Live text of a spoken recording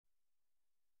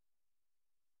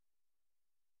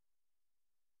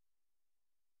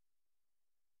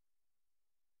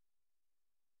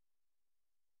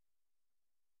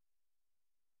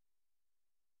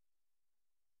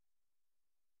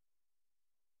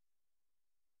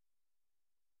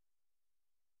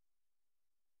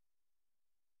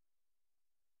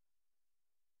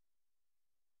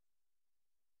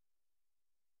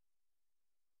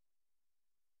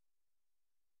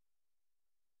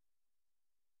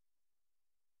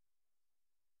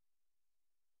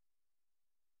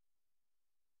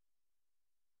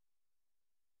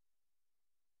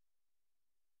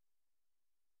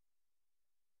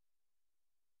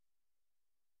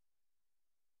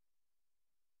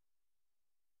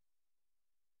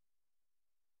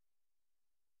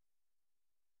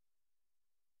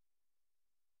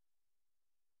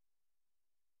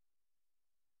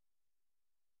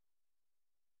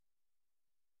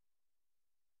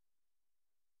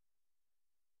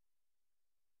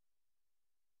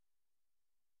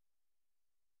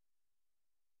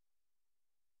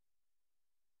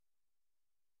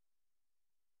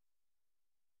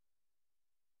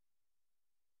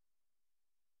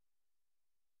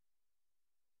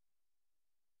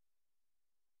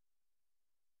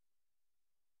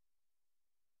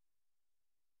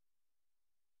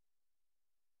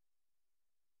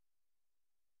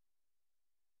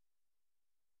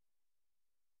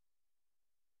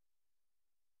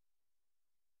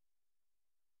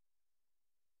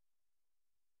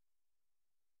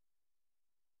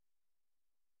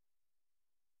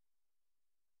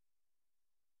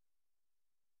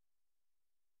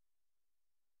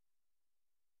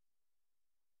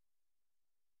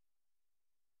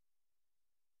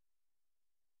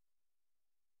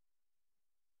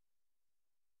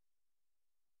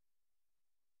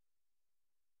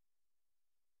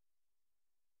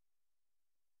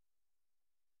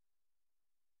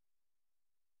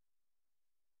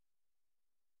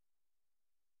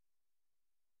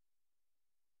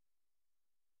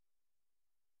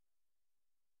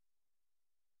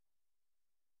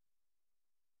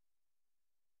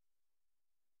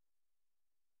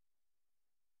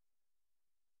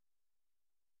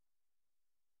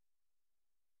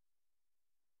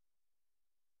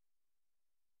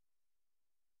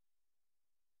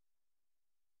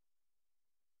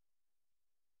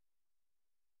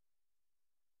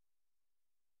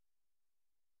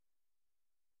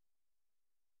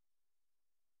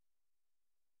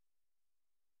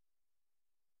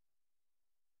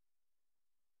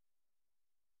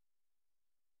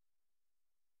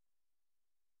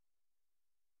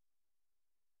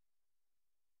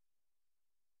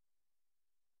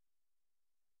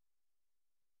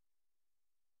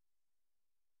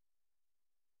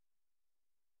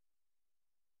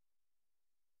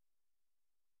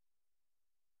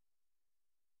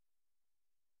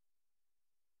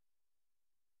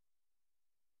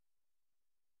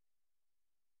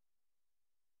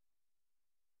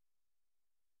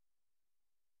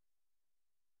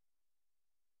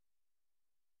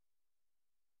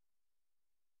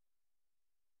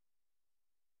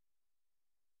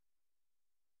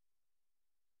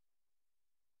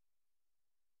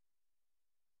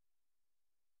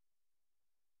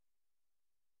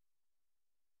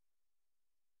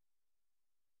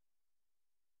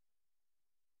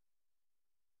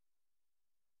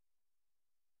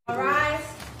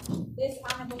This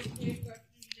honorable Superior Court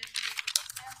District of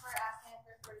Sanford, asking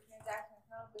for the transaction of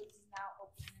criminal business is now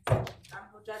open in session.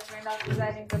 Honorable Judge Randolph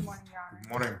presiding. Good morning, Your Honor.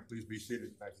 Good morning. Please be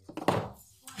seated. Thank you.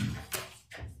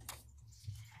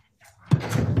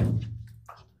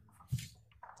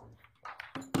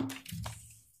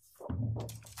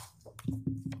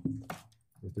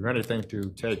 Is there anything to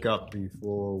take up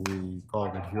before we call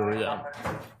the jury out?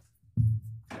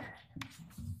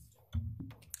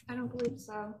 I don't believe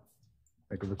so.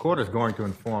 Because the court is going to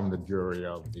inform the jury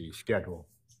of the schedule.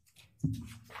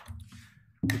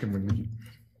 We can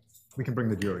bring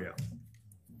the jury out.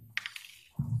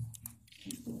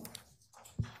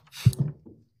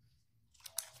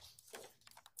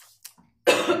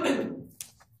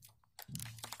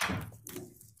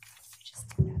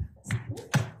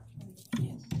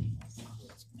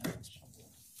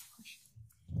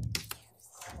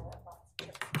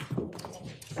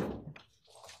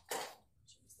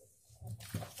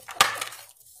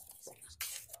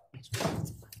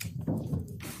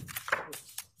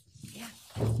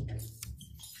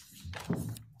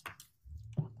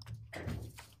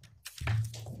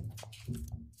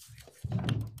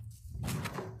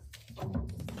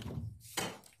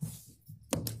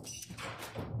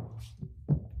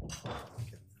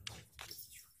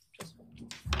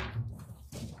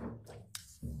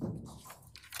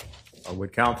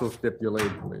 Would counsel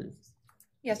stipulate, please?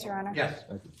 Yes, Your Honor. Yes.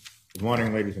 Thank you. Good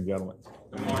morning, ladies and gentlemen.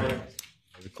 Good morning.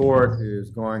 The court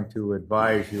is going to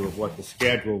advise you of what the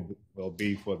schedule will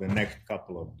be for the next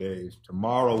couple of days.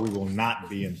 Tomorrow we will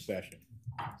not be in session.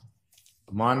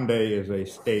 Monday is a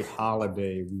state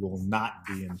holiday. We will not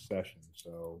be in session.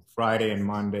 So Friday and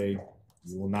Monday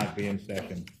we will not be in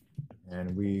session,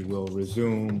 and we will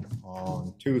resume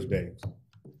on Tuesday.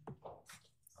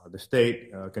 The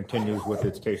state continues with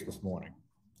its case this morning.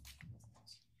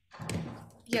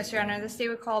 Yes, Your Honor. The state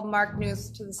would call Mark News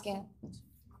to the stand.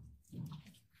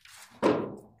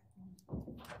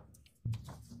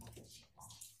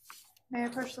 May I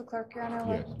approach the clerk, Your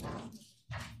Honor? Yes.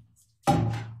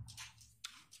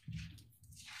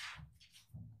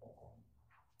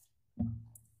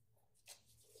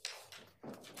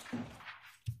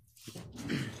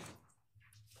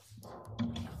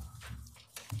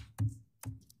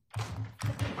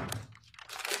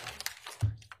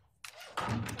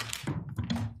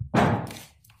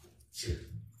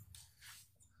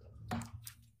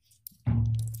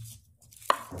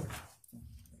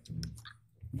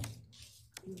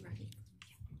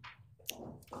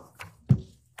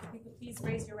 Please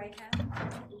raise your right hand.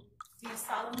 Do you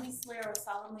solemnly swear or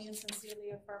solemnly and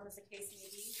sincerely affirm, as the case may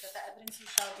be, that the evidence you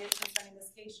shall give concerning this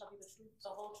case shall be the truth, the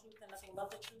whole truth, and nothing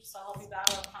but the truth, so help you God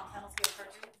or upon penalty of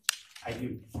perjury? I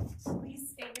do. Please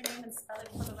state your name and spell it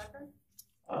for the record.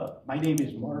 My name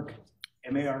is Mark,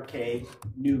 M-A-R-K,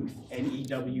 Newth,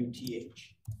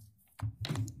 N-E-W-T-H.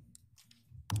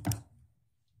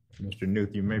 Mr.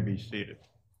 Newth, you may be seated.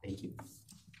 Thank you.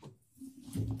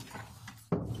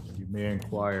 You may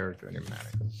inquire to any matter.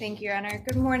 Thank you, Your Honor.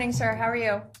 Good morning, sir. How are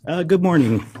you? Good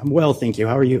morning. I'm well, thank you.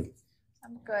 How are you?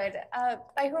 I'm good.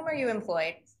 By whom are you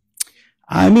employed?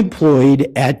 I'm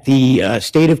employed at the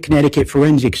State of Connecticut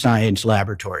Forensic Science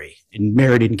Laboratory in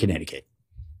Meriden, Connecticut.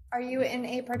 Are you in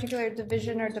a particular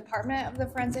division or department of the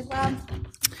forensic lab?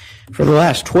 For the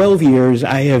last 12 years,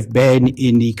 I have been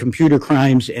in the Computer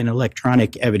Crimes and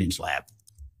Electronic Evidence Lab.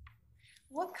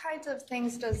 What kinds of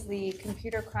things does the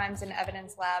Computer Crimes and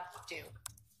Evidence Lab do?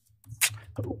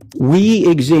 We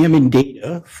examine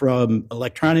data from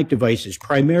electronic devices,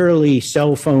 primarily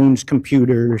cell phones,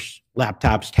 computers,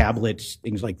 laptops, tablets,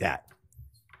 things like that.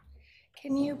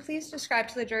 Can you please describe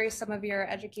to the jury some of your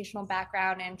educational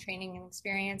background and training and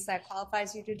experience that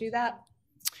qualifies you to do that?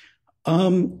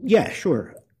 Yeah,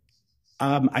 sure.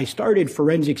 I started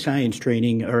forensic science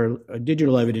training or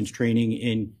digital evidence training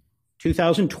in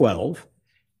 2012.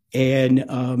 And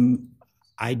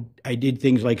I did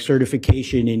things like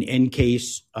certification in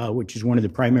NCASE, which is one of the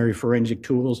primary forensic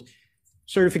tools,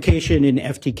 certification in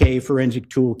FTK Forensic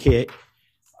Toolkit.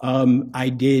 I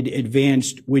did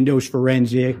advanced Windows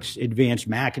forensics, advanced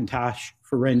Macintosh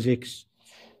forensics.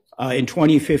 In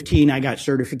 2015, I got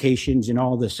certifications in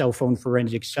all the cell phone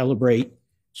forensics, Celebrate,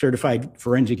 Certified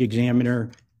Forensic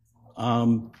Examiner.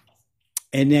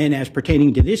 And then as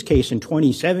pertaining to this case in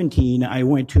 2017, I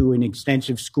went to an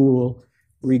extensive school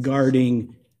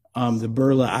regarding the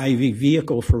Burla Ivy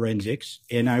vehicle forensics,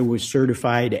 and I was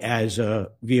certified as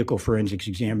a vehicle forensics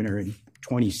examiner in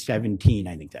 2017,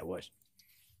 I think that was.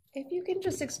 If you can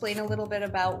just explain a little bit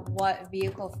about what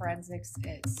vehicle forensics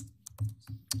is.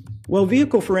 Well,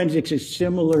 vehicle forensics is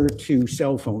similar to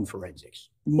cell phone forensics.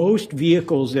 Most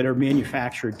vehicles that are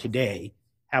manufactured today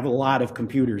have a lot of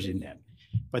computers in them.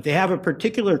 But they have a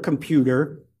particular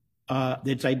computer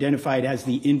that's identified as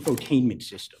the infotainment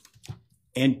system.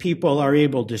 And people are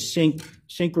able to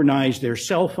synchronize their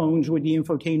cell phones with the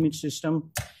infotainment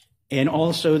system. And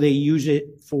also they use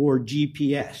it for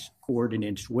GPS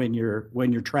coordinates when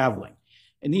you're traveling.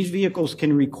 And these vehicles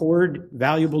can record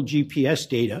valuable GPS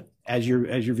data as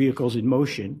your vehicle's in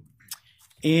motion.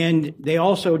 And they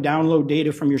also download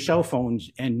data from your cell phones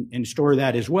and store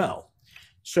that as well.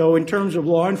 So in terms of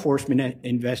law enforcement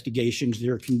investigations,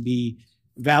 there can be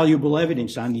valuable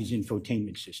evidence on these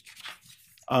infotainment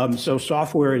systems. So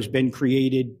software has been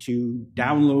created to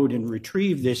download and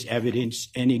retrieve this evidence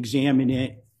and examine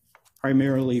it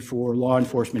primarily for law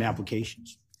enforcement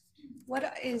applications.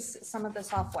 What is some of the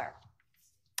software?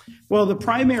 Well, the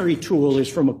primary tool is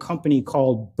from a company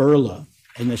called Burla,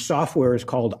 and the software is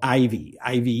called IVE,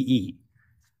 I-V-E.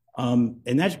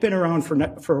 And that's been around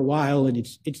for a while, and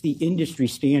it's the industry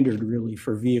standard, really,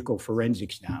 for vehicle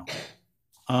forensics now.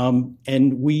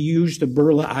 And we use the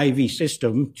Burla IVE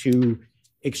system to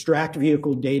extract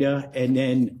vehicle data and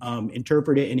then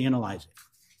interpret it and analyze it.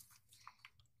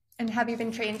 And have you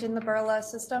been trained in the Burla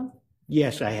system?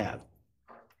 Yes, I have.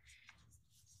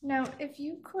 Now, if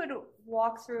you could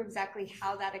walk through exactly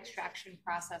how that extraction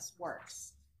process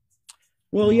works.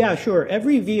 Well, yeah, sure.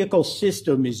 Every vehicle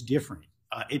system is different.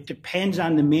 It depends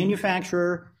on the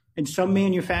manufacturer, and some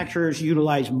manufacturers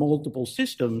utilize multiple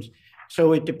systems,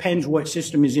 so it depends what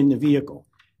system is in the vehicle.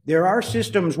 There are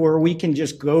systems where we can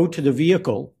just go to the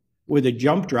vehicle with a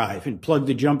jump drive and plug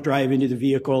the jump drive into the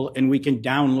vehicle, and we can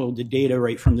download the data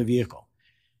right from the vehicle.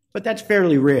 But that's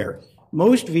fairly rare.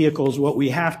 Most vehicles, what we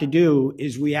have to do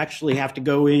is we actually have to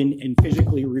go in and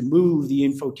physically remove the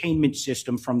infotainment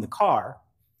system from the car.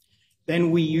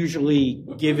 Then we usually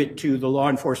give it to the law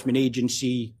enforcement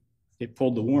agency that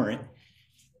pulled the warrant,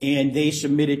 and they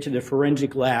submit it to the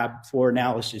forensic lab for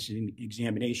analysis and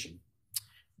examination.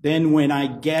 Then when I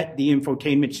get the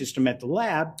infotainment system at the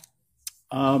lab,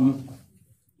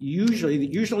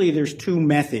 usually there's two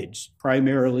methods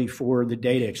primarily for the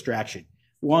data extraction.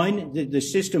 One, the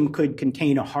system could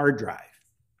contain a hard drive,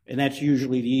 and that's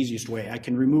usually the easiest way. I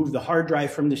can remove the hard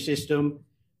drive from the system,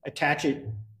 attach it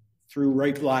through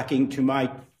right blocking to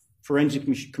my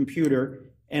forensic computer,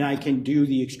 and I can do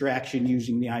the extraction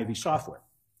using the IVE software.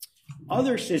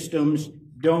 Other systems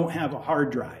don't have a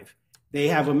hard drive. They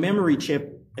have a memory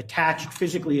chip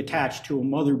physically attached to a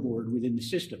motherboard within the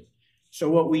system. So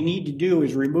what we need to do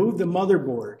is remove the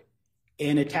motherboard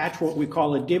and attach what we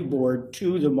call a DIB board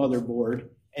to the motherboard,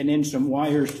 and then some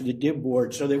wires to the DIB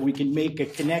board so that we can make a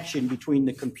connection between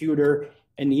the computer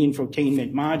and the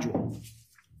infotainment module.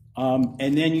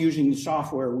 And then using the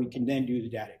software, we can then do the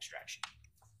data extraction.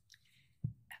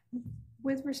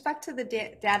 With respect to the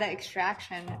data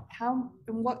extraction, how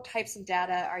and what types of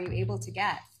data are you able to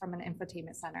get from an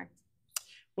infotainment center?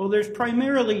 Well, there's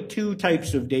primarily two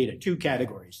types of data, two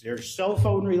categories. There's cell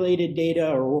phone related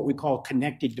data, or what we call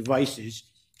connected devices.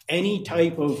 Any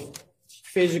type of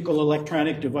physical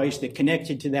electronic device that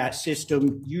connected to that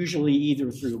system, usually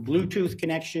either through a Bluetooth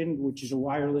connection, which is a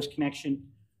wireless connection,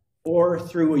 or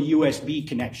through a USB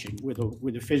connection with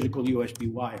a physical USB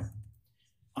wire.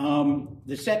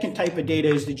 The second type of data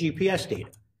is the GPS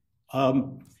data.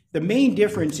 The main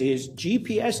difference is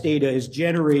GPS data is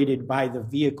generated by the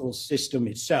vehicle system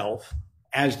itself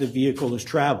as the vehicle is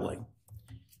traveling.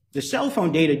 The cell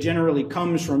phone data generally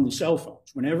comes from the cell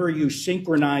phones. Whenever you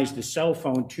synchronize the cell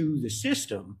phone to the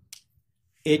system,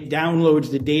 it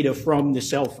downloads the data from the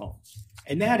cell phone.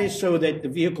 And that is so that the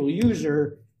vehicle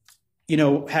user,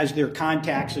 has their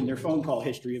contacts and their phone call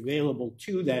history available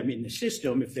to them in the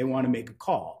system if they want to make a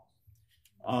call.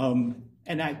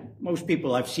 Most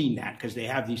people have seen that because they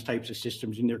have these types of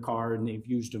systems in their car and they've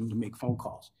used them to make phone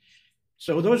calls.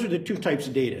 So those are the two types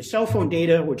of data. Cell phone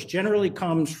data, which generally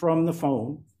comes from the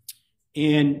phone,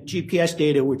 and GPS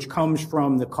data, which comes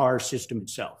from the car system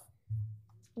itself.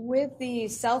 With the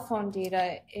cell phone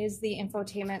data, is the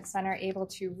infotainment center able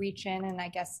to reach in and I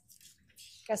guess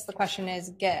the question is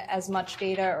get as much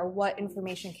data, or what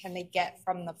information can they get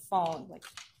from the phone?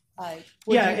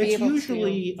 It's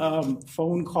usually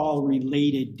phone call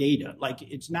related data. Like,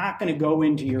 it's not going to go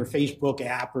into your Facebook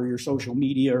app or your social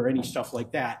media or any stuff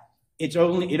like that. It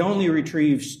only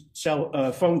retrieves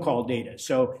phone call data.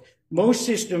 So most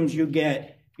systems, you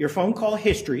get your phone call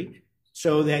history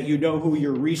so that you know who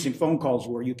your recent phone calls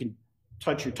were. You can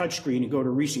touch your touch screen and go to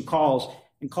recent calls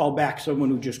and call back someone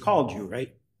who just called you,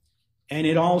 right? And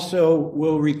it also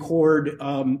will record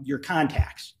your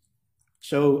contacts.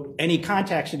 So any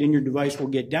contacts that in your device will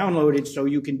get downloaded, so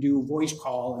you can do voice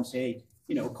call and say,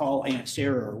 call Aunt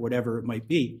Sarah or whatever it might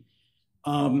be.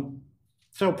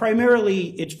 So primarily,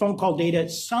 it's phone call data.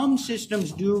 Some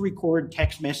systems do record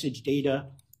text message data,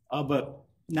 but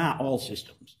not all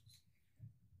systems.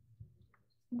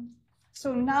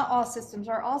 So not all systems.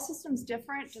 Are all systems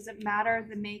different? Does it matter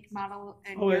the make, model,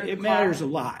 and Oh, year it car? matters a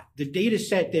lot. The data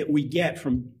set that we get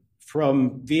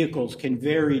from vehicles can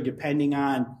vary depending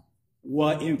on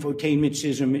what infotainment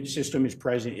system is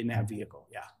present in that vehicle.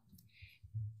 Yeah.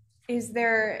 Is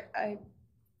there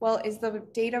is the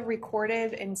data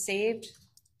recorded and saved?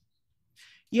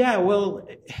 Yeah, well,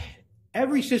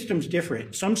 every system's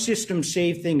different. Some systems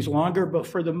save things longer, but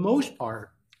for the most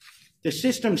part, the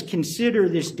systems consider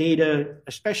this data,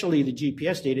 especially the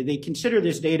GPS data, they consider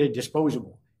this data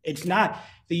disposable. It's not,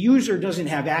 the user doesn't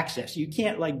have access. You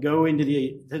can't like go into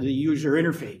the user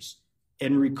interface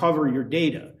and recover your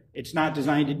data. It's not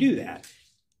designed to do that.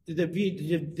 The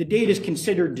data is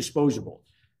considered disposable.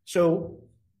 So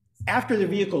after the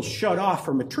vehicle's shut off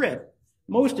from a trip,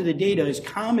 most of the data is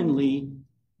commonly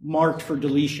marked for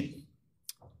deletion.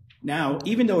 Now,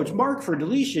 even though it's marked for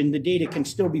deletion, the data can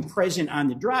still be present on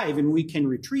the drive and we can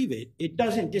retrieve it. It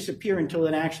doesn't disappear until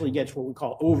it actually gets what we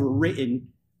call overwritten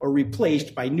or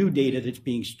replaced by new data that's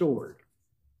being stored.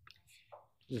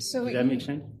 Does that make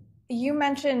sense? You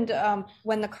mentioned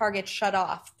when the car gets shut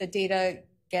off, the data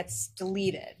gets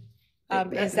deleted.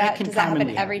 Does that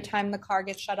happen every time the car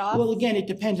gets shut off? Well, again, it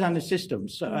depends on the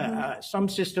systems. Some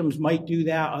systems might do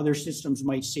that. Other systems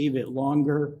might save it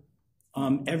longer.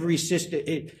 Every system,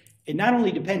 it not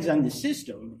only depends on the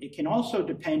system, it can also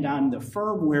depend on the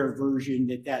firmware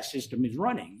version that system is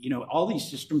running. You know, all these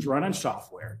systems run on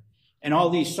software, and all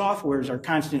these softwares are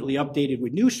constantly updated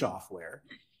with new software.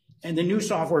 And the new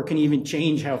software can even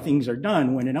change how things are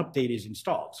done when an update is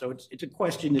installed. So it's a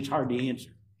question that's hard to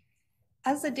answer.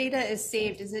 As the data is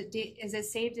saved, is it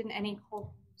saved in any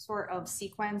sort of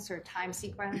sequence or time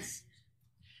sequence?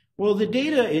 Well, the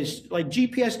data is, like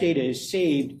GPS data is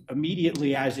saved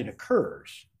immediately as it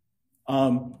occurs.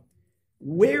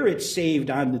 Where it's saved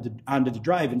onto the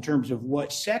drive in terms of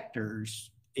what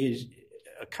sectors is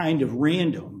a kind of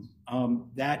random.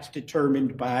 That's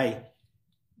determined by,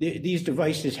 these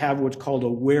devices have what's called a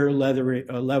wear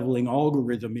leveling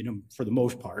algorithm in them for the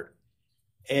most part.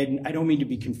 And I don't mean to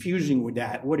be confusing with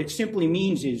that. What it simply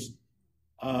means is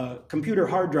computer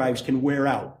hard drives can wear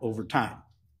out over time.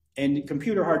 And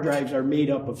computer hard drives are made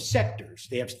up of sectors.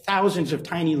 They have thousands of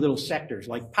tiny little sectors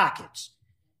like pockets.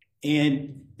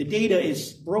 And the data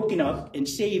is broken up and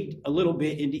saved a little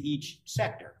bit into each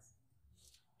sector.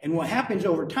 And what happens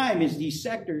over time is these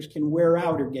sectors can wear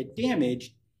out or get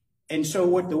damaged. And so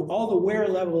what all the wear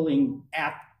leveling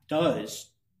app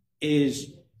does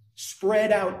is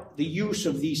spread out the use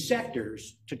of these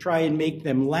sectors to try and make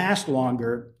them last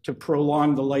longer to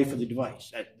prolong the life of the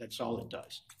device. That's all it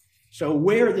does. So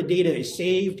where the data is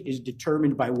saved is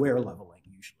determined by wear leveling,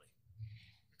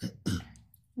 usually.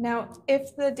 Now,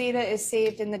 if the data is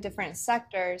saved in the different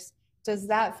sectors, does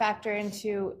that factor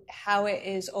into how it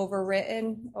is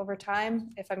overwritten over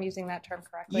time, if I'm using that term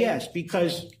correctly? Yes,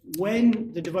 because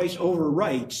when the device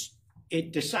overwrites,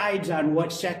 it decides on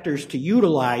what sectors to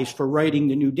utilize for writing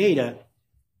the new data,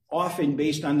 often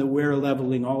based on the wear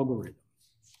leveling algorithm.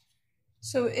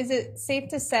 So is it safe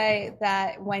to say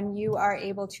that when you are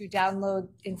able to download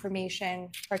information,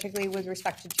 particularly with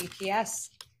respect to GPS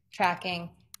tracking,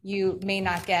 you may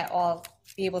not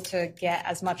be able to get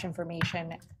as much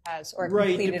information as, or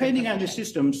right, depending on the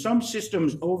system. Some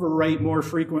systems overwrite more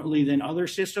frequently than other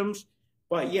systems,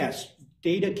 but yes,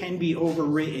 data can be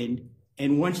overwritten,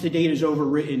 and once the data is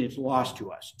overwritten, it's lost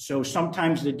to us. So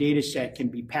sometimes the data set can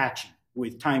be patchy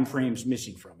with time frames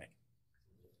missing from it.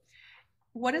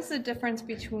 What is the difference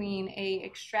between a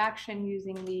extraction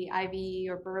using the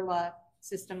IVE or Burla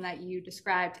system that you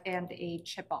described and a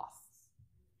chip-off?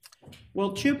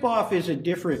 Well, chip-off is a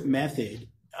different method,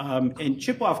 and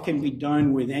chip-off can be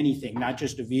done with anything, not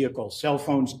just a vehicle. Cell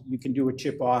phones, you can do a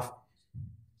chip-off.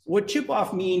 What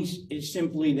chip-off means is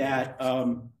simply that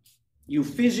you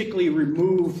physically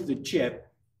remove the chip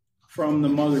from the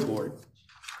motherboard,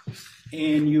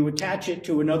 and you attach it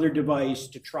to another device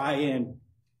to try and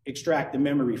extract the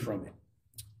memory from it,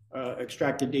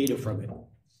 extract the data from it.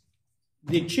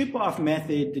 The chip-off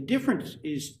method, the difference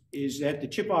is that the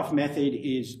chip-off method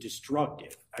is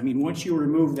destructive. I mean, once you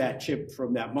remove that chip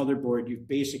from that motherboard, you've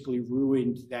basically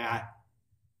ruined that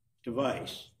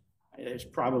device. There's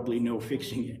probably no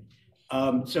fixing it.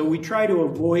 So we try to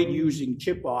avoid using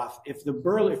chip-off. If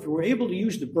we're able to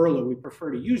use the Burla, we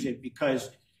prefer to use it because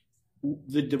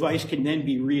the device can then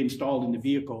be reinstalled in the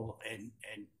vehicle and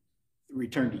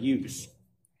returned to use.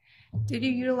 Did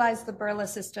you utilize the Burla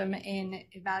system in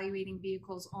evaluating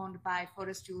vehicles owned by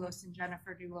Fotis Dulos and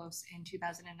Jennifer Dulos in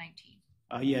 2019?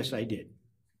 Yes, I did.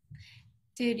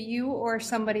 Did you or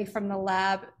somebody from the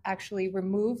lab actually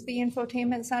remove the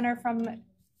infotainment center from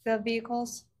the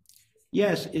vehicles?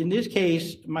 Yes, in this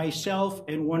case, myself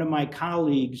and one of my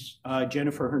colleagues,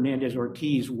 Jennifer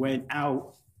Hernandez-Ortiz, went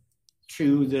out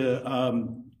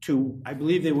to I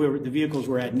believe the vehicles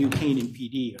were at New Canaan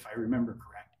PD, if I remember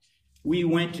correct. We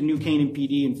went to New Canaan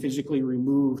PD and physically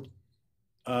removed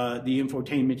the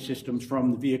infotainment systems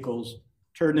from the vehicles,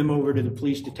 turned them over to the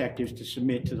police detectives to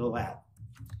submit to the lab.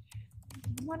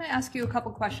 I want to ask you a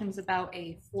couple questions about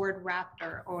a Ford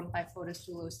Raptor owned by Fotis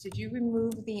Dulos. Did you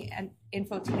remove the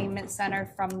infotainment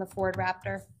center from the Ford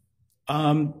Raptor?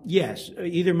 Yes,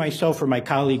 either myself or my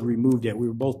colleague removed it. We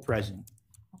were both present.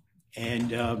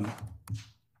 And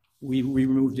we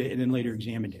removed it and then later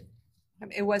examined it.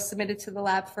 It was submitted to the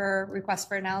lab for request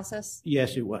for analysis?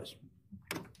 Yes, it was.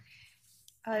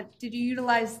 Did you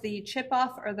utilize the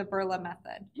chip-off or the Burla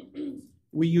method?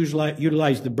 We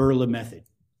utilized the Burla method.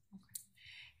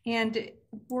 And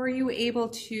were you able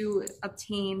to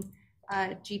obtain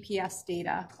GPS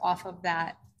data off of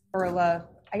that Burla?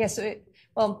 I guess,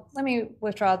 well, let me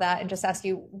withdraw that and just ask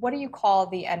you, what do you call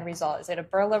the end result? Is it a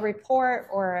Burla report,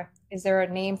 or is there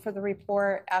a name for the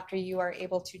report after you are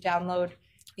able to download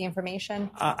the information?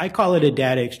 I call it a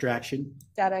data extraction.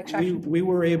 Data extraction? We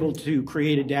were able to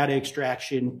create a data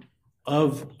extraction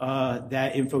of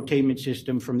that infotainment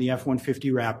system from the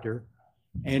F-150 Raptor,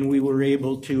 and we were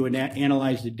able to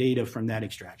analyze the data from that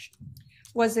extraction.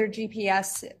 Was there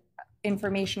GPS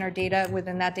information or data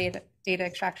within that data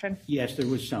extraction? Yes, there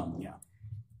was some, yeah.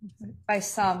 By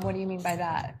some, what do you mean by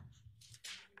that?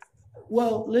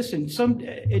 Well, listen,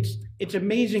 it's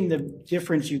amazing the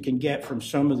difference you can get from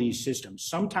some of these systems.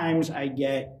 Sometimes I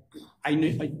get a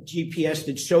GPS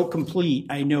that's so complete,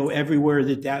 I know everywhere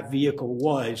that vehicle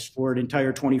was for an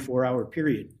entire 24-hour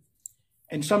period.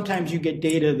 And sometimes you get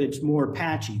data that's more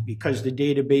patchy because the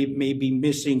data may be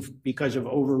missing because of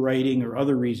overwriting or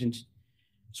other reasons.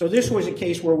 So this was a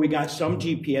case where we got some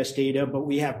GPS data, but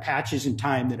we have patches in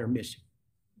time that are missing.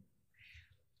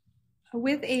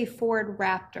 With a Ford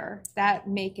Raptor, that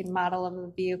make and model of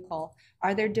the vehicle,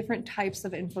 are there different types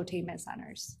of infotainment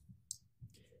centers?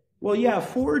 Well, yeah,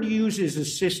 Ford uses a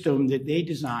system that they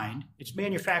designed. It's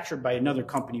manufactured by another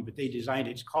company, but they designed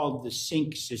it. It's called the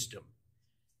Sync system.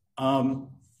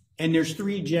 And there's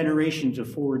 3 generations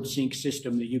of Ford Sync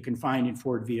system that you can find in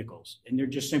Ford vehicles. And they're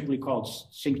just simply called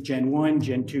Sync Gen 1,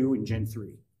 Gen 2, and Gen 3.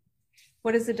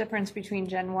 What is the difference between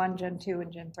Gen 1, Gen 2,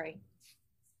 and Gen 3?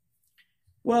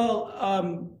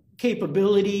 Well,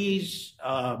 capabilities,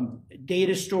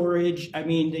 data storage. I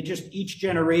mean, each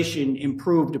generation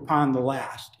improved upon the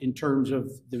last in terms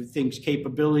of the thing's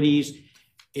capabilities,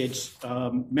 its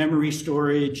memory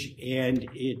storage, and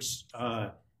its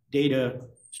data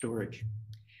storage.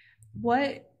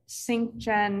 What sync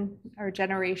gen or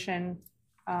generation,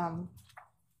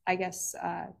 I guess,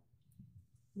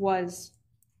 was,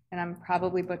 and I'm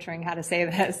probably butchering how to say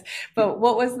this, but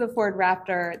what was the Ford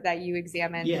Raptor that you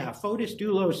examined? Yeah, Fotis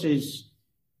Dulos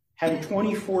had a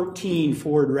 2014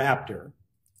 Ford Raptor,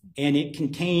 and it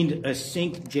contained a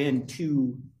Sync Gen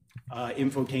 2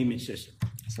 infotainment system.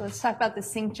 So let's talk about the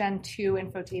Sync Gen 2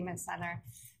 infotainment center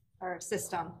or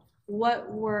system.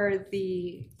 What were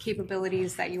the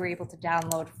capabilities that you were able to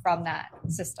download from that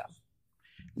system?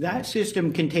 That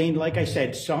system contained, like I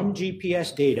said, some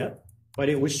GPS data, but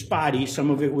it was spotty. Some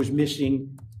of it was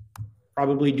missing,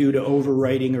 probably due to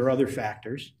overwriting or other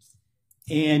factors.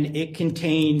 And it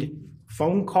contained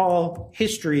phone call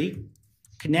history,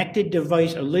 connected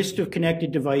device, a list of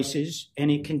connected devices,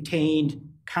 and it contained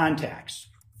contacts,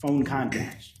 phone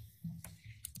contacts.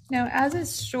 Now, as it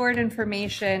stored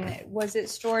information, was it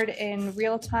stored in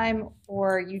real time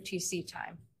or UTC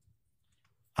time?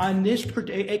 On this,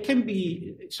 it can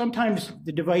be, sometimes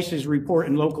the devices report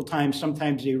in local time,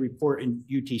 sometimes they report in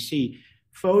UTC.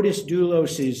 Fotis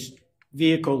Dulos'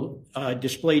 vehicle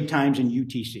displayed times in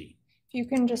UTC. If you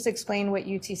can just explain what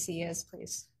UTC is,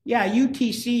 please. Yeah,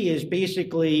 UTC is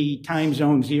basically time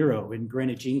zone 0 in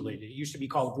Greenwich, England. It used to be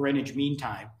called Greenwich Mean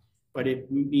Time, but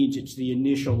it means it's the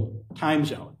initial time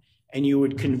zone. And you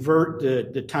would convert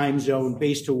the time zone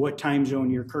based to what time zone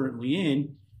you're currently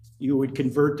in. You would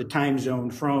convert the time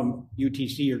zone from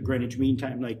UTC or Greenwich Mean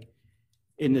Time. Like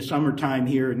in the summertime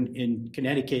here in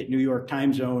Connecticut, New York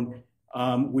time zone,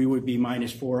 we would be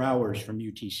 -4 hours from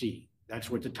UTC. That's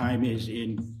what the time is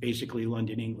in basically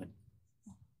London, England.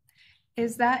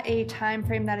 Is that a time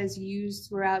frame that is used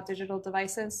throughout digital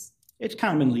devices? It's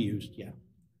commonly used, yeah.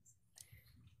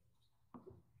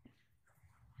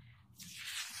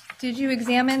 Did you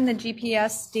examine the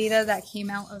GPS data that came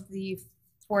out of the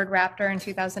Ford Raptor in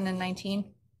 2019?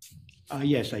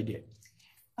 Yes, I did.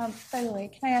 By the way,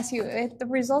 can I ask you, the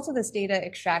result of this data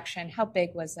extraction, how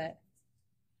big was it?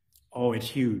 Oh, it's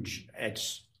huge.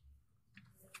 It's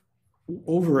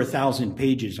over 1,000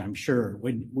 pages, I'm sure.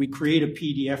 When we create a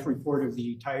PDF report of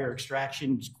the entire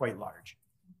extraction, it's quite large.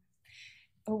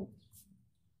 Oh,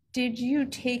 did you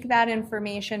take that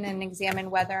information and examine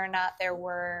whether or not there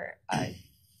were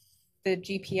the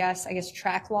GPS, I guess,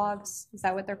 track logs? Is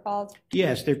that what they're called?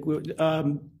 Yes, there's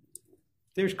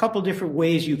a couple different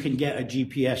ways you can get a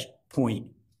GPS point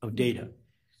of data.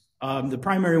 The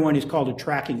primary one is called a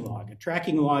tracking log. A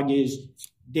tracking log is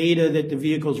data that the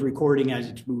vehicle is recording as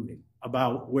it's moving,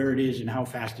 about where it is and how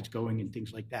fast it's going and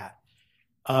things like that.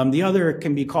 The other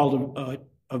can be called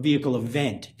a vehicle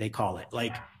event, they call it.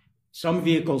 Like some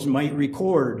vehicles might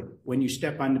record when you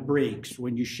step on the brakes,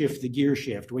 when you shift the gear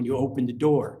shift, when you open the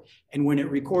door. And when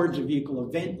it records a vehicle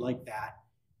event like that,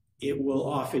 it will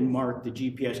often mark the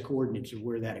GPS coordinates of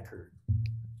where that occurred.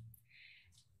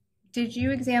 Did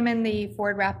you examine the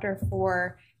Ford Raptor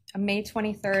for May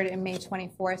 23rd and May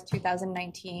 24th,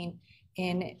 2019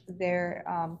 in their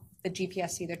the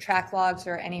GPS, either track logs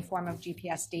or any form of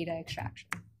GPS data extraction?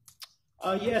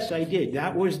 Yes, I did.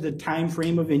 That was the time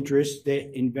frame of interest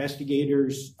that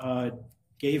investigators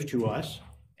gave to us.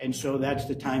 And so that's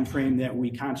the time frame that we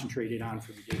concentrated on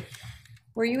for the data.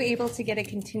 Were you able to get a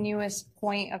continuous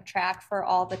point of track for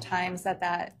all the times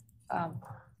that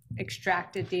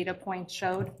extracted data point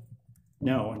showed?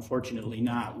 No, unfortunately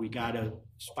not. We got a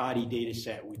spotty data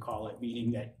set, we call it,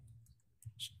 meaning that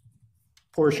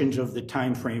portions of the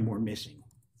time frame were missing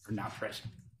or not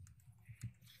present.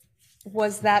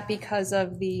 Was that because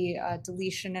of the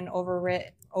deletion and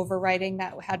overwriting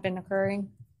that had been occurring?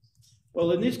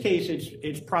 Well, in this case,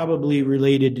 it's probably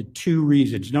related to two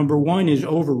reasons. Number one is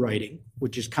overwriting,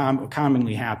 which is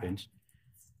commonly happens.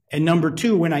 And number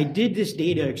two, when I did this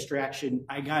data extraction,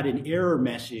 I got an error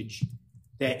message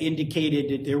that indicated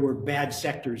that there were bad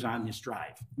sectors on this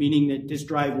drive, meaning that this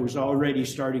drive was already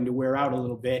starting to wear out a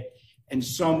little bit, and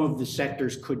some of the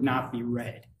sectors could not be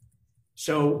read.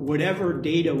 So whatever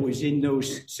data was in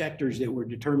those sectors that were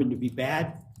determined to be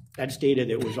bad, that's data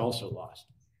that was also lost.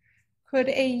 Could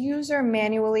a user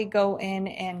manually go in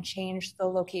and change the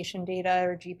location data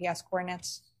or GPS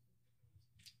coordinates?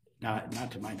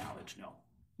 Not to my knowledge, no.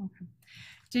 Okay.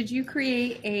 Did you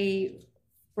create a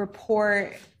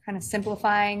report kind of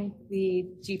simplifying the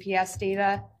GPS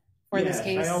data for this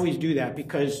case? Yes, I always do that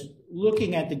because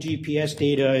looking at the GPS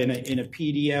data in a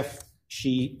PDF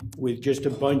sheet with just a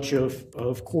bunch of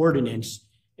coordinates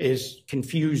is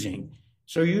confusing.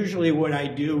 So usually what I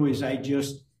do is I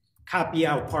just copy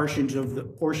out portions of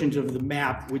the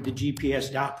map with the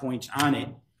GPS dot points on it,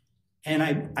 and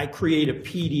I create a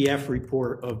PDF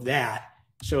report of that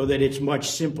so that it's much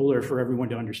simpler for everyone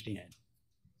to understand.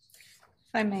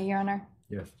 If I may, Your Honor.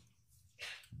 Yes.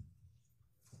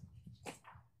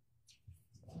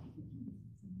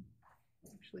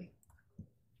 Actually.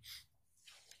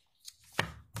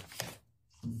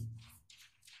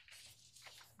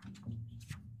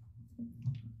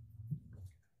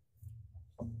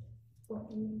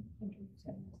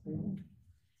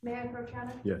 May I approach, Your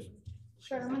Honor? Yes.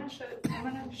 Sure. I'm going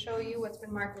to show you what's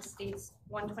been marked as states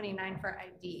 129 for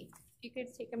ID. If you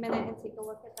could take a minute and take a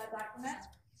look at that document.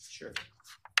 Sure.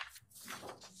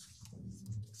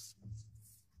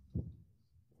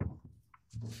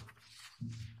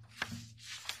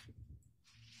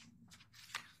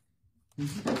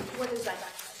 What is that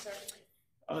document, sir?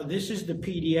 This is the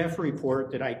PDF report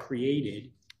that I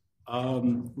created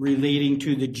relating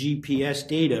to the GPS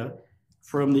data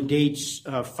from the dates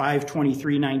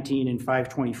 5/23/19 and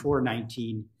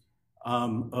 5/24/19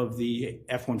 of the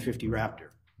F-150 Raptor.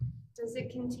 Does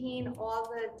it contain all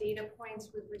the data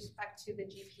points with respect to the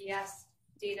GPS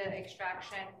data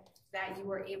extraction that you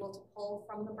were able to pull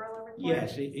from the Burla report?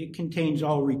 Yes, it contains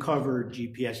all recovered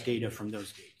GPS data from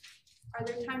those dates. Are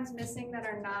there times missing that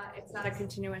are not, it's not a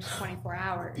continuous 24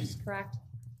 hours, correct?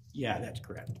 Yeah, that's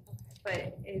correct.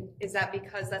 But is that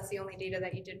because that's the only data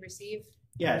that you did receive?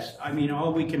 Yes, I mean,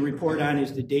 all we can report on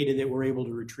is the data that we're able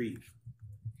to retrieve.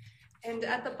 And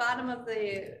at the bottom of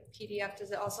the PDF,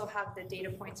 does it also have the data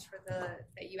points for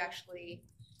that you actually?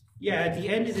 Yeah, at the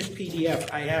end of this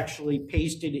PDF, I actually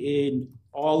pasted in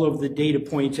all of the data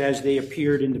points as they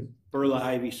appeared in the Burla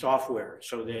Ivy software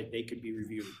so that they could be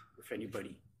reviewed if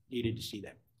anybody needed to see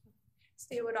them.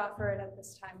 State would offer it at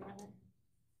this time, Your Honor.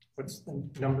 What's the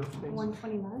number, please?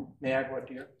 129. May I go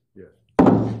dear? Yes.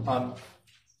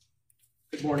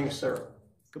 Good morning, sir.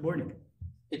 Good morning.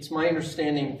 It's my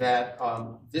understanding that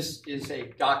this is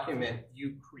a document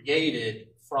you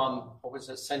created from what was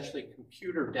essentially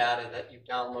computer data that you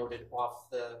downloaded off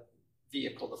the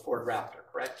vehicle, the Ford Raptor,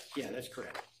 correct? Yeah, that's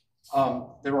correct.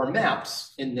 There are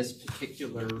maps in this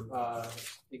particular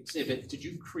exhibit. Did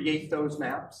you create those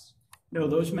maps? No,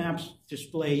 those maps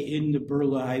display in the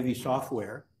Berla Ivy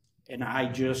software, and I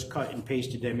just cut and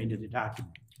pasted them into the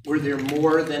document. Were there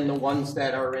more than the ones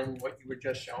that are in what you were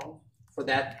just shown for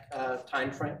that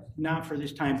time frame? Not for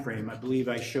this time frame. I believe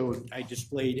I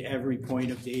displayed every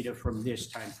point of data from this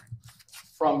time frame.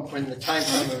 From when the time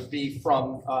frame would be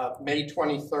from May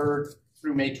 23rd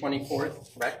through May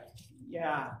 24th, correct?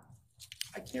 Yeah.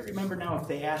 I can't remember now if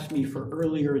they asked me for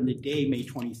earlier in the day, May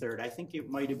 23rd. I think it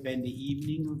might have been the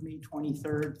evening of May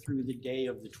 23rd through the day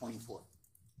of the 24th.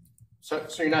 So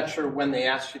you're not sure when they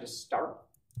asked you to start?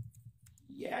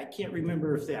 Yeah, I can't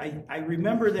remember if I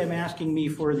remember them asking me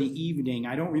for the evening.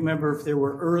 I don't remember if there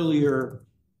were earlier.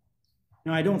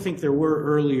 No, I don't think there were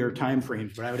earlier time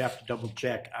frames, but I would have to double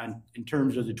check in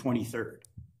terms of the 23rd.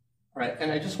 All right, and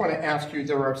I just want to ask you,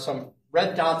 there are some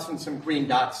red dots and some green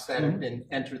dots that have been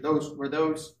entered. Were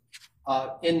those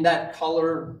in that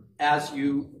color as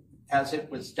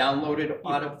it was downloaded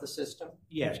out of the system?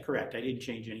 Yes, correct. I didn't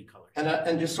change any colors.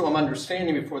 And just so I'm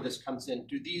understanding before this comes in,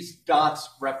 do these dots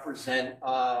represent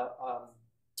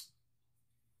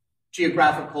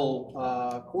geographical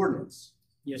coordinates?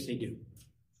 Yes, they do.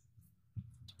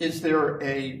 Is there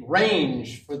a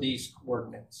range for these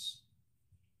coordinates?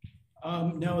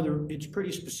 No, it's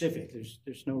pretty specific.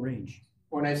 There's no range.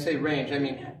 When I say range, I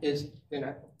mean,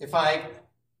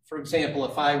 for example,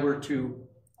 if I were to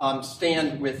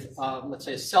stand with, let's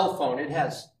say, a cell phone, it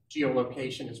has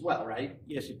geolocation as well, right?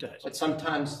 Yes, it does. But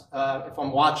sometimes if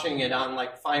I'm watching it on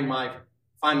like Find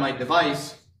My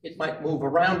Device, it might move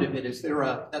around a bit.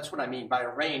 That's what I mean by a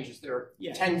range. Is there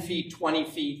 10 feet, 20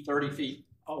 feet, 30 feet?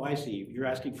 Oh, I see. You're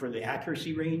asking for the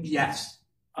accuracy range? Yes.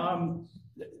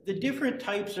 The different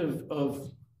types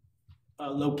of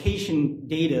location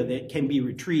data that can be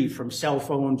retrieved from cell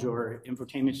phones or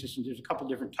infotainment systems, there's a couple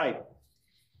different types.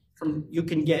 You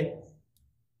can get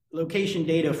location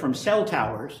data from cell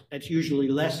towers. That's usually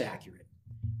less accurate.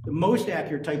 The most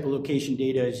accurate type of location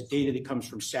data is data that comes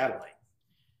from satellite.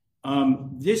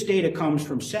 This data comes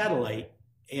from satellite,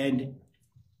 and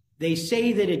they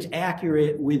say that it's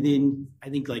accurate within, I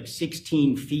think, like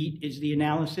 16 feet is the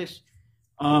analysis.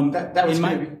 I'm sorry,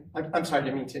 I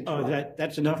didn't mean to interrupt. Oh,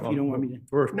 that's enough? You don't want me to?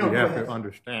 First, we have to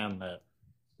understand that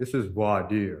this is voir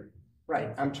dire. Right.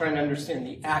 I'm trying to understand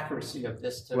the accuracy of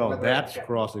this. Well, that's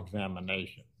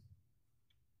cross-examination.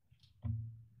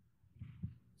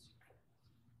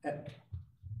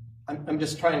 I'm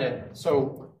just trying to,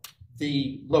 so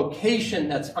the location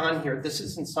that's on here, this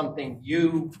isn't something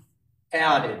you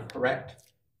added, correct?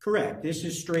 Correct. This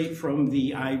is straight from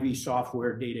the Ivy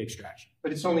software data extraction.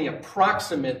 But it's only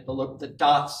approximate, the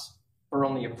dots are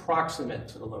only approximate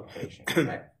to the location,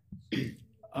 correct?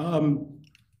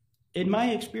 In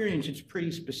my experience, it's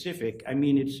pretty specific. I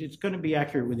mean, it's going to be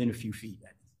accurate within a few feet.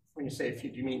 When you say a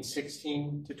few, do you mean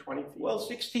 16 to 20 feet? Well,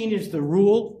 16 is the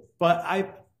rule, but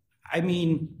I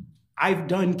mean, I've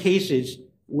done cases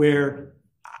where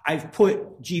I've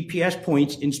put GPS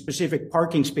points in specific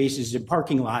parking spaces in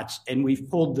parking lots, and we've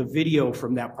pulled the video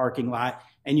from that parking lot,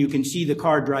 and you can see the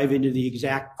car drive into the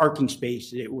exact parking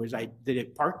space that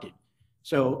it parked in.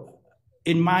 So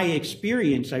in my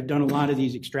experience, I've done a lot of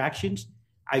these extractions.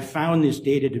 I found this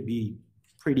data to be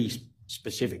pretty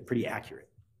specific, pretty accurate.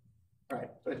 Right,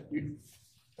 but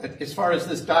as far as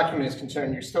this document is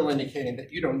concerned, you're still indicating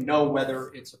that you don't know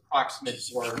whether it's approximate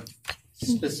or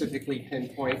specifically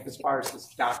pinpoint as far as this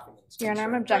document is concerned. Your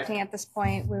Honor, I'm objecting at this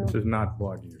point. This is not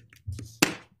voir dire.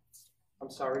 I'm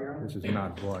sorry, Your Honor? This is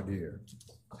not voir dire.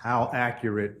 How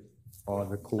accurate are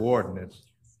the coordinates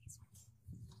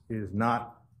is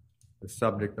not the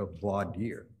subject of voir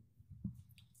dire.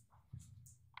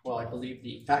 Well, I believe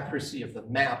the accuracy of the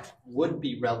map would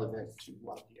be relevant to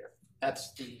voir dire.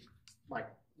 That's my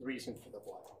reason for the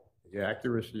voir dire. The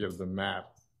accuracy of the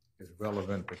map is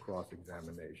relevant to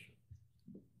cross-examination.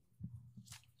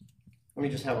 Let me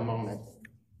just have a moment.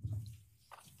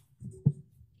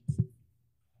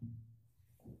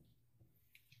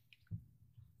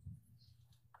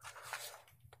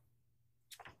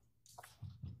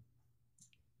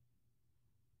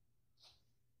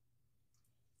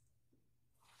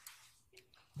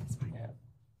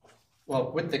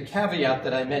 Well, with the caveat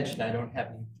that I mentioned, I don't have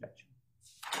any objection.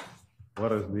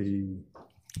 What is the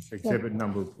exhibit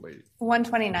number, please?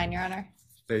 129, Your Honor.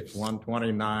 States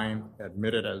 129,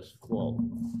 admitted as full.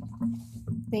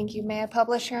 Thank you. May I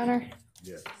publish, Your Honor?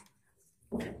 Yes.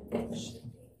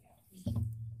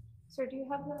 Sir, do you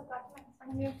have the document in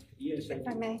front of you? Yes, if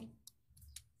I may.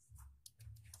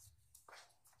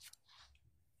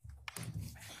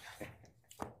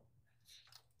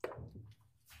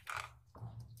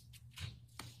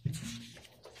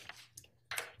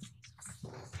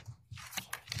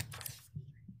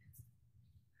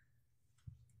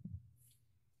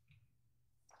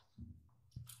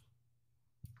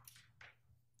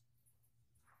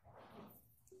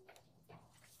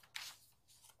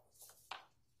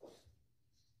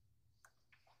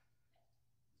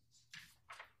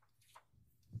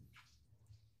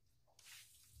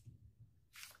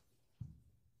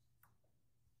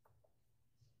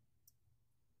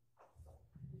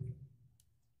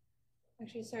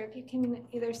 Actually, sir, if you can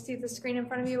either see the screen in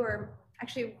front of you, or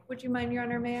actually, would you mind, Your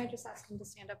Honor, may I just ask him to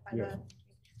stand up by Yes. the...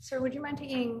 Sir, would you mind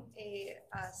taking a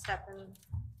step in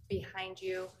behind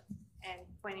you and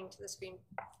pointing to the screen?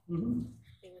 Mm-hmm.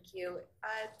 Thank you.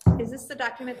 Is this the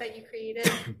document that you created?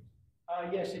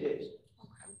 Yes, it is.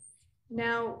 Okay.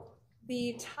 Now,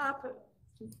 the top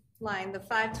line, the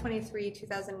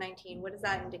 5/23/2019, what does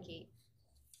that indicate?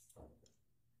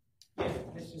 Yeah,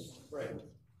 this is right.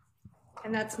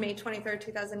 And that's May 23rd,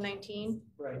 2019.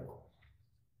 Right.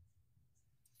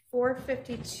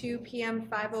 4:52 p.m.,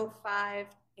 5:05,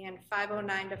 and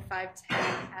 5:09 to 5:10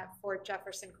 at Fort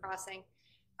Jefferson Crossing.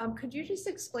 Could you just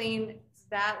explain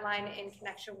that line in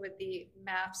connection with the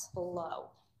maps below?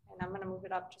 And I'm going to move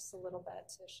it up just a little bit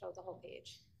to show the whole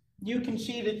page. You can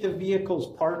see that the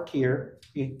vehicle's parked here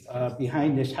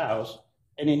behind this house.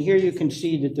 And in here you can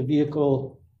see that the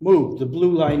vehicle moved. The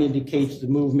blue line indicates the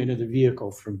movement of the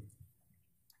vehicle from.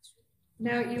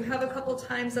 Now you have a couple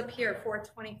times up here,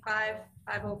 4:25,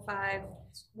 5:05.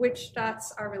 Which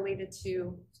dots are related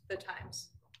to the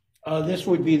times? This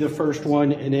would be the first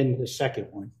one and then the second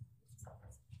one.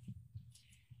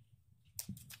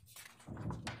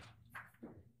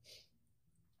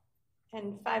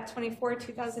 And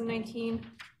 5/24/2019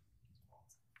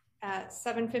 at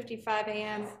 7:55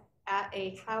 a.m. at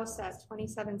a house at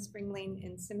 27 Spring Lane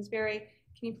in Simsbury.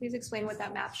 Can you please explain what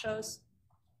that map shows?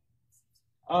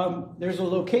 There's a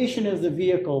location of the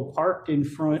vehicle parked in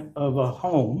front of a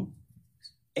home,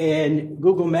 and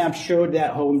Google Maps showed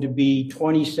that home to be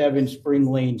 27 Spring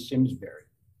Lane, Simsbury.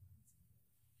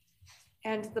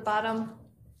 And the bottom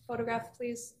photograph,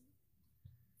 please.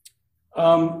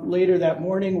 Later that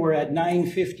morning, we're at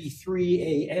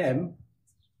 9:53 a.m.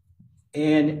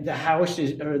 and the house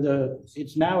is,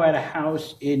 it's now at a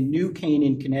house in New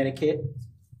Canaan, Connecticut,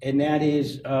 and that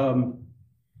is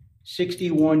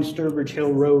 61 Sturbridge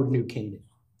Hill Road, New Canaan.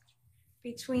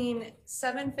 Between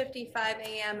 7:55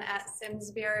 a.m. at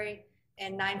Simsbury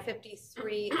and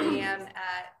 9:53 a.m.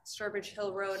 at Sturbridge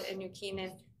Hill Road in New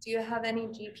Canaan, do you have any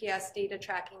GPS data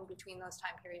tracking between those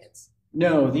time periods?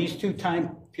 No, these two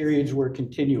time periods were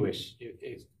continuous.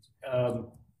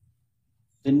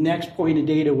 The next point of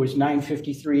data was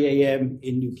 9:53 a.m.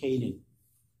 in New Canaan.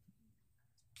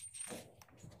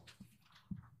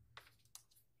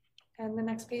 And the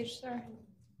next page, sir.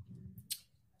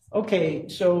 Okay,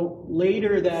 so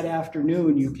later that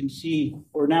afternoon, you can see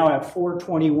we're now at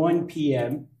 4:21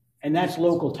 p.m., and that's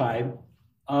local time.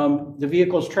 The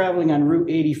vehicle's traveling on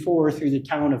Route 84 through the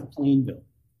town of Plainville.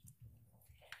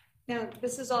 Now,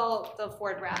 this is all the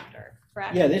Ford Raptor,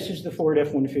 correct? Yeah, this is the Ford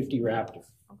F-150 Raptor.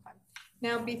 Okay.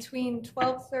 Now, between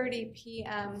 12:30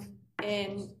 p.m.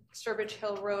 in Sturbridge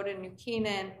Hill Road in New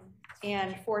Canaan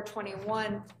and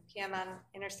 4:21 p.m. on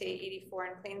Interstate 84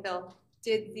 in Plainville,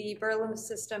 did the Berlin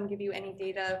system give you any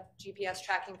data, GPS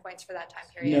tracking points for that time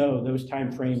period? No, those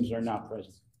time frames are not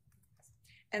present.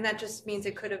 And that just means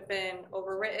it could have been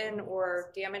overwritten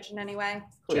or damaged in any way?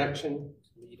 Objection,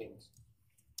 meetings.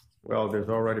 Well, there's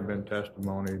already been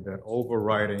testimony that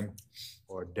overwriting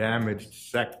or damaged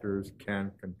sectors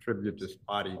can contribute to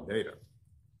spotty data.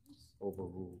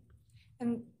 Overruled.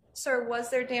 And sir, was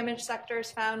there damaged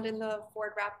sectors found in the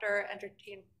Ford Raptor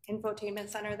infotainment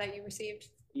center that you received?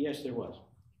 Yes, there was.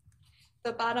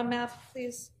 The bottom map,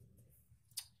 please.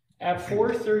 At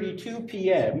 4:32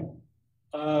 p.m.,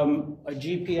 a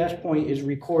GPS point is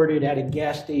recorded at a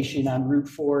gas station on Route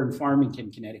 4 in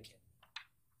Farmington, Connecticut.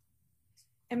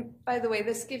 And by the way,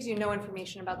 this gives you no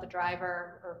information about the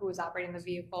driver or who was operating the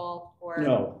vehicle or...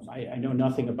 No, I know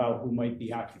nothing about who might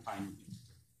be occupying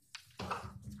it.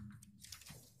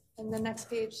 And the next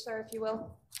page, sir, if you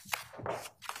will.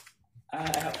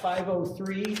 At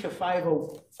 5:03 to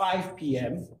 5:05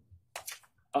 p.m.,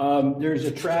 there's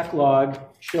a track log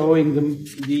showing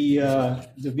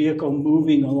the vehicle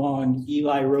moving along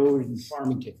Eli Road in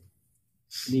Farmington,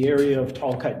 in the area of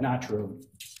Tallcut Notch Road.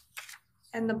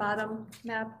 And the bottom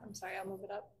map, I'm sorry, I'll move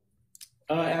it up.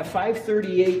 At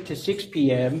 5:38 to 6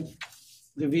 p.m.,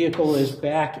 the vehicle is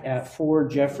back at 4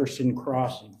 Jefferson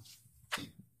Crossing.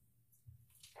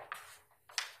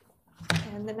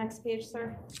 And the next page,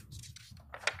 sir.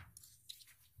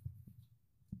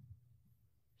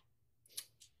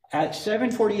 At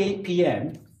 7:48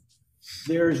 p.m.,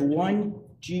 there's one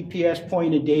GPS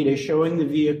point of data showing the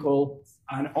vehicle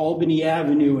on Albany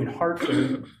Avenue in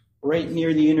Hartford, right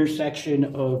near the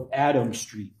intersection of Adams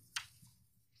Street.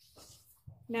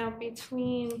 Now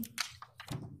between,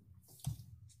 I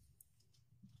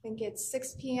think it's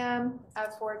 6 p.m.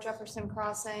 at 4 Jefferson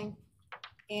Crossing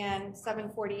and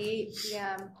 7:48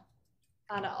 p.m.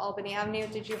 on Albany Avenue,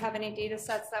 did you have any data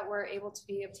sets that were able to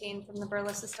be obtained from the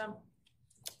Burla system?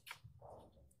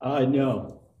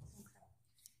 No.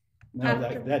 No,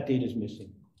 After- that data is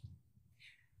missing.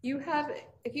 You have,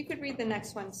 if you could read the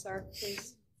next one, sir,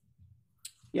 please.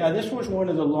 Yeah, this was one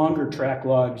of the longer track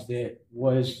logs that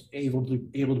was able to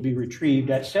be retrieved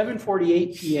at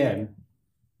 7:48 p.m.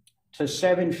 to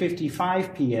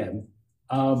 7:55 p.m.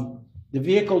 The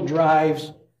vehicle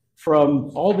drives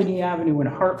from Albany Avenue in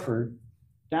Hartford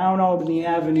down Albany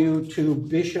Avenue to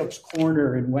Bishop's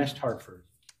Corner in West Hartford,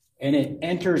 and it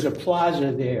enters a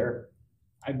plaza there.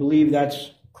 I believe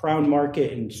that's Crown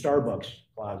Market and Starbucks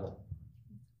Plaza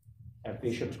at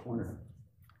Bishop's Corner.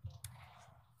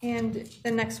 And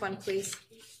the next one, please.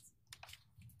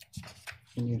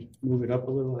 Can you move it up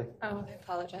a little? Oh, I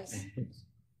apologize.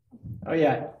 Oh,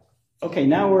 yeah. Okay,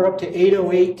 now we're up to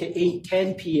 8:08 to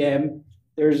 8:10 p.m.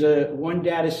 There's one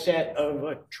data set of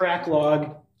a track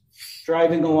log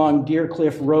driving along Deer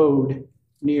Cliff Road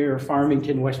near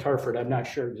Farmington, West Hartford. I'm not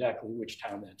sure exactly which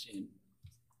town that's in.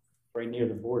 Right near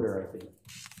the border, I think.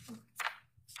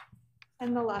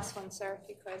 And the last one, sir, if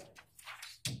you could.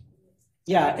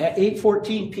 Yeah, at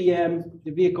 8:14 p.m.,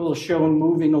 the vehicle is shown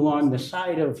moving along the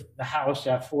side of the house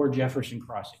at 4 Jefferson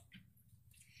Crossing.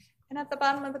 And at the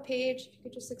bottom of the page, if you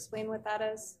could just explain what that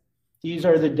is. These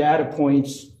are the data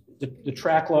points, the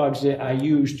track logs that I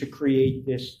use to create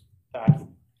this document,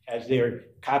 as they're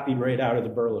copied right out of the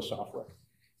Burla software.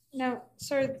 Now,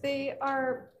 sir, they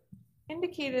are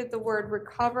indicated the word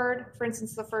recovered. For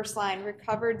instance, the first line,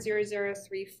 recovered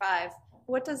 0035.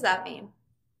 What does that mean?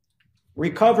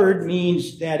 Recovered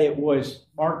means that it was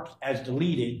marked as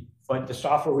deleted, but the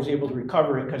software was able to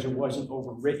recover it because it wasn't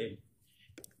overwritten.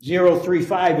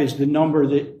 035 is the number of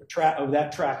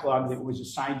that track log that was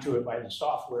assigned to it by the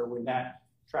software when that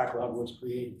track log was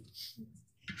created.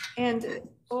 And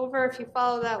over, if you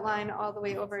follow that line all the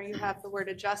way over, you have the word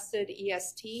adjusted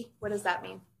EST. What does that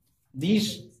mean?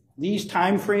 These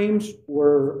time frames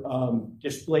were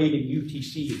displayed in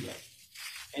UTC again,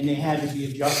 and they had to be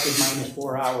adjusted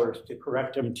 -4 hours to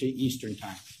correct them to Eastern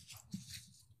time.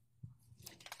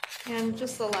 And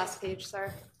just the last page,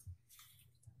 sir.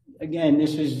 Again,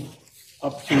 this is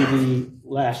up to the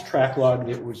last track log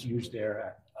that was used there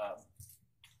at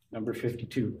number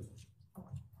 52.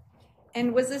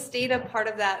 And was this data part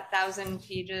of that 1,000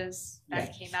 pages that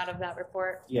Yes. came out of that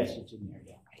report? Yes, it's in there,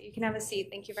 yeah. You can have a seat.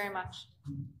 Thank you very much.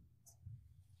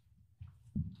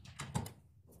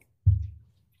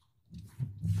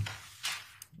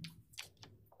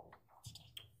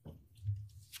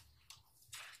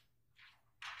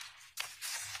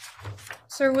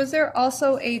 Sir, was there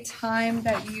also a time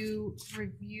that you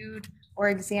reviewed or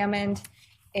examined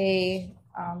a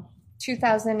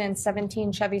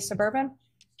 2017 Chevy Suburban?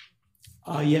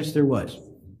 Yes, there was.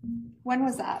 When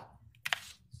was that?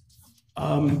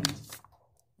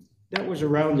 That was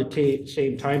around the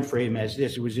same time frame as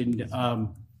this. It was in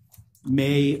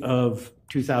May of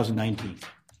 2019.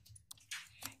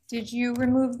 Did you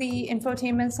remove the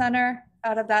infotainment center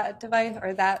out of that device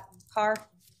or that car?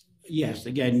 Yes,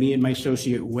 again, me and my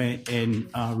associate went and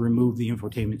removed the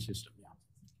infotainment system. Yeah.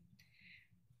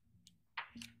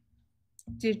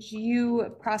 Did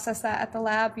you process that at the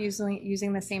lab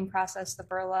using the same process, the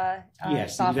Burla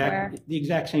Yes, software? the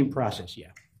exact same process,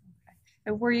 yeah.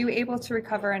 And were you able to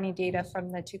recover any data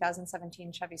from the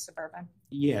 2017 Chevy Suburban?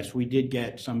 Yes, we did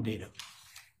get some data.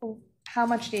 How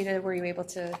much data were you able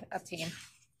to obtain?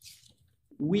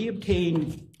 We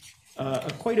obtained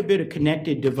quite a bit of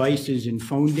connected devices and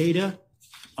phone data,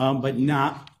 but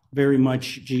not very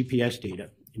much GPS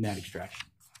data in that extraction.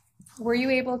 Were you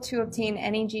able to obtain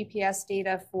any GPS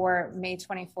data for May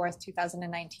 24th,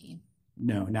 2019?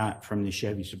 No, not from the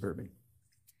Chevy Suburban.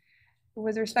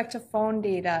 With respect to phone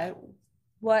data,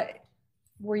 what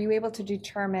were you able to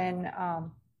determine?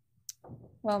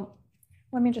 Well,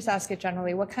 let me just ask it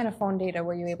generally. What kind of phone data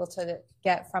were you able to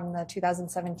get from the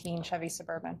 2017 Chevy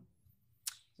Suburban?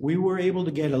 We were able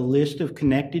to get a list of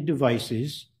connected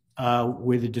devices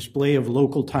with a display of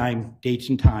local time, dates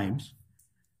and times.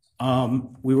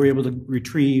 We were able to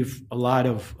retrieve a lot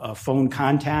of phone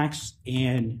contacts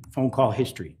and phone call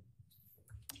history.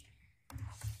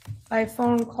 By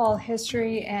phone call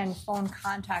history and phone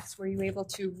contacts, were you able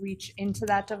to reach into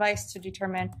that device to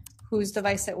determine whose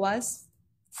device it was?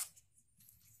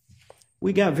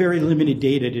 We got very limited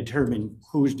data to determine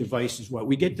whose device is what.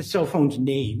 We get the cell phone's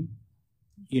name.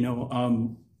 You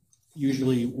know,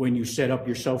 usually when you set up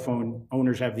your cell phone,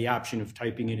 owners have the option of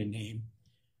typing in a name.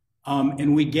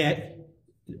 And we get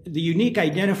the unique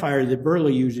identifier that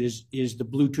Burla uses is the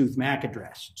Bluetooth MAC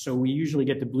address. So we usually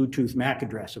get the Bluetooth MAC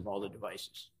address of all the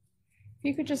devices. If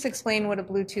you could just explain what a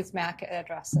Bluetooth MAC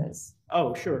address is.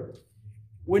 Oh, sure.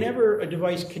 Whenever a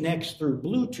device connects through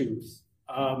Bluetooth,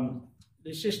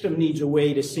 the system needs a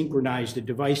way to synchronize the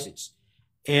devices.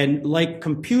 And like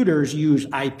computers use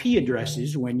IP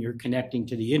addresses when you're connecting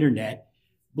to the internet,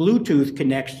 Bluetooth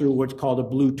connects through what's called a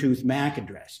Bluetooth MAC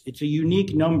address. It's a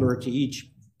unique number to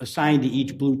assigned to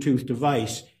each Bluetooth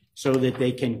device so that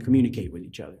they can communicate with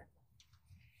each other.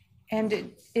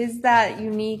 And is that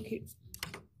unique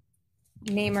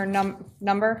name or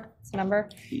number?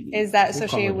 Is that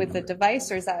associated with the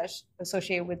device, or is that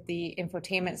associated with the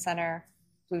infotainment center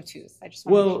Bluetooth?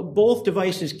 Well, both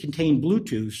devices contain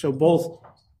Bluetooth, so both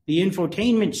the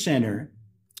infotainment center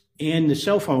and the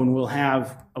cell phone will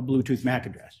have a Bluetooth MAC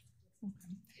address.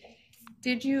 Okay.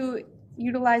 Did you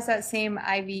utilize that same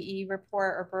IVE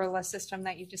report or Burla system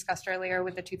that you discussed earlier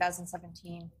with the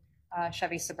 2017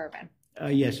 Chevy Suburban?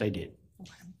 Yes, I did.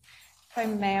 Okay. If I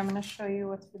may, I'm going to show you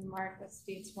what's been marked as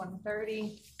states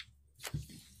 130.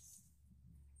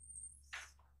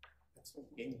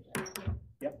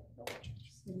 Yep.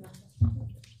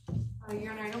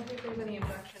 Your Honor, I don't think there's any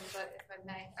objections, but if I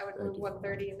may, I would move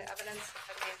 130 into evidence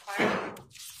if I may inquire.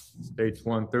 States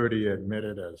 130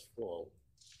 admitted as full.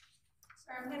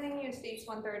 Sir, I'm handing you states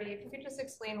 130. If you could just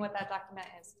explain what that document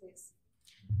is, please.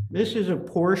 This is a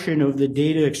portion of the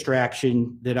data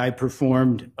extraction that I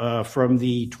performed from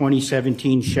the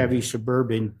 2017 Chevy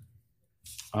Suburban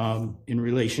in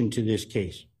relation to this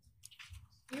case.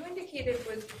 You indicated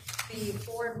with the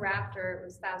Ford Raptor, it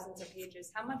was thousands of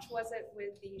pages. How much was it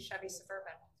with the Chevy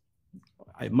Suburban?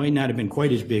 It might not have been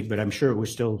quite as big, but I'm sure it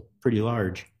was still pretty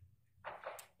large.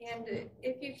 And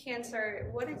if you can, sir,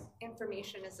 what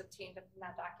information is obtained from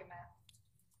that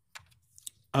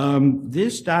document?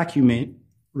 This document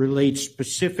relates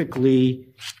specifically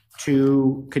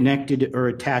to connected or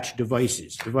attached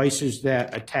devices, devices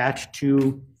that attach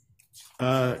to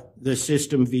the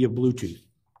system via Bluetooth.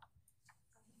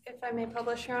 If I may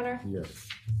publish, Your Honor? Yes.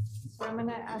 So I'm going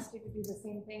to ask you to do the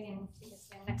same thing and take a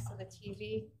stand next to the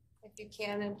TV, if you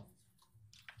can, and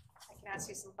I can ask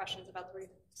you some questions about the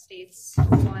states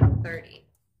 130.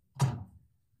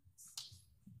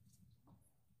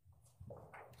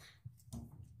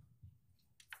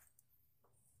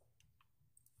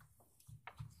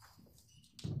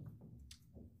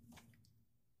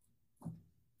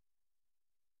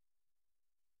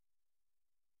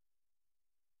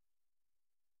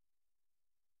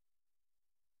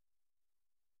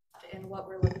 And what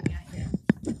we're looking at here.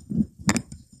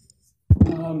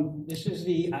 This is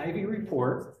the Ivy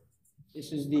report.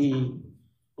 This is the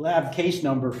lab case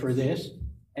number for this,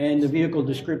 and the vehicle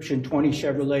description 20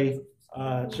 Chevrolet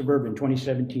Suburban,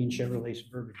 2017 Chevrolet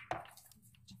Suburban.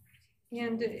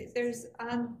 And there's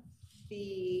on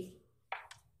the,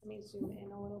 let me zoom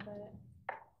in a little bit.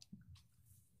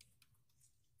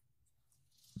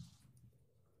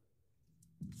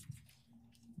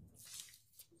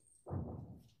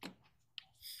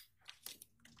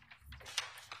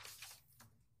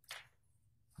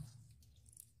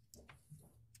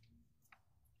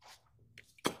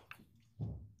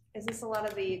 Is this a lot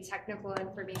of the technical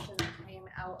information that came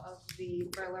out of the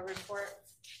Burla report?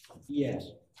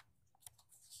 Yes.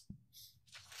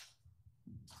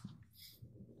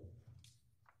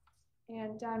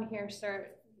 And down here, sir,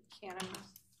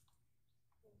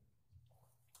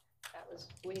 that was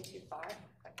way too far.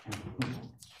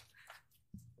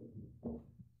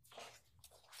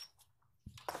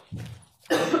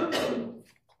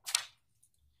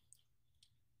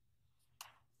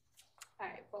 All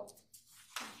right, well,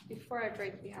 before I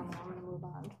break the envelope, I'm going to move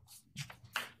on.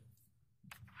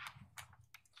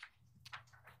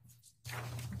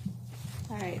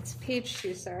 All right, it's page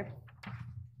 2, sir.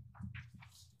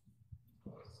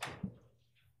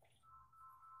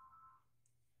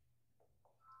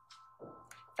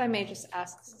 If I may just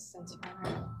ask, since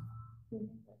you're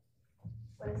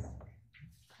what is that?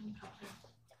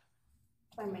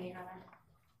 If I may, Your Honor.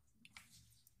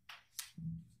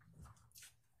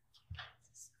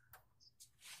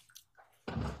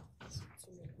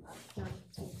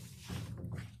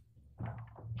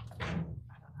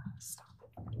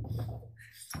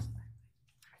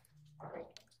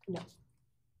 No.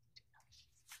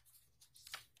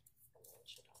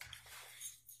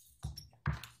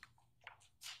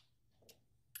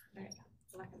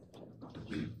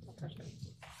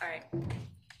 All right.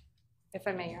 If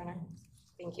I may, Your Honor.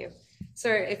 Thank you.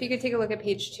 Sir, if you could take a look at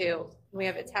page 2, we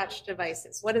have attached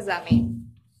devices. What does that mean?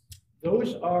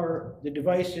 Those are the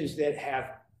devices that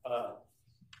have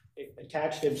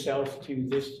attached themselves to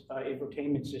this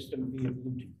infotainment system via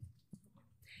Bluetooth.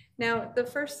 Now, the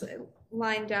first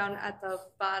line down at the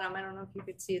bottom, I don't know if you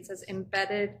could see, it says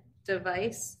embedded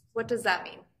device. What does that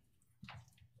mean?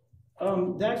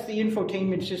 That's the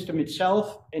infotainment system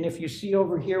itself. And if you see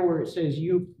over here where it says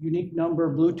unique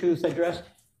number Bluetooth address,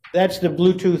 that's the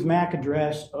Bluetooth MAC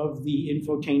address of the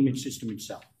infotainment system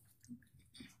itself.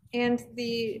 And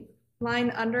the line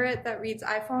under it that reads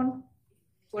iPhone,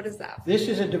 what is that? This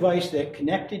is a device that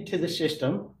connected to the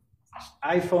system,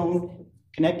 iPhone,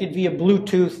 connected via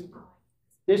Bluetooth.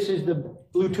 This is the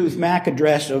Bluetooth MAC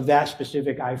address of that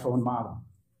specific iPhone model.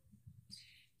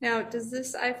 Now, does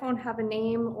this iPhone have a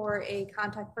name or a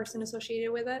contact person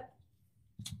associated with it?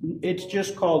 It's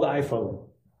just called iPhone.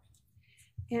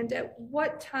 And at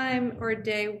what time or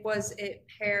day was it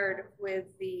paired with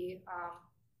the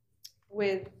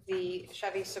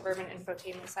Chevy Suburban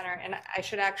Infotainment Center? And I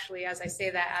should actually, as I say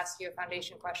that, ask you a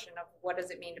foundation question of what does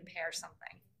it mean to pair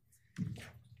something?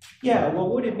 Yeah, well,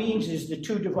 what it means is the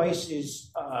two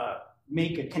devices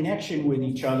make a connection with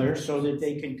each other so that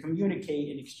they can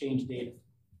communicate and exchange data.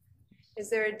 Is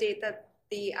there a date that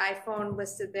the iPhone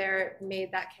listed there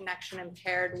made that connection and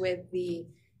paired with the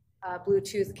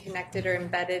Bluetooth connected or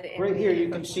embedded in? Right here you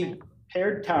can see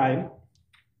paired time,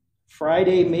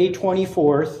 Friday, May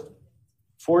 24th,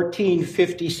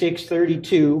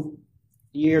 14:56:32,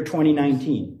 year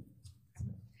 2019.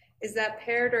 Is that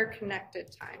paired or connected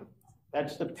time?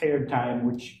 That's the paired time,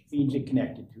 which means they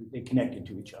connected to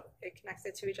each other. It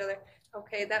connected to each other.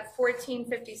 Okay, that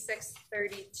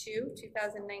 14:56:32,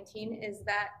 2019, is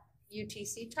that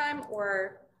UTC time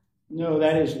or? No,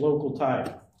 that is local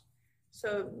time.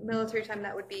 So military time,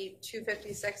 that would be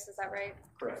 2:56, is that right?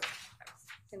 Correct.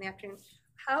 In the afternoon.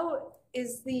 How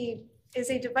is a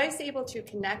device able to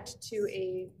connect to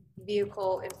a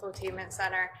vehicle infotainment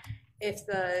center if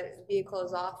the vehicle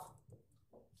is off?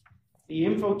 The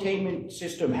infotainment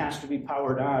system has to be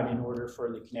powered on in order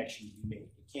for the connection to be made.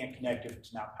 It can't connect if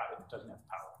it's not powered, it doesn't have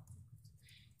power.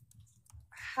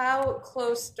 How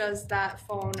close does that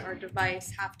phone or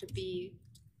device have to be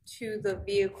to the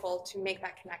vehicle to make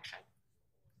that connection?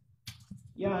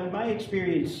 Yeah, in my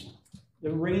experience,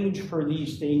 the range for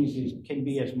these things can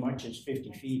be as much as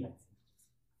 50 feet.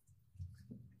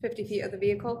 50 feet of the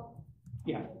vehicle?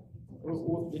 Yeah,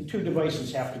 the two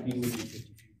devices have to be within 50 feet.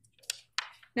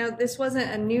 Now, this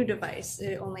wasn't a new device.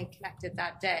 It only connected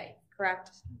that day,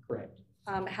 correct? Correct.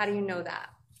 How do you know that?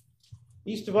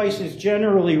 These devices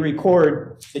generally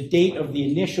record the date of the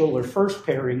initial or first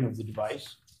pairing of the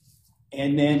device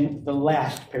and then the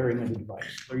last pairing of the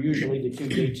device. They're usually the two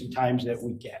dates and times that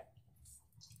we get.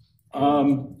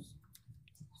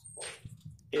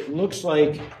 It looks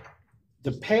like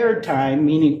the paired time,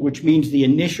 which means the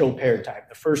initial paired time,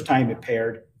 the first time it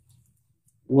paired,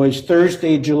 was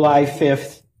Thursday, July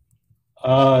 5th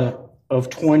of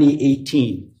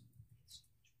 2018.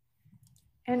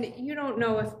 And you don't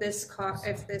know if this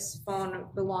phone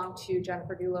belonged to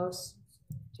Jennifer Dulos,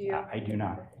 do you? I do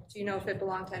not. Do you know if it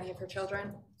belonged to any of her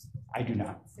children? I do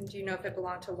not. And do you know if it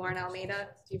belonged to Lauren Almeida?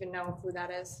 Do you even know who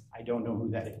that is? I don't know who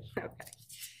that is. Okay.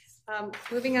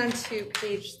 Moving on to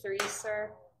page 3,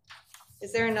 sir.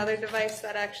 Is there another device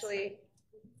that actually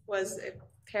was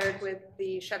paired with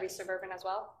the Chevy Suburban as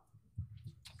well?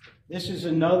 This is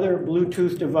another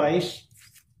Bluetooth device,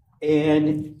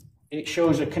 and it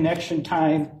shows a connection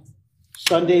time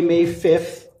Sunday, May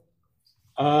 5th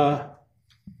of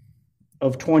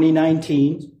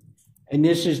 2019, and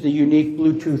this is the unique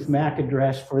Bluetooth MAC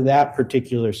address for that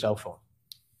particular cell phone.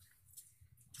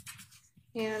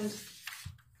 And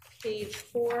page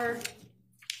 4.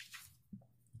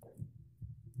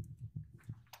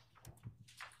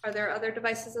 Are there other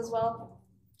devices as well?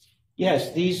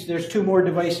 Yes, there's two more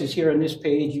devices here on this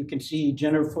page. You can see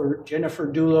Jennifer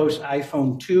Dulos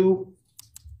iPhone 2.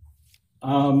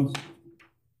 I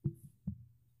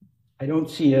don't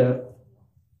see a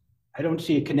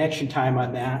connection time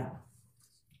on that.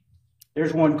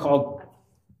 There's one called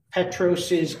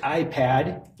Petros's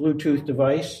iPad Bluetooth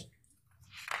device.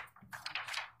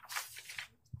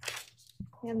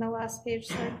 And the last page,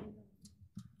 sir.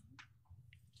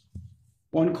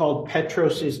 One called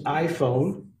Petros's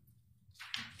iPhone,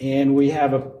 and we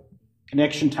have a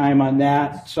connection time on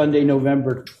that Sunday,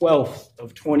 November 12th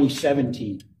of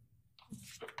 2017.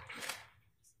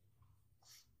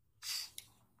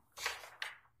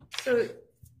 So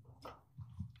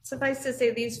suffice to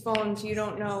say, these phones, you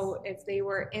don't know if they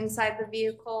were inside the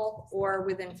vehicle or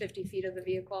within 50 feet of the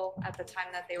vehicle at the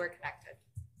time that they were connected.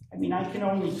 I mean, I can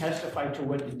only testify to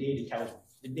what the data tells me.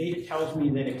 The data tells me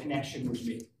that a connection was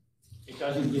made. It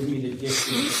doesn't give me the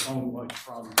distance the phone was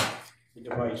from the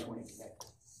device when it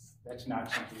connected. That's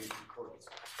not something that's recorded.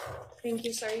 Thank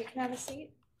you, sir. You can have a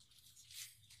seat.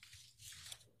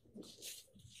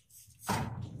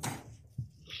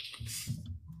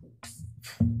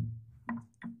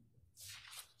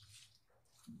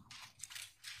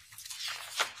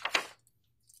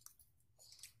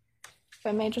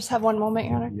 I may just have one moment,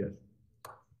 Your Honor. Yes.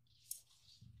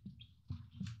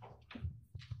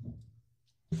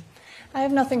 I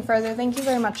have nothing further. Thank you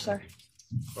very much, sir.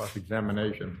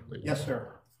 Cross-examination, please. Yes, sir.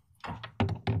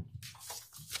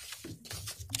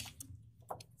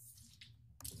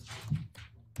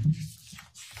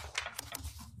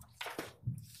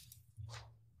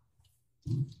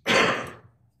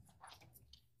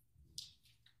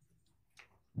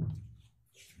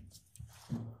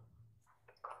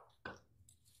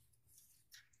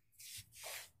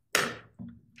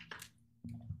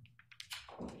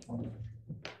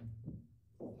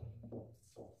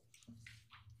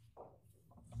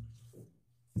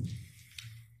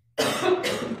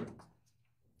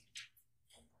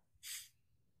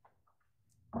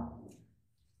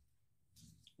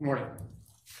 Morning.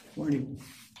 Morning.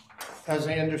 As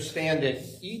I understand it,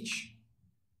 each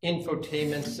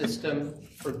infotainment system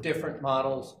for different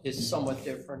models is somewhat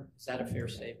different. Is that a fair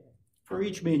statement? For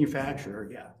each manufacturer,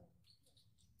 yeah.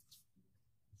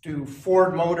 Do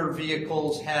Ford Motor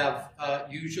Vehicles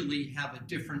usually have a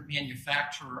different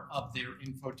manufacturer of their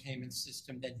infotainment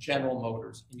system than General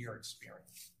Motors, in your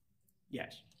experience?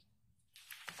 Yes.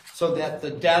 So that the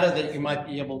data that you might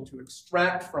be able to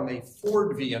extract from a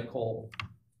Ford vehicle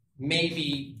may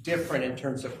be different in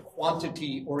terms of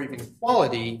quantity or even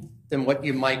quality than what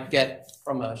you might get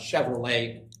from a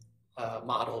Chevrolet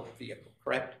model vehicle,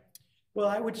 correct? Well,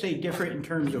 I would say different in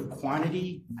terms of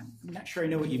quantity. I'm not sure I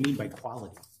know what you mean by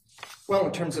quality. Well,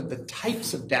 in terms of the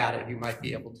types of data you might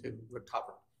be able to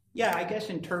recover. Yeah, I guess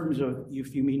in terms of,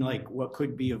 if you mean like what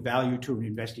could be of value to an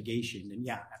investigation, then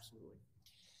yeah, absolutely.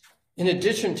 In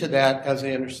addition to that, as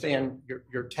I understand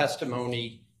your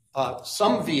testimony,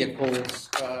 some vehicles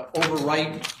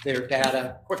overwrite their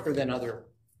data quicker than other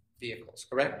vehicles,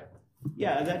 correct?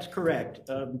 Yeah, that's correct.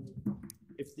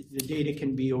 If the data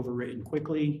can be overwritten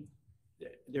quickly,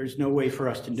 there's no way for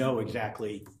us to know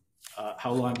exactly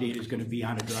how long data is going to be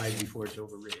on a drive before it's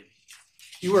overwritten.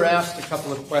 You were asked a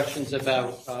couple of questions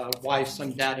about why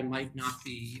some data might not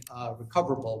be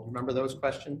recoverable. Remember those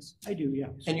questions? I do, yeah.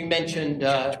 And you mentioned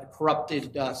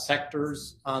corrupted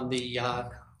sectors on the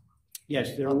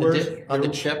yes, on the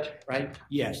chip, right?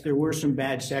 Yes, there were some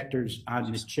bad sectors on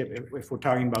this chip. If we're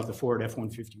talking about the Ford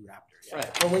F-150 Raptor, yeah.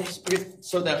 Right. Well,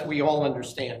 so that we all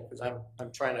understand, because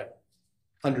I'm trying to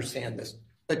understand this.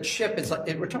 The chip is like,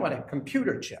 we're talking about a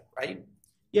computer chip, right?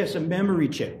 Yes, a memory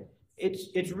chip.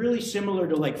 It's really similar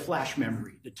to like flash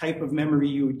memory, the type of memory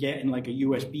you would get in like a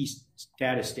USB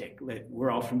data stick that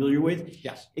we're all familiar with.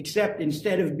 Yes. Except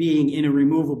instead of being in a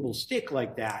removable stick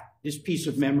like that, this piece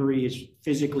of memory is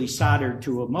physically soldered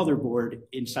to a motherboard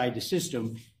inside the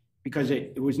system because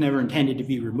it was never intended to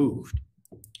be removed.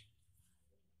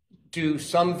 Do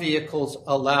some vehicles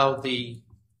allow the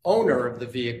owner of the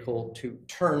vehicle to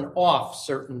turn off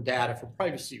certain data for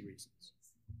privacy reasons?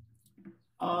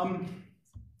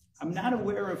 I'm not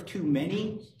aware of too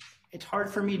many. It's hard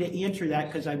for me to answer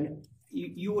that because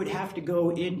you would have to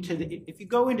go into if you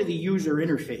go into the user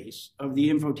interface of the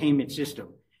infotainment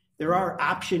system, there are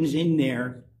options in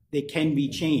there that can be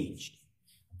changed.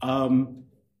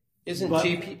 Isn't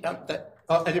GP?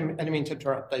 I didn't mean to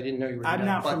interrupt. I didn't know you were. I'm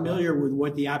not familiar with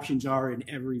what the options are in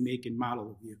every make and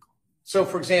model of vehicle. So,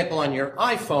 for example, on your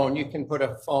iPhone, you can put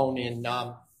a phone in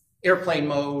airplane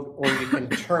mode, or you can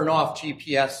turn off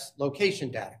GPS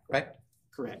location data, correct?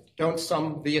 Correct. Don't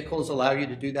some vehicles allow you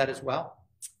to do that as well?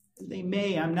 They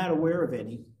may. I'm not aware of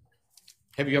any.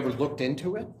 Have you ever looked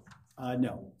into it?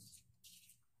 No.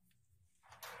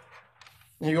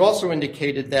 Now, you also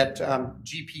indicated that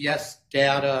GPS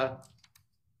data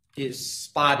is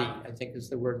spotty, I think is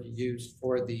the word you used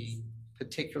for the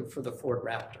Ford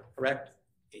Raptor, correct?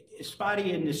 It's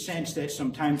spotty in the sense that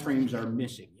some time frames are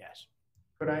missing, yes.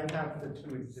 Could I have the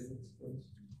two exhibits, please?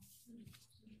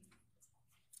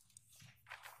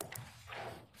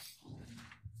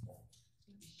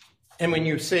 And when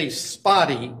you say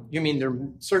spotty, you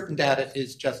mean certain data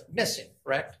is just missing,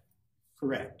 correct?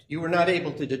 Correct. You were not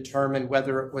able to determine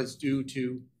whether it was due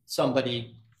to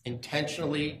somebody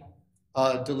intentionally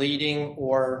deleting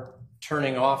or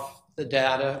turning off the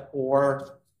data,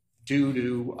 or due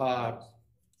to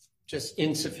just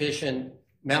insufficient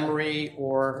memory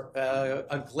or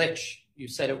a glitch. You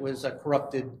said it was a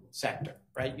corrupted sector,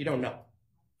 right? You don't know.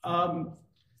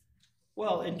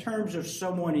 Well, in terms of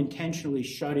someone intentionally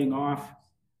shutting off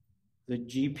the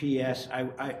GPS,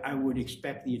 I would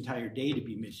expect the entire day to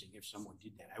be missing if someone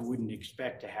did that. I wouldn't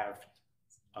expect to have,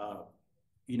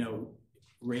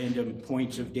 random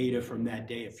points of data from that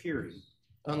day appearing.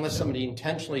 Unless somebody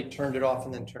intentionally turned it off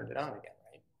and then turned it on again,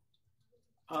 right?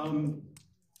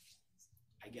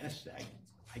 I guess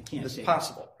I can't say. It's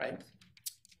possible, right?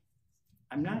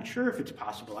 I'm not sure if it's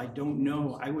possible. I don't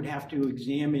know. I would have to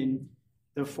examine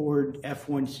the Ford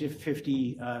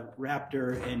F-150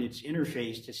 Raptor and its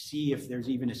interface to see if there's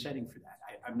even a setting for that.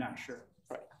 I'm not sure.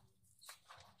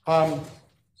 I'm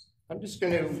just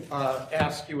going to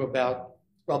ask you about,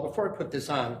 well, before I put this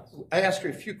on, I asked you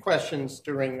a few questions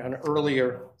during an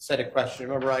earlier set of questions.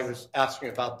 Remember, I was asking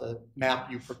about the map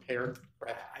you prepared,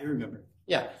 correct? I remember.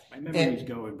 Yeah. My memory's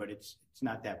going, but it's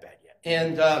not that bad yet.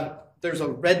 And there's a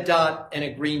red dot and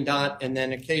a green dot, and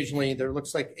then occasionally there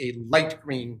looks like a light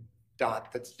green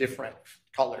dot that's different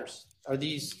colors. Are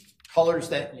these colors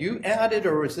that you added,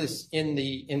 or was this in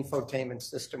the infotainment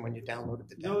system when you downloaded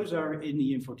the data? Those are in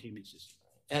the infotainment system.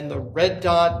 And the red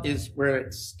dot is where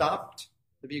it stopped,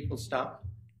 the vehicle stopped?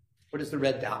 What does the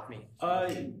red dot mean?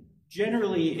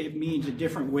 Generally, it means a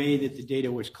different way that the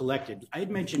data was collected. I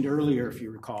had mentioned earlier, if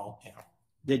you recall,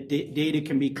 that data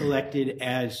can be collected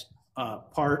as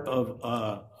part of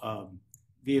a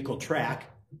vehicle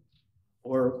track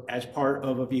or as part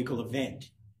of a vehicle event.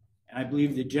 And I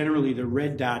believe that generally the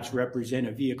red dots represent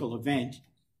a vehicle event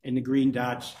and the green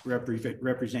dots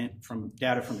represent from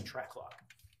data from a track log.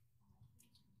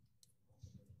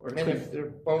 Or And if they're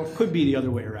both, could be the other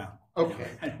way around. okay.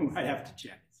 I have to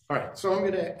check. All right, so I'm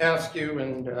going to ask you,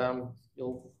 and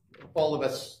all of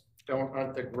us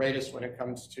aren't the greatest when it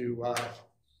comes to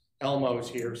Elmos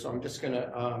here, so I'm just going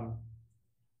to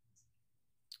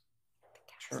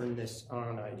turn this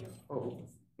on, I hope,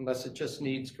 unless it just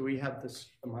needs, can we have this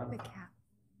come on? The cap.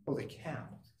 Oh, the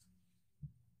cap.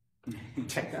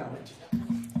 Technology.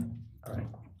 All right.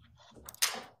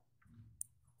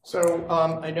 So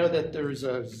I know that there's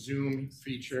a zoom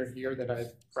feature here that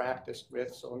I've practiced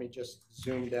with, so let me just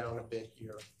zoom down a bit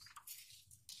here.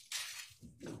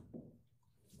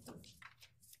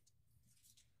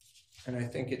 And I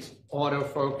think it's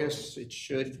autofocus, it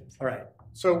should. All right,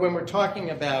 so when we're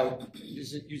talking about,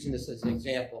 using this as an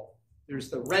example, there's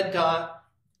the red dot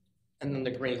and then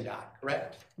the green dot,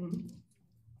 correct? Mm-hmm.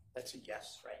 That's a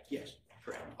yes, right? Yes,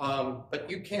 correct. But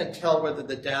you can't tell whether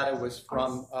the data was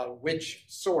from which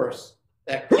source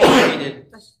that created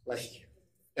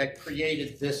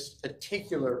this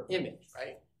particular image,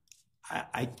 right?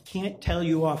 I can't tell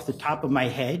you off the top of my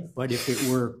head, but if it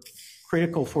were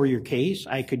critical for your case,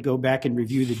 I could go back and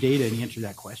review the data and answer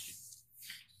that question.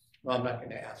 Well, I'm not going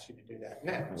to ask you to do that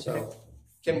now. Okay. So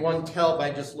can one tell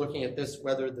by just looking at this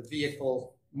whether the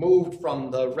vehicle moved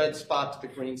from the red spot to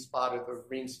the green spot or the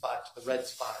green spot to the red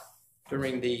spot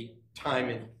during the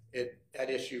time at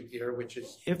issue here, which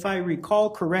is... If I recall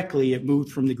correctly, it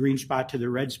moved from the green spot to the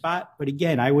red spot. But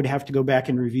again, I would have to go back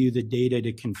and review the data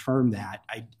to confirm that.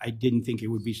 I didn't think it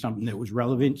would be something that was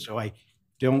relevant, so I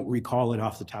don't recall it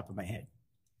off the top of my head.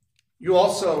 You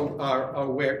also are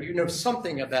aware, you know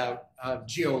something about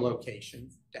geolocation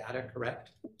data,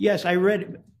 correct? Yes, I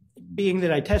read, being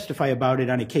that I testify about it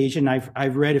on occasion,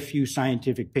 I've read a few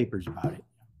scientific papers about it.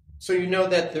 So you know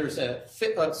that there's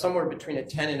somewhere between a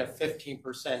 10 and a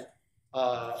 15%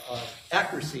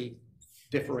 accuracy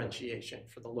differentiation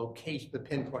for the location, the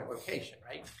pinpoint location,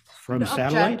 right? From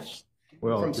satellites?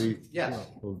 Well, yes.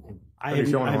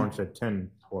 Sean Horn said 10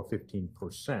 or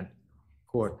 15%.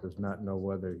 Court does not know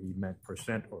whether he meant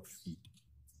percent or feet.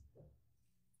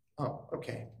 Oh,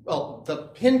 okay. Well, the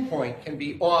pinpoint can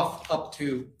be off up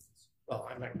to, well,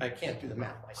 I can't do the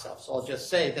math myself, so I'll just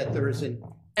say that there is an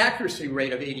accuracy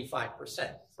rate of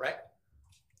 85%, correct?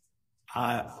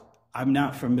 I'm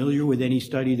not familiar with any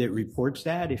study that reports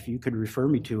that. If you could refer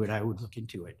me to it, I would look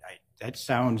into it. That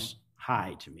sounds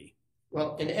high to me.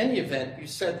 Well, in any event, you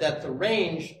said that the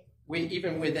range,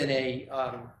 even within a,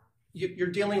 you're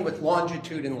dealing with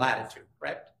longitude and latitude,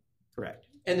 correct? Correct.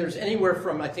 And there's anywhere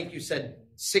from, I think you said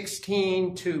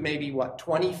 16 to maybe, what,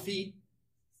 20 feet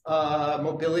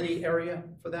mobility area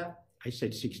for that? I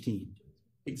said 16.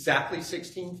 Exactly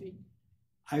 16 feet?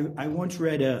 I once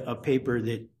read a paper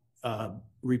that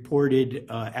reported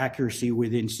accuracy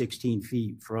within 16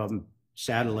 feet from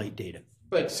satellite data.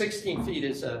 But 16 feet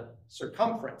is a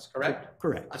circumference, correct?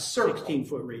 Correct. A circle.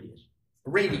 16-foot radius.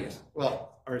 Radius, well.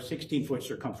 Or a 16-foot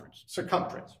circumference.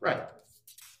 Circumference, right.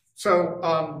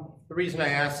 So the reason I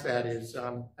ask that is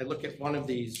I look at one of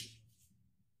these.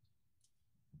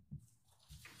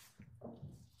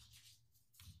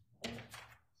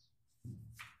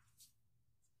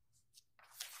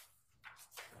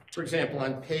 For example,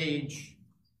 on page,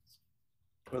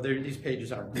 well, these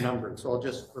pages aren't numbered, so I'll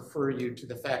just refer you to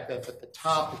the fact that at the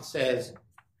top it says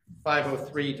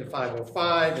 5:03 to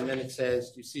 5:05, and then it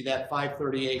says, do you see that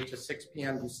 5:38 to 6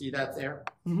 p.m.? Do you see that there?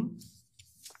 Mm-hmm.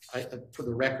 For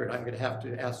the record, I'm going to have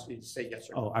to ask you to say yes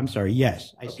or no. Oh, I'm sorry.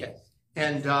 Yes, I see.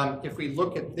 And if we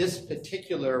look at this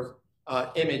particular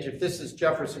image, if this is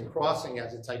Jefferson Crossing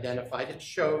as it's identified, it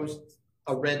shows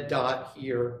a red dot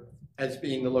here as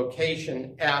being the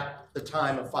location at the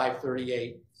time of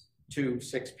 5:38 to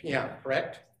 6 p.m.,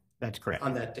 correct? That's correct.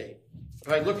 On that date.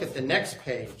 If I look at the next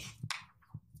page,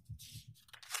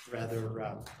 rather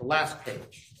the last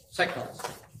page, second last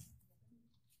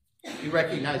page, you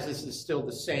recognize this is still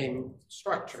the same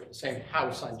structure, the same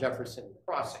house on Jefferson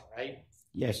Crossing, right?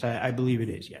 Yes, I believe it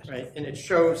is, yes. Right, and it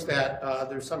shows that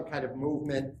there's some kind of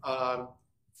movement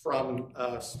from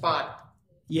spot.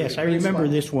 Yes, I remember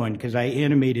this one because I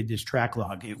animated this track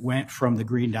log. It went from the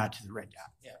green dot to the red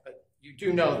dot. Yeah, but you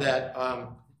do know that,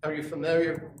 are you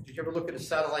familiar, did you ever look at a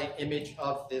satellite image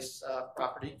of this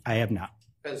property? I have not.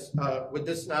 Because would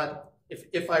this not,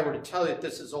 if I were to tell you that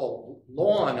this is all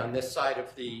lawn on this side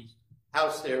of the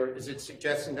house there, is it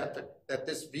suggesting that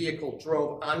this vehicle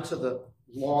drove onto the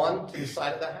lawn to the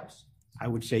side of the house? I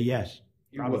would say yes,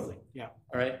 probably, would. yeah.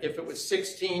 All right, if it was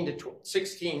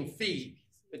 16 feet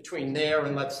between there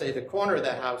and let's say the corner of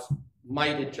the house,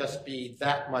 might it just be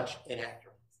that much inaccurate?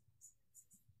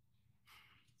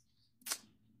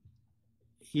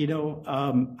 You know,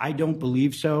 I don't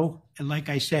believe so. And like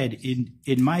I said,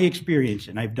 in my experience,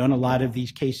 and I've done a lot of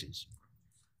these cases,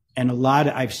 and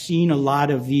I've seen a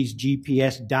lot of these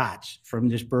GPS dots from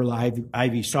this Burl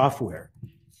Ivy software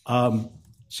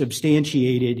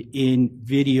substantiated in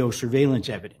video surveillance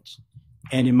evidence.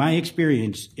 And in my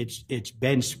experience, it's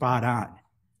been spot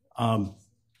on.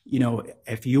 You know,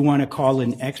 if you want to call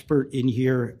an expert in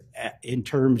here in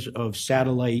terms of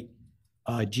satellite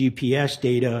GPS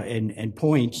data and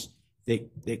points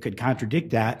that could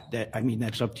contradict that, I mean,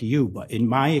 that's up to you. But in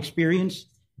my experience,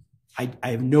 I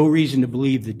have no reason to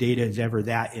believe the data is ever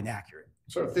that inaccurate.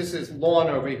 So if this is lawn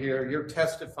over here, you're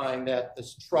testifying that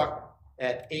this truck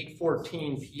at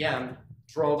 8:14 p.m.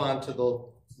 drove onto the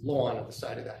lawn of the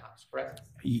side of the house, correct?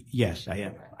 Yes, I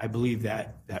am. I believe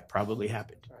that probably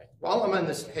happened. All right. While I'm on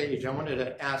this page, I wanted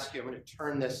to ask you, I'm going to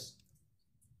turn this.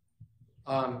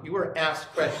 You were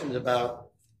asked questions about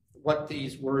what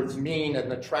these words mean in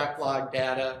the track log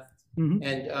data,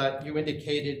 and you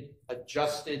indicated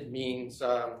adjusted means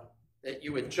that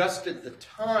you adjusted the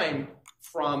time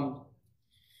from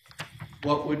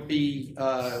what would be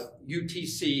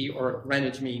UTC or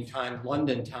Greenwich Mean Time,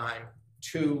 London time,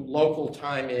 to local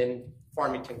time in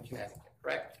Farmington, Connecticut,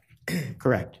 correct?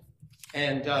 Correct.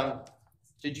 And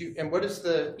and what is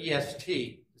the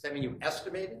EST? Does that mean you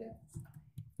estimated it?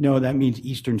 No, that means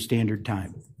Eastern Standard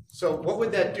Time. So what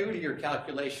would that do to your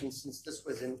calculation since this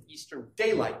was in Eastern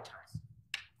Daylight Time?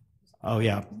 Oh,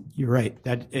 yeah, you're right.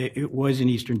 It was in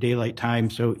Eastern Daylight Time,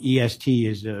 so EST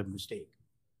is a mistake.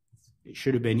 It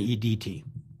should have been EDT.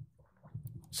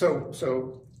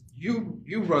 So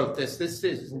you wrote this. This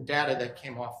isn't data that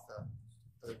came off the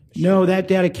machine. No, that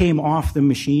data came off the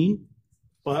machine,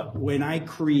 but when I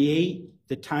create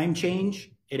the time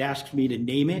change, it asks me to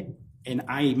name it, and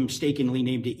I mistakenly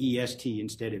named it EST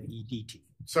instead of EDT.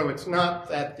 So it's not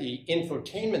that the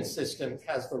infotainment system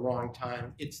has the wrong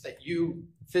time, it's that you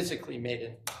physically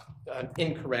made an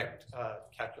incorrect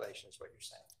calculation is what you're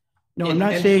saying. No, I'm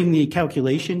not saying the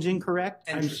calculation's incorrect.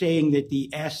 I'm saying that the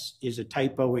S is a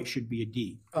typo, it should be a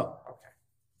D. Oh, okay.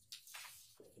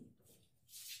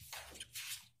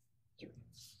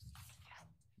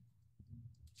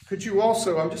 Could you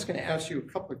also, I'm just going to ask you a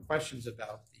couple of questions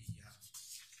about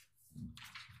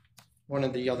one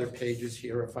of the other pages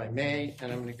here, if I may,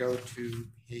 and I'm going to go to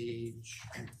page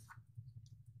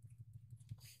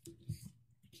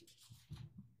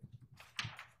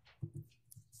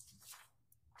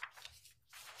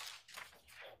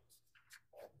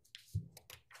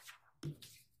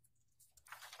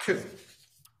 2.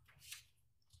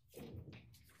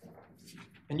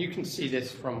 And you can see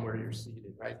this from where you're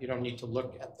seated, right? You don't need to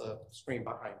look at the screen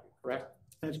behind you, correct?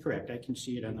 That's correct. I can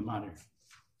see it on the monitor.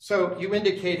 So you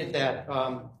indicated that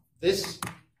this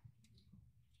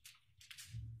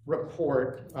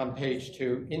report on page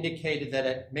 2 indicated that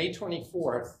at May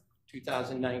 24th,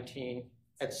 2019,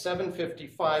 at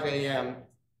 7:55 a.m.,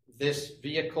 this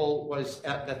vehicle was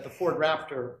that the Ford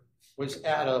Raptor was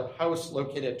at a house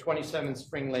located at 27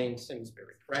 Spring Lane,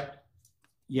 Simsbury, correct?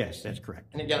 Yes, that's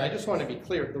correct. And again, I just want to be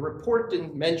clear. The report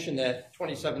didn't mention that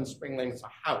 27 Spring Lane is a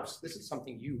house. This is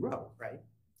something you wrote, right?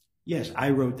 Yes, I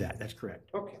wrote that. That's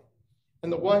correct. Okay.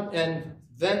 And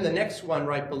then the next one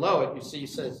right below it, you see,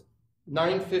 says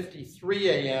 9:53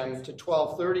 a.m. to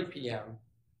 12:30 p.m.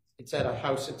 It's at a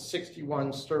house at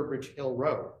 61 Sturbridge Hill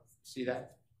Road. See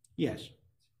that? Yes.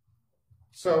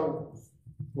 So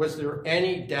was there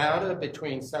any data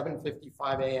between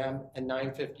 7:55 a.m. and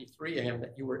 9:53 a.m.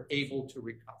 that you were able to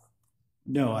recover?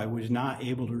 No, I was not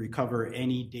able to recover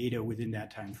any data within that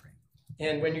time frame.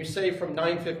 And when you say from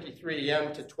 9:53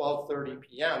 a.m. to 12:30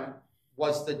 p.m.,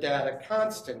 was the data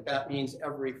constant? That means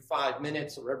every 5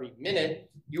 minutes or every minute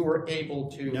you were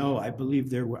able to. No, I believe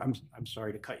there were. I'm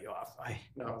sorry to cut you off.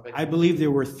 No, I believe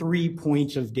there were 3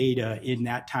 points of data in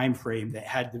that time frame that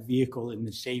had the vehicle in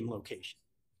the same location.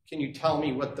 Can you tell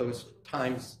me what those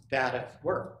times data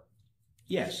were?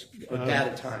 Yes. Or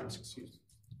data times, excuse me.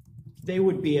 They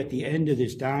would be at the end of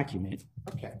this document.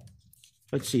 Okay.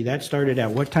 Let's see, that started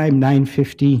at what time?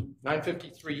 9:50?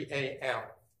 9:53 a.m.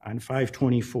 On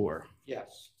 5/24.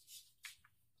 Yes.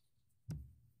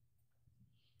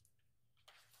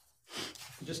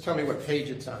 Just tell me what page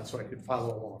it's on so I could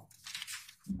follow along.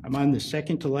 I'm on the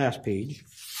second to last page.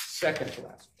 Second to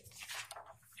last page.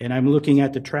 And I'm looking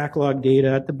at the track log data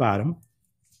at the bottom.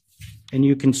 And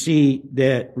you can see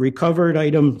that recovered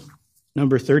item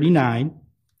number 39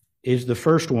 is the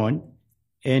first one.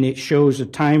 And it shows a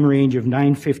time range of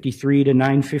 9:53 to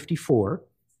 9:54.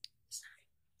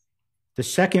 The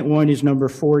second one is number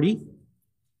 40,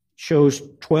 shows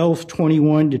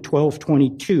 12:21 to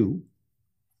 12:22.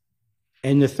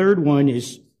 And the third one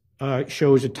is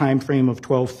shows a time frame of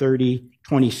 12:30,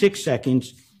 26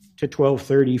 seconds to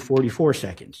 12:30, 44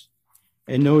 seconds.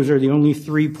 And those are the only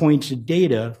 3 points of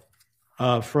data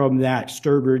from that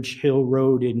Sturbridge Hill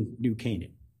Road in New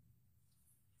Canaan.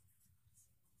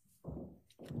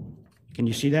 Can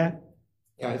you see that?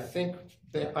 Yeah, I think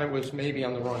that I was maybe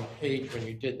on the wrong page when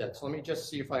you did that. So let me just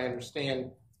see if I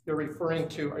understand. Are you referring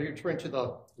to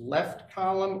the left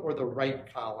column or the right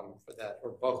column for that,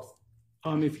 or both?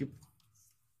 If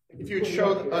you'd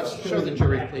show the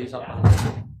jury, please.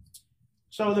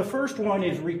 So the first one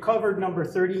is recovered number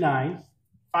 39,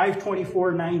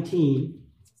 5/24/19,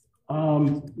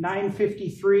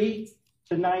 9:53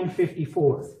 to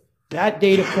 9:54. That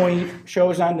data point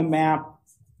shows on the map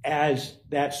as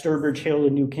that Sturbridge Hill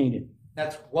in New Canaan.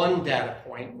 That's one data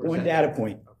point. One data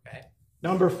point. Okay.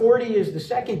 Number 40 is the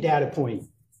second data point.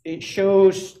 It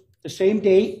shows the same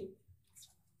date,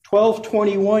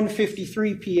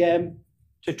 12/21:53 p.m.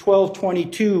 to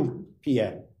 12:22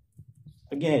 p.m.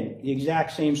 Again, the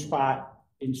exact same spot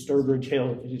in Sturbridge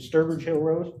Hill. Is it Sturbridge Hill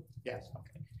Road? Yes.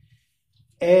 Okay.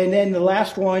 And then the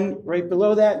last one right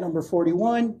below that, number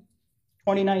 41,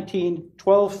 2019,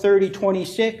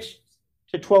 12/30/26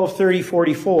 to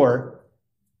 12/30/44.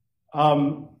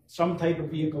 Some type of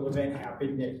vehicle event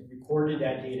happened that recorded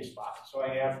that data spot. So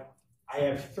I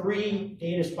have 3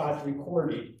 data spots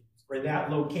recorded for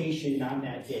that location on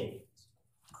that day.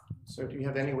 So do you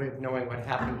have any way of knowing what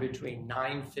happened between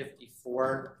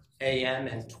 9:54 a.m.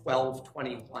 and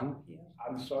 12:21 p.m.?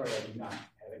 I'm sorry, I do not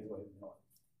have any way of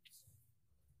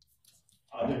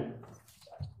knowing.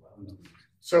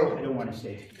 So I don't want to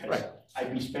say it because right.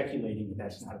 I'd be speculating that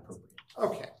that's not appropriate.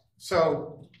 Okay.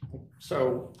 So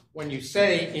when you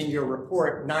say in your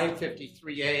report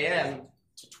 9:53 a.m.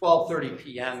 to 12:30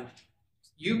 p.m.,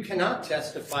 you cannot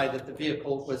testify that the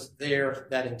vehicle was there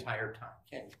that entire time,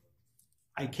 can you?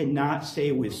 I cannot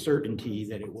say with certainty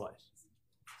that it was.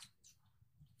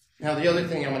 Now, the other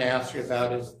thing I want to ask you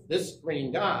about is this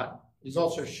green dot is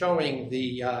also showing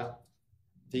the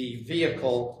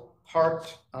vehicle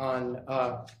parked on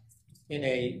in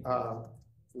a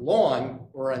lawn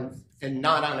and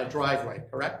not on a driveway,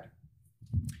 correct?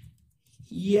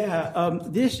 Yeah,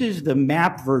 this is the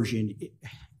map version.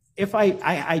 If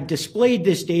I displayed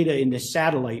this data in the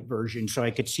satellite version so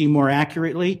I could see more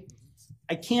accurately,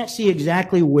 I can't see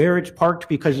exactly where it's parked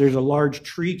because there's a large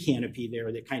tree canopy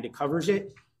there that kind of covers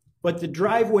it. But the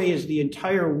driveway is the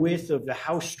entire width of the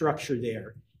house structure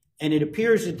there. And it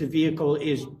appears that the vehicle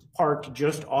is parked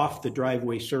just off the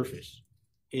driveway surface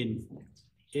in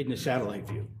the satellite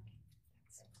view.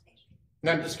 And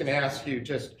I'm just going to ask you,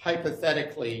 just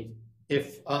hypothetically,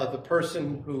 if the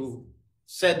person who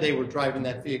said they were driving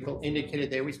that vehicle indicated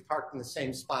they always parked in the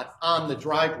same spot on the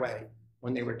driveway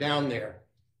when they were down there,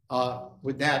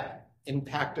 would that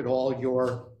impact at all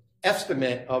your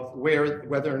estimate of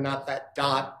whether or not that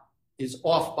dot is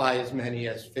off by as many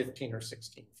as 15 or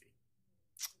 16 feet?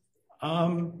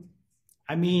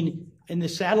 I mean, in the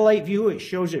satellite view, it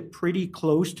shows it pretty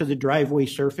close to the driveway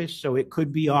surface, so it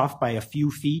could be off by a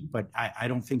few feet, but I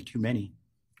don't think too many.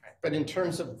 But in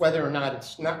terms of whether or not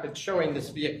it's showing this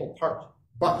vehicle parked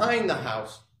behind the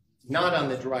house, not on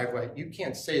the driveway, you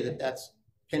can't say that that's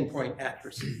pinpoint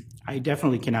accuracy. I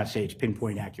definitely cannot say it's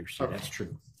pinpoint accuracy. Okay. That's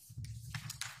true.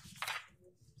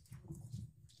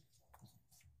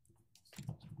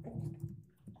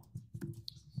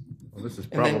 Well, this is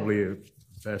probably the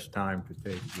best time to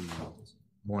take the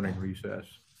morning recess.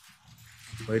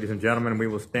 Ladies and gentlemen, we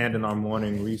will stand in our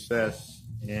morning recess,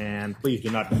 and please do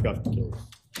not discuss the case.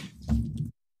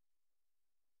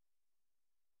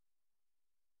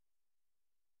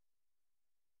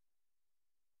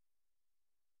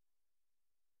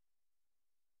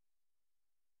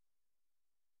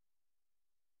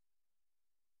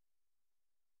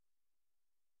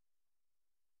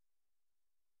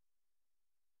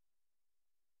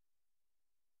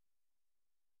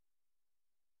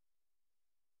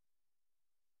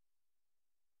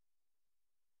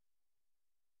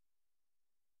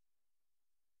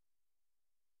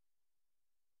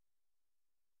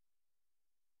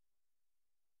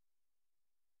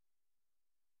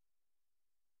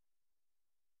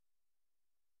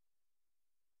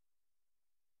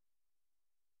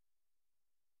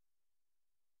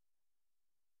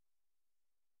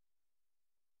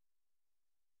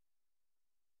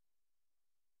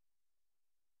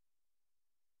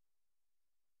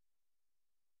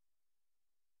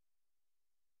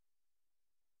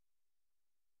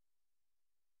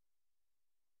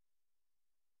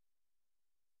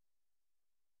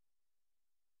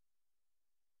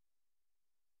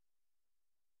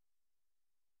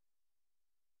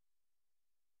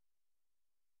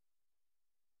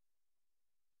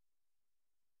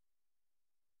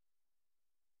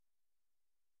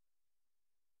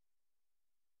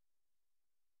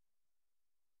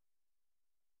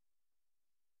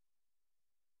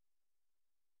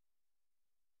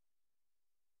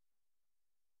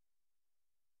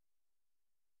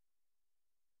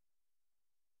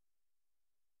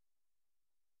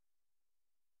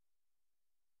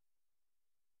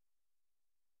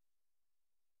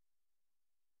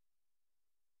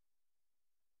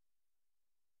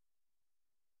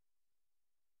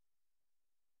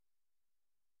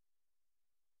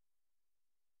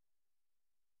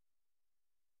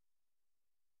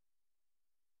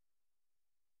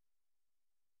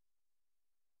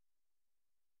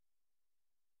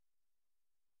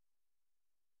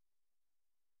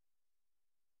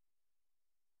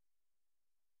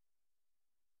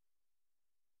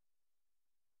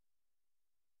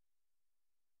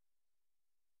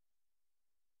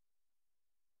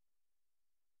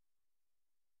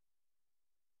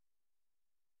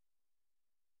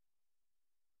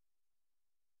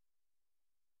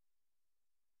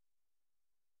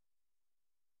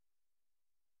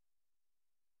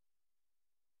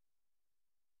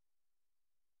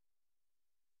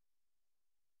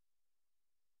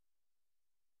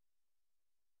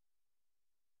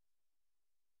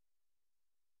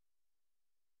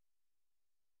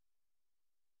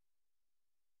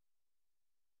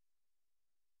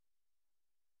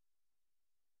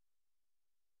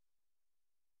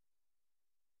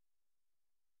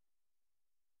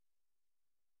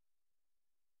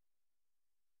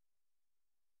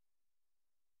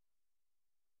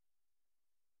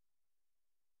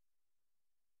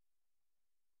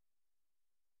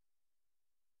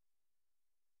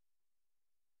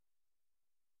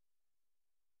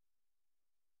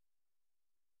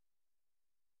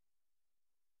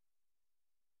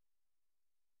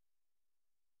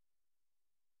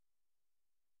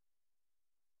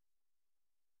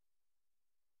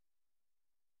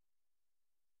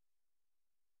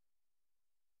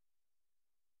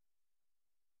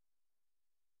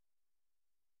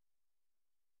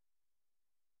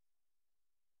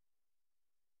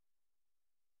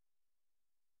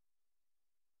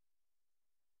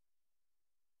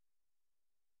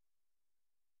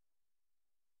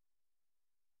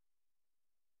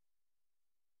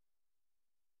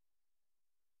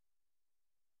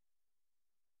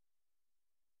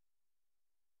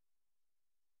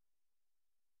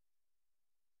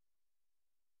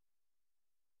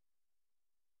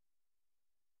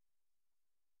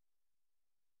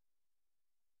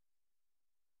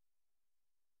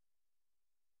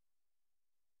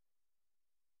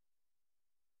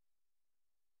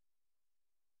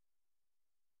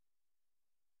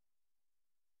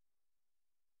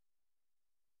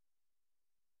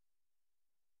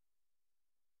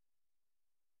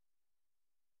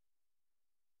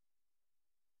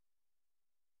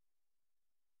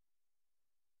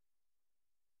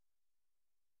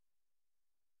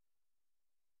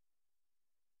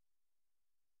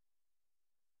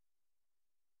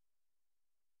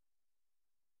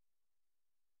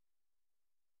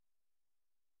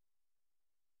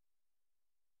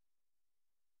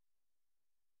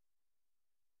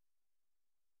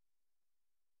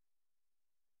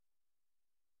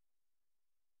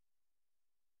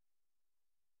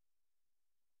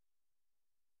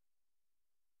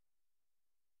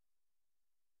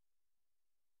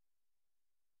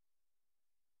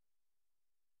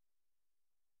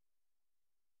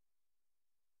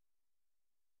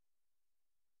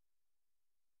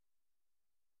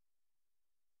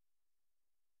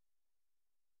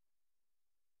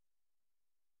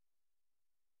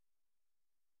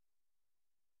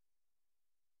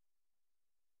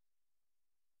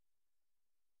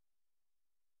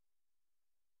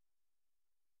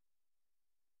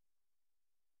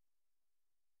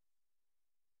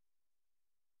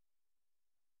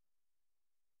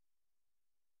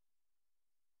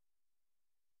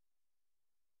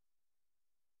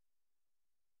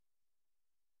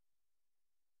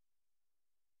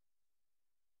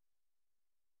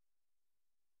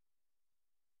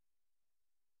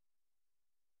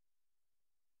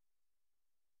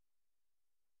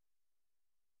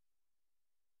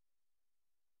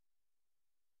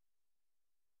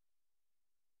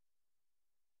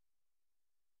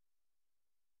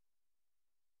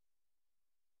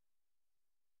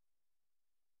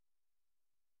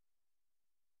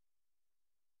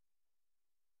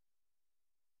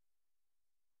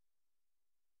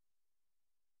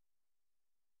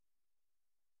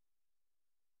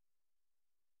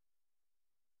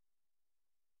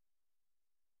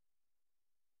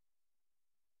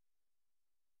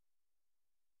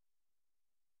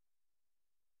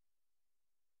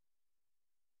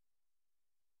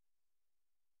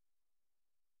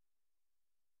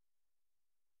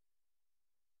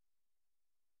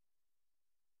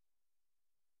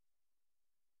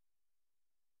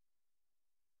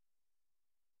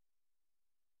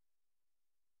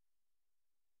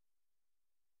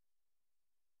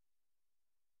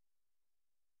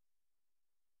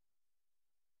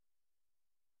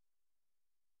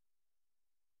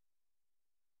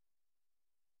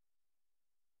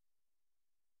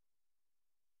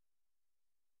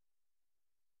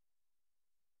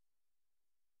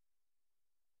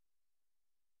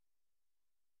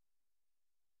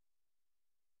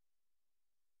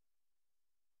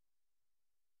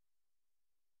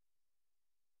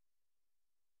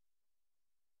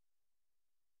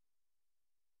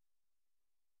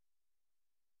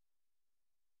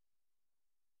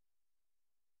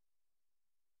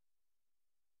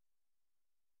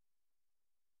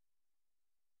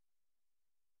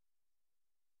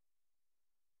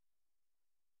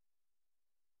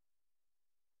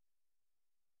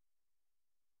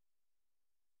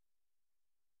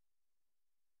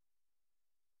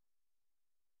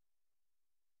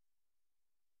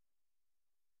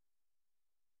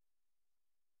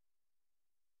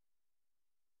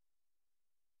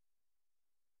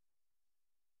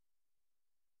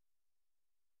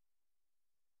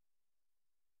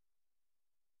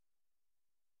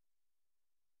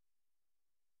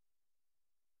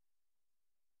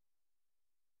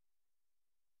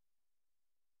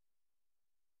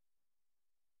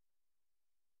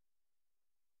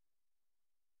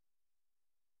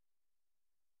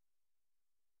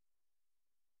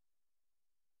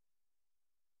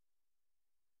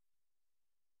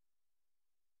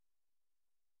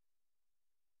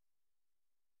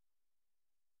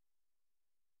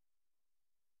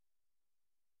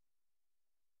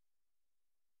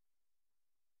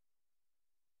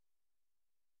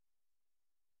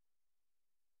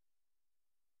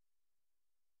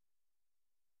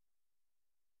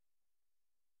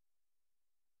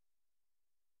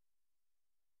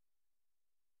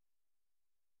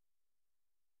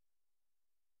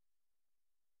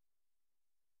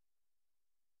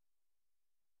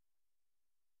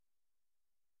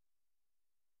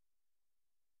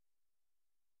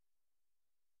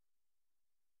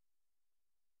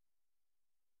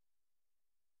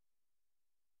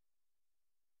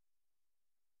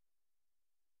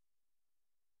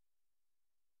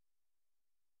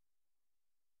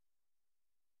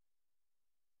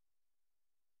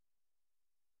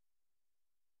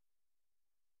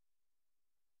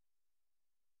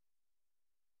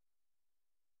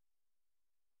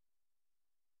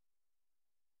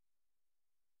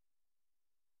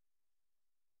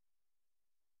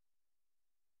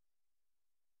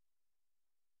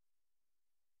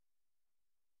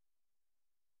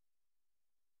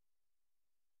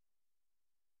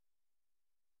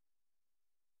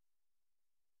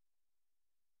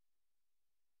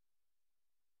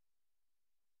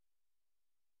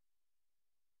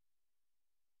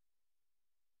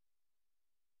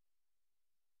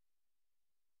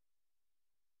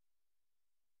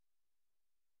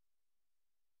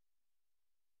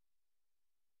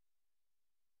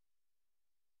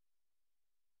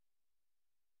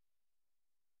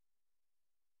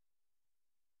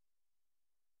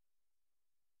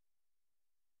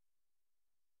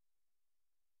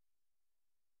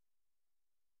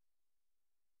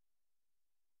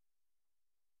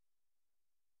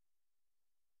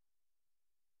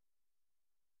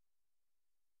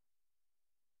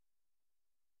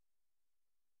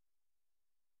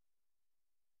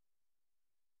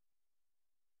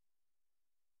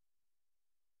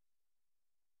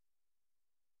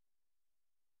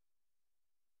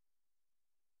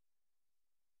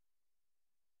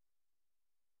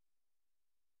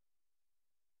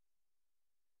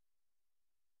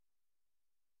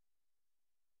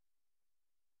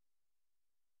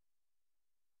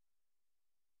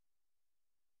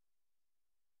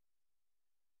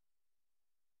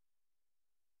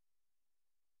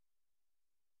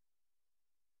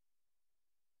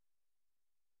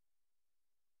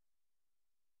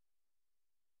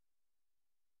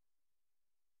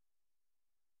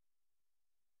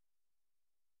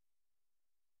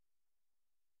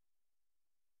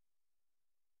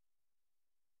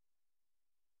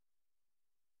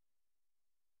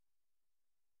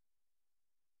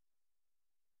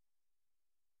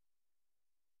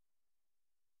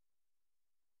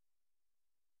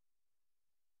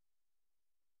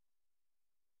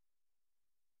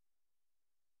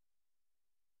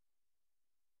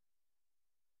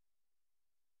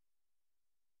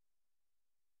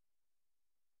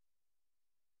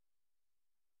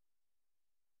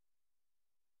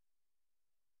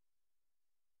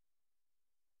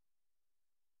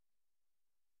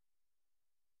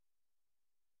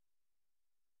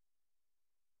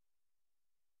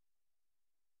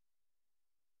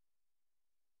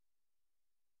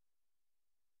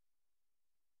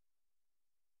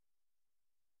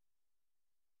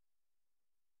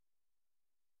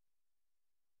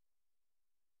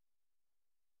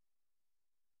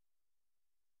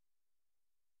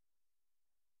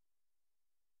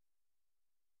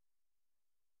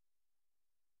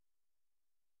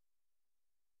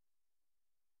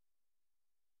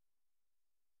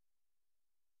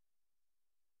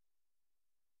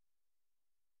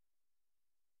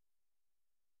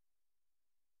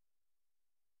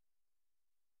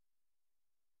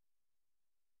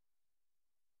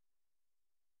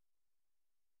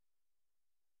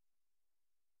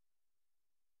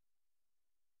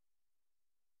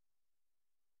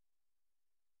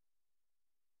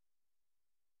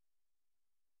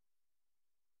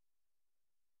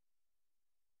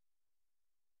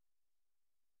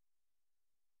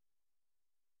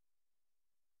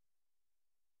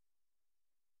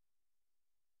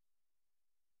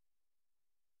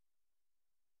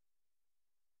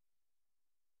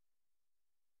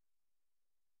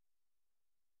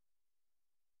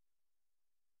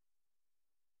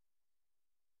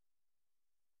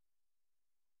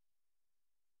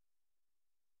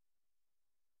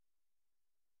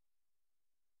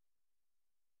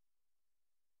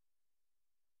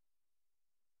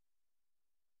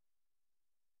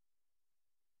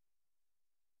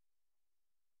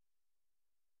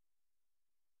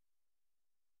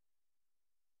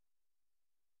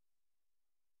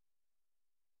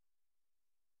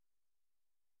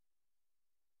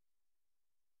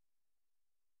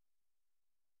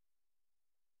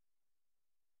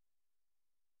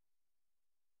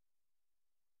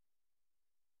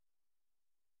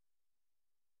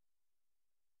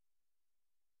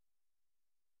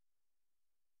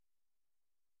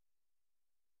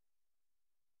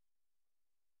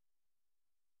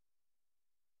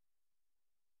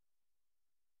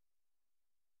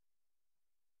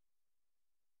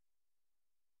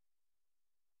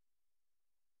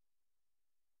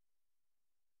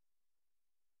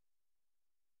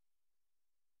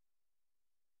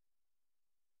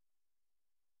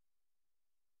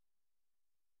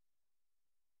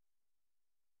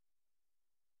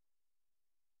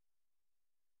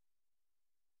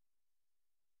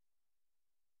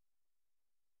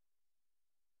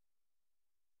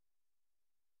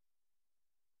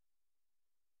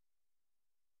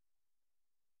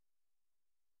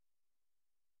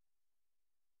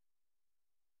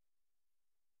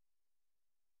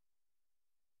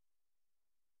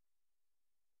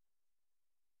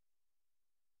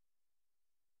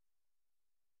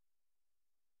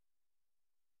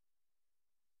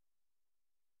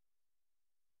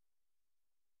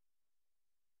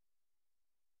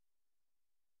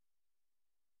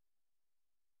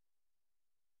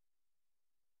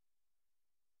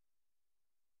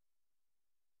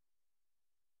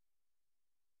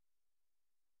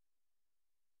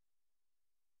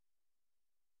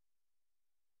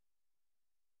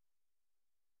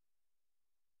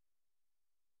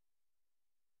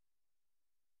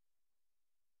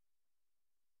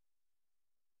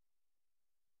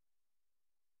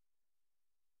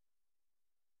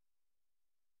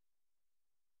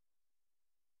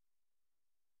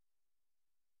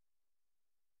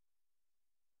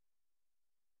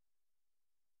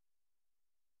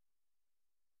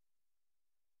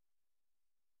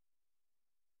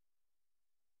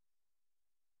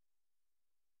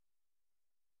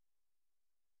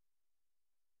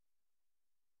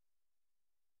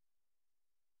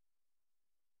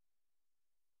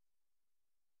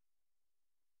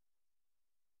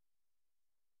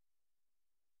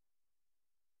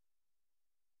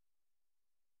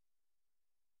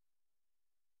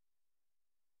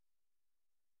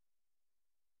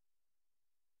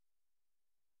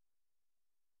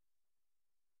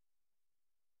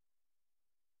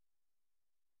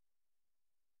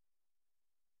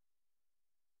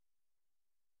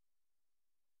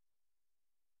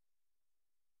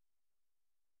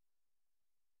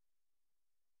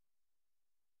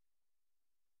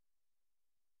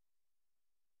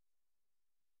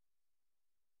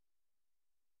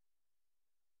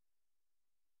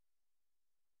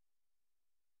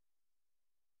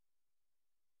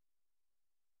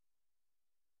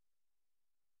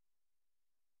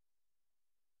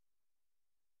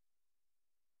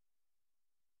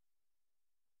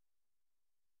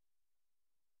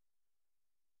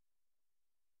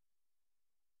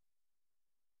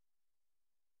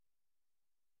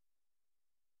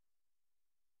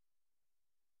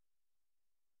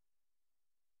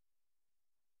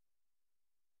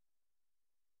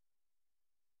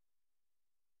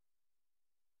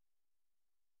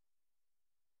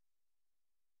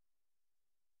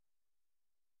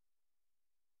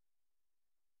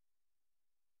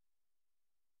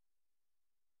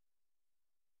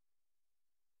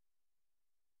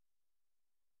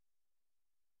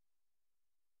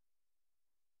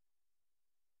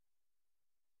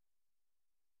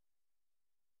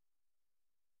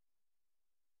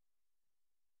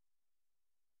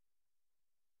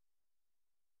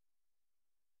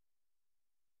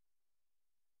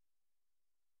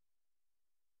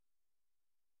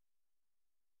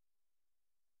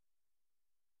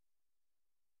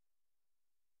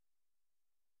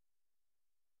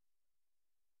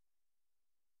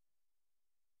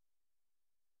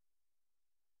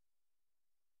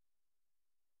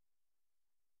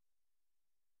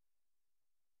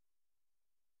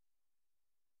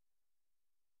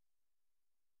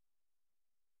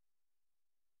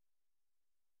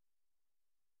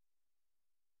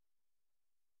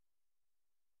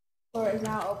 Floor is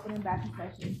now open and back in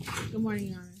session. Good morning,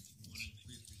 Your Honor.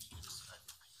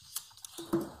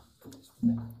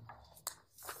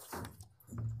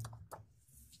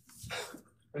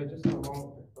 Just a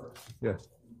moment first. Yes.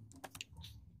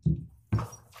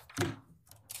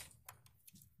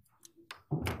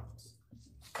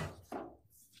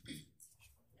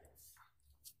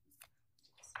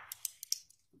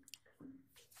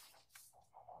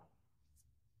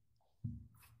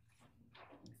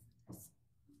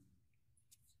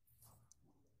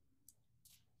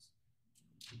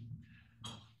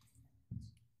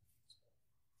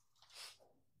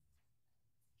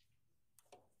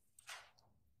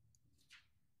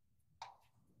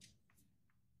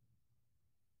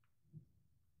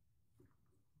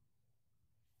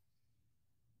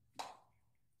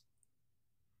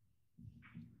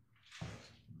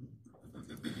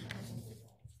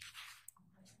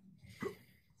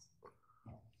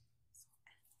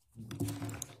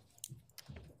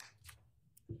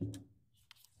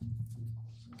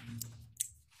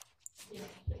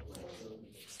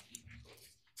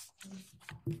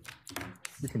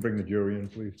 We can bring the jury in,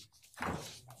 please.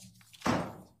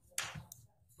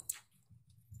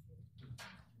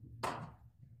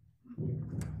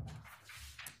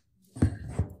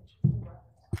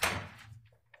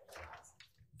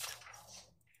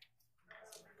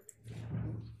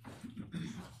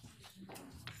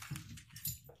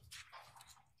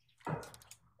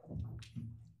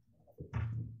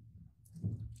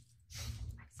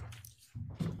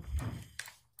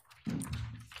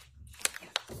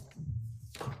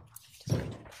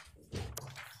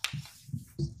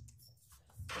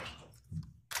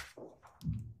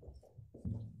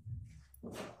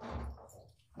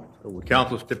 So would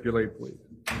counsel stipulate, please?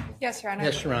 Yes, Your Honor.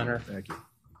 Yes, Your Honor. Thank you.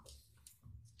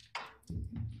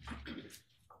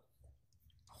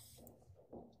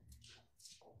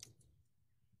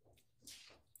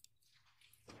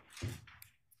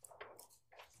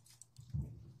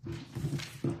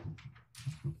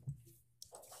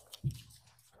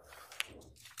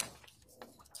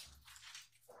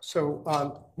 So,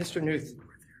 Mr. Newth,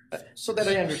 so that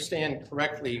I understand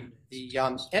correctly, the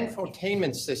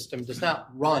infotainment system does not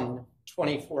run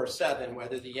 24/7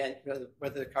 whether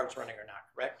the car's running or not,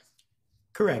 correct?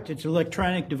 Correct. It's an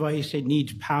electronic device. It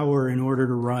needs power in order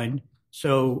to run,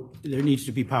 so there needs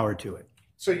to be power to it.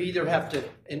 So you either have to,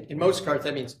 in most cars,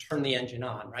 that means turn the engine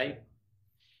on, right?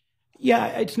 Yeah,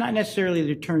 it's not necessarily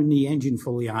to turn the engine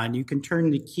fully on. You can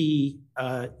turn the key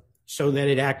so that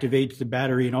it activates the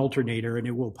battery and alternator, and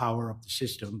it will power up the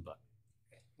system. But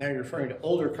Now you're referring to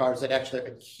older cars that actually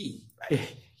have a key,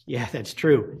 right? yeah, that's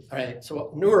true. All right.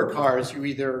 So newer cars, you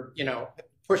either,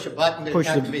 push a button to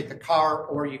activate the car,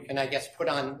 or you can, I guess, put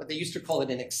on what they used to call it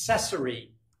an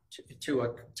accessory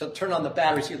to turn on the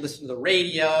battery so you listen to the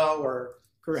radio or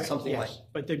Correct. something like Yes.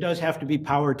 that. But there does have to be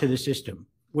power to the system,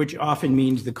 which often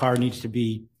means the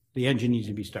engine needs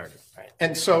to be started. Right.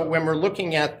 And so when we're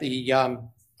looking at the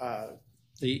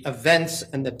events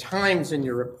and the times in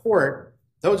your report,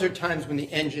 those are times when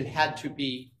the engine had to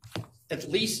be at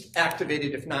least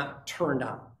activated, if not turned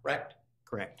on, correct?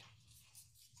 Correct.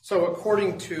 So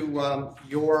according to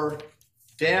your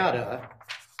data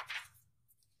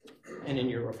and in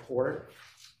your report,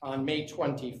 on May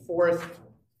 24th,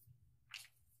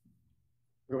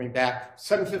 going back,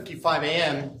 7:55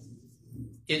 a.m.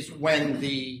 is when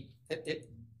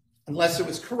unless it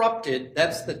was corrupted,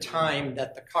 that's the time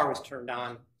that the car was turned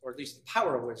on, or at least the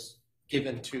power was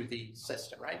given to the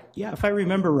system, right? Yeah, if I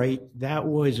remember right, that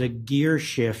was a gear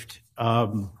shift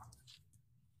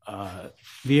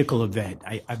vehicle event.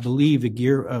 I believe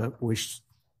the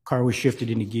car was shifted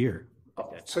into gear.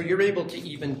 So you're able to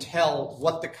even tell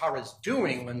what the car is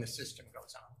doing when the system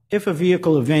goes on? If a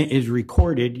vehicle event is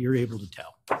recorded, you're able to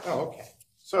tell. Oh, okay.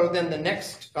 So then the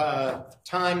next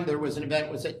time there was an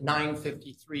event was at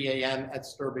 9:53 a.m. at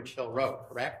Sturbridge Hill Road,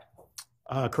 correct?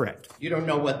 Correct. You don't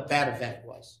know what that event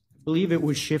was? I believe it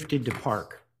was shifted to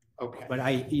Park. Okay.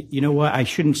 But you know what? I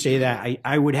shouldn't say that.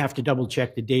 I would have to double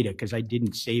check the data because I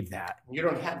didn't save that. You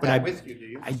don't have that with you, do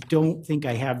you? I don't think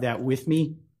I have that with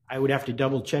me. I would have to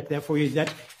double check that for you.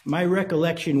 That's my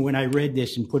recollection when I read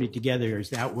this and put it together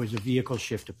is that was a vehicle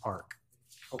shift to Park.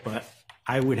 Okay. But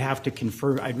I would have to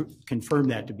confirm. I'd confirm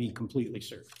that to be completely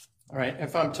certain. All right.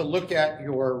 If I'm to look at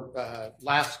your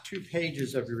last 2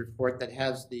 pages of your report that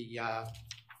has the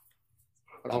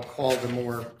what I'll call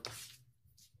the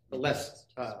less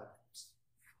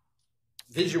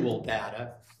visual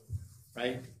data,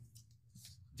 right?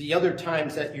 The other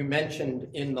times that you mentioned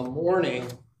in the morning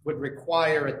would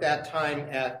require at that time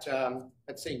at,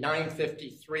 let's say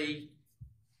 9:53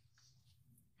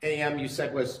 a.m. you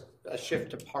said was a shift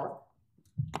to Park?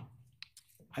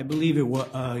 I believe it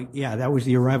was, yeah, that was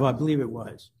the arrival. I believe it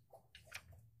was.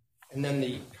 And then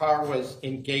the car was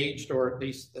engaged, or at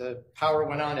least the power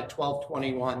went on at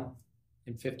 12:21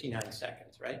 and 59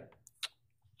 seconds, right?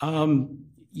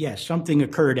 Yes, something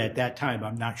occurred at that time.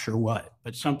 I'm not sure what,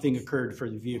 but something occurred for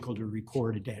the vehicle to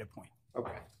record a data point.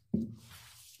 Okay.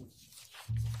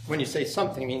 When you say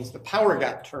something, it means the power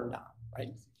got turned on,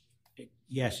 right?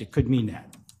 Yes, it could mean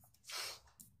that.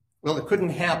 Well, it couldn't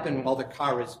happen while the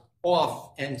car is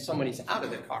off and somebody's out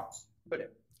of the car, could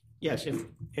it? Yes,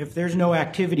 if there's no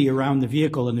activity around the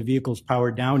vehicle and the vehicle's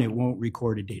powered down, it won't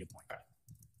record a data point.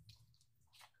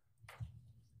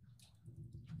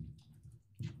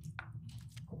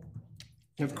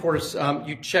 And of course,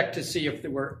 you checked to see if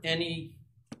there were any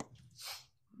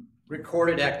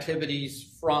recorded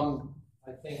activities from,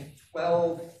 I think,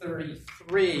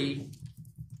 12:33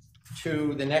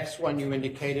 to the next one you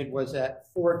indicated was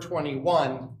at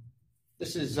 4:21.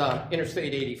 This is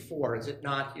Interstate 84, is it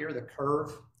not here, the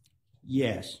curve?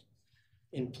 Yes.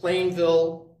 In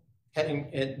Plainville,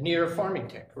 heading near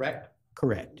Farmington, correct?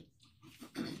 Correct.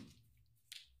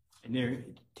 And there,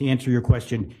 to answer your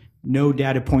question, no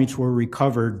data points were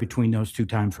recovered between those two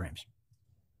time frames.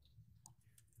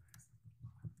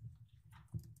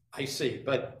 I see,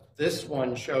 but this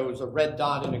one shows a red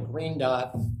dot and a green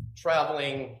dot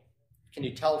traveling. Can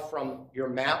you tell from your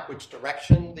map which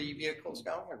direction the vehicle's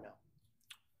going or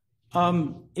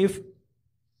no? If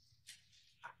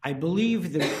I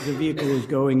believe the vehicle is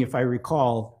going, if I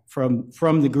recall, from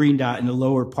the green dot in the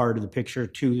lower part of the picture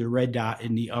to the red dot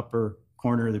in the upper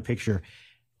corner of the picture.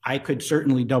 I could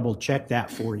certainly double check that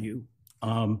for you.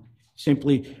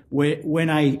 Simply, when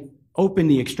I open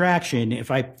the extraction,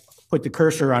 if I put the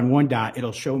cursor on one dot,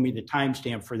 it'll show me the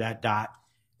timestamp for that dot,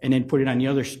 and then put it on the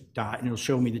other dot, and it'll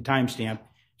show me the timestamp.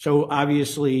 So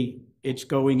obviously, it's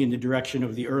going in the direction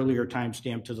of the earlier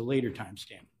timestamp to the later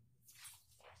timestamp.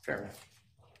 Fair enough.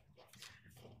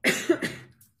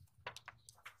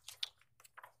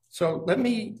 So let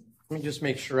me just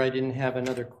make sure I didn't have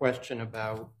another question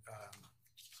about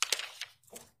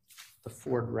the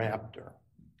Ford Raptor.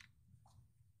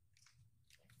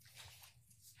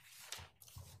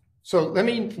 So let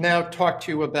me now talk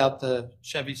to you about the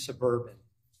Chevy Suburban.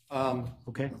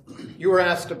 Okay. You were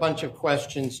asked a bunch of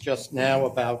questions just now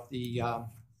about the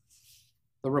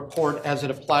report as it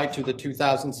applied to the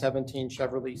 2017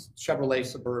 Chevrolet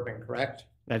Suburban, correct?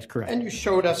 That's correct. And you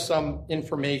showed us some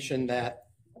information that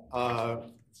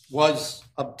was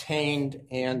obtained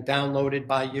and downloaded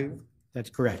by you? That's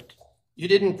correct. You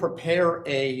didn't prepare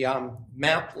a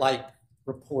map-like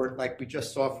report like we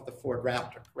just saw for the Ford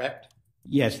Raptor, correct?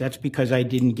 Yes, that's because I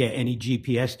didn't get any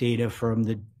GPS data from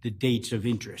the dates of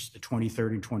interest, the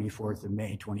 23rd and 24th of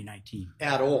May, 2019.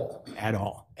 At all? At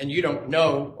all. And you don't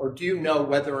know, or do you know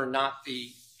whether or not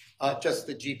the just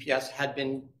the GPS had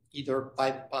been either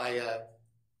by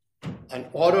an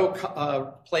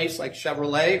auto place like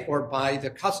Chevrolet or by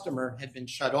the customer had been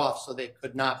shut off so they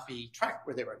could not be tracked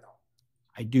where they were going?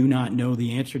 I do not know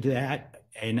the answer to that,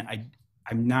 and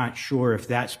I'm not sure if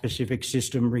that specific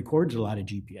system records a lot of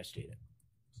GPS data.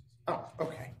 Oh,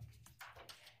 okay.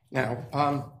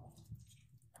 Now,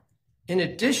 in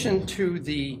addition to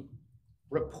the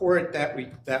report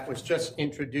that was just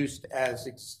introduced as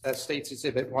State's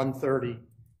Exhibit 130,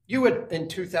 you had in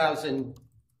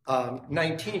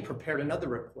 2019 prepared another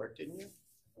report, didn't you,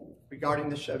 regarding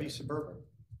the Chevy Suburban?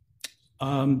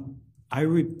 I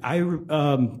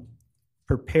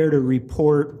prepared a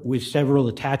report with several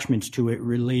attachments to it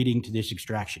relating to this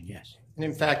extraction, yes. And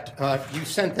in fact, you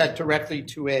sent that directly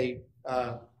to a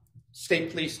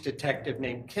state police detective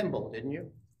named Kimball, didn't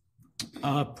you?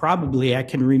 Probably. I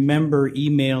can remember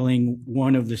emailing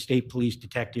one of the state police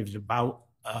detectives about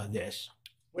this.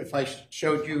 If I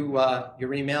showed you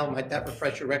your email, might that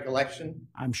refresh your recollection?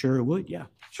 I'm sure it would, yeah.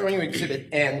 Showing you Exhibit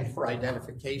N for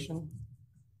identification.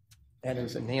 N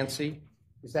is a Nancy.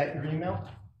 Is that your email?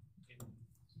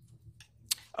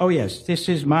 Oh, yes. This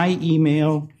is my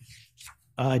email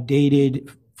dated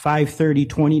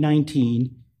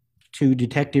 5/30/2019 to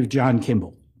Detective John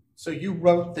Kimball. So you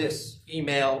wrote this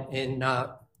email in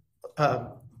on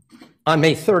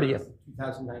May 30th,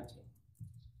 2019?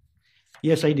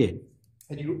 Yes, I did.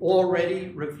 Had you already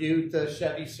reviewed the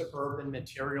Chevy Suburban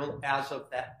material as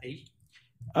of that date?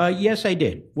 Yes, I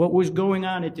did. What was going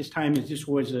on at this time is this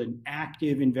was an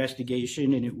active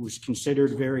investigation, and it was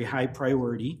considered very high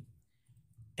priority.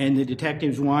 And the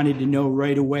detectives wanted to know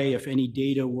right away if any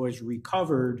data was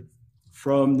recovered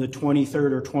from the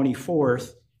 23rd or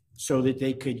 24th so that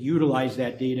they could utilize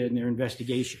that data in their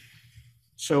investigation.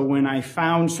 So when I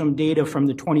found some data from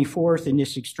the 24th in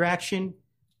this extraction,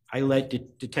 I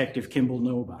let Detective Kimball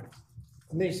know about it.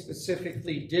 And they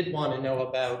specifically did want to know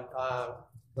about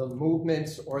the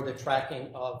movements or the tracking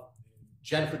of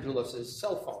Jennifer Dulos'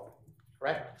 cell phone,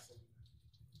 correct?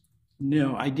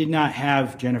 No, I did not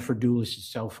have Jennifer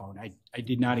Dulos' cell phone. I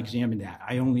did not examine that.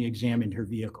 I only examined her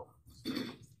vehicle.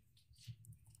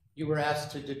 You were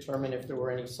asked to determine if there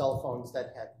were any cell phones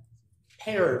that had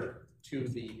paired to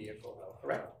the vehicle, though,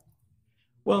 correct?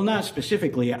 Well, not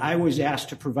specifically. I was asked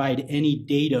to provide any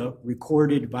data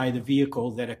recorded by the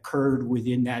vehicle that occurred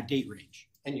within that date range.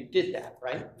 And you did that,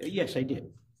 right? Yes, I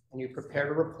did. And you prepared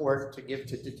a report to give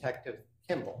to Detective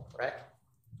Kimball, correct?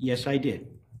 Yes, I did.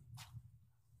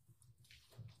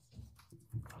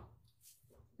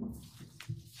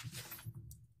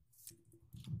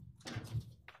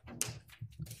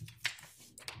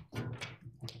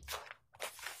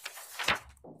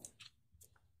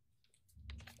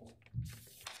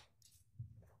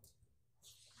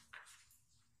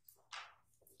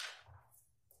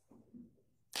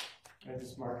 Can I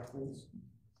just mark, please?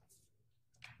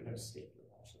 I'm going to state your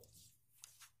also.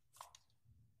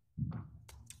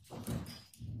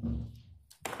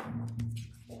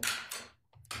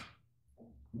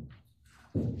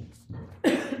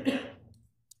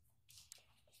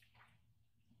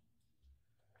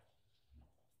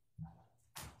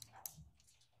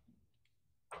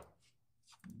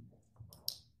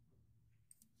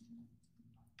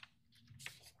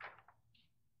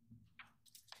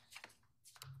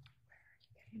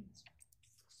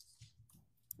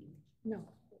 No,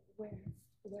 where?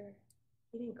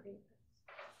 He didn't create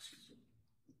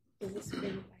this. Is this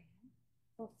created by him?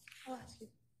 Oh, I'll ask you.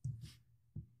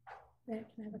 There,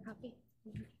 can I have a copy?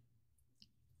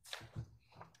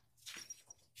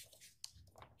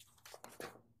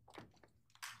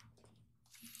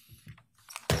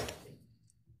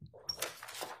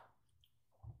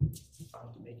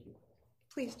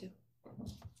 Please do.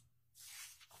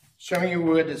 Showing you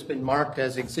what has been marked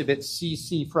as Exhibit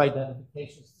CC for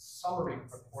identification is the summary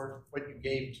report, what you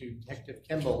gave to Detective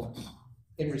Kimball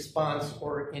in response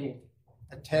or in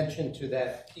attention to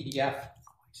that PDF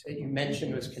that you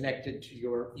mentioned was connected to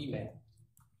your email.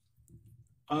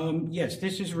 Yes,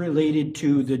 this is related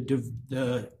to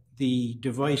the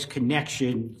device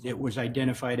connection that was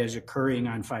identified as occurring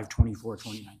on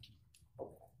 5/24/2019.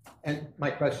 And my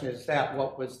question is that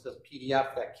what was the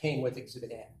PDF that came with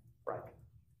Exhibit N? Right.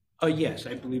 Yes,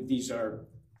 I believe these are,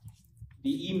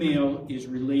 the email is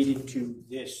related to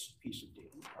this piece of data.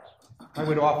 I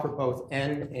would offer both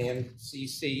N and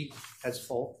CC as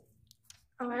full.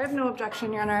 Oh, I have no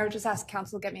objection, Your Honor. I would just ask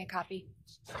counsel to get me a copy.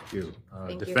 Thank you.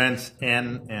 Thank you. Defense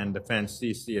N and Defense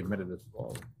CC admitted as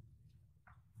well.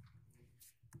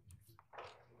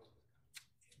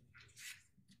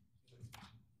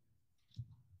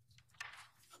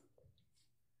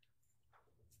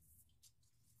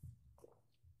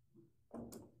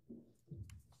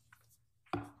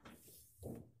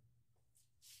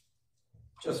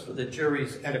 Just for the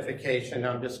jury's edification,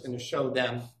 I'm just going to show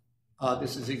them.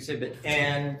 This is Exhibit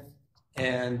N,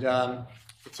 and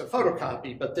it's a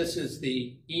photocopy, but this is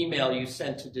the email you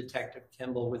sent to Detective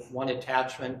Kimball with one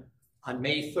attachment on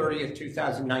May 30th,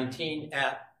 2019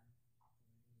 at,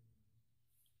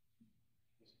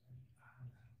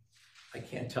 I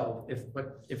can't tell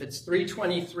if it's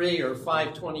 3:23 or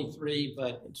 5:23,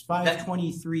 but It's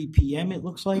 5:23 p.m. it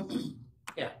looks like,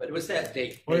 yeah, but it was that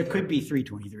date. or it could be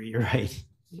 3:23. You're right.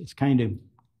 It's kind of,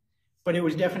 but it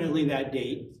was definitely that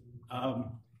date.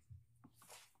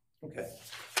 Okay.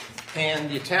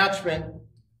 And the attachment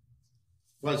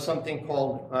was something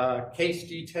called Case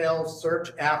Details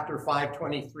Search After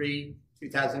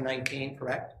 5/23/2019,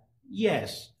 correct?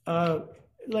 Yes.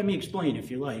 Let me explain if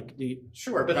you like.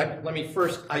 Sure, but let me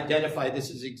first identify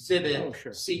this as Exhibit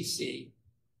sure. CC,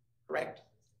 correct?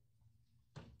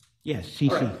 Yes, CC.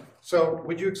 All right. So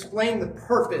would you explain the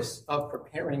purpose of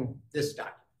preparing this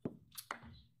document?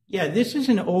 Yeah, this is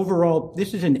an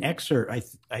excerpt,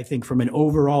 I think, from an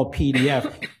overall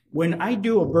PDF. When I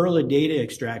do a Burla data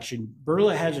extraction,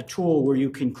 Burla has a tool where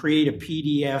you can create a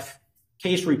PDF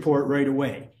case report right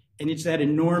away. And it's that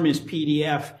enormous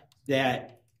PDF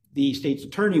that the state's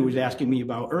attorney was asking me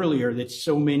about earlier that's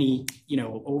so many,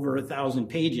 over 1,000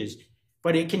 pages.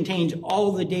 But it contains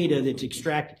all the data that's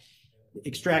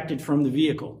extracted from the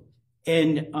vehicle.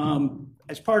 And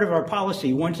as part of our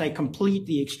policy, once I complete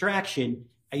the extraction,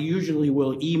 I usually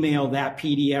will email that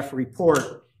PDF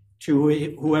report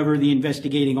to whoever the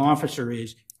investigating officer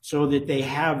is so that they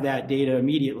have that data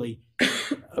immediately.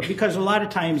 Because a lot of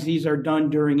times these are done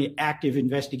during active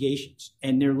investigations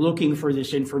and they're looking for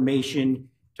this information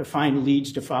to find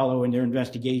leads to follow in their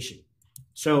investigation.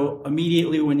 So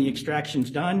immediately when the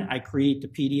extraction's done, I create the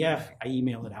PDF, I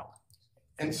email it out.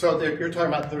 And so you're talking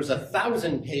about there's a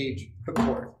 1,000-page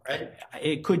report, right?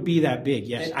 It could be that big,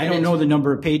 yes. And I don't know the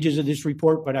number of pages of this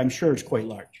report, but I'm sure it's quite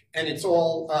large. And it's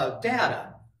all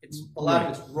data. It's a lot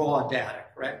of it's raw data,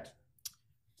 correct?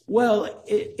 Well,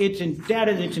 it's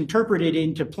data that's interpreted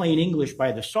into plain English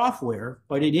by the software,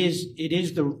 but it is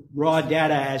the raw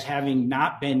data as having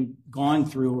not been gone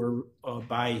through or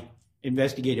by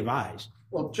investigative eyes.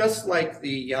 Well, just like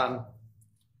the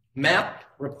map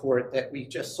report that we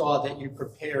just saw that you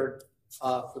prepared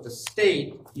for the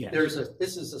state, yes.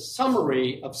 This is a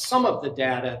summary of some of the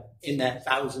data in that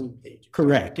 1,000 pages.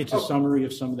 Correct. It's a summary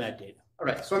of some of that data. All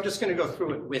right. So I'm just going to go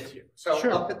through it with you. So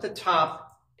sure. Up at the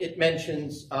top, it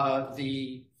mentions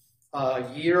the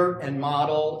year and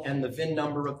model and the VIN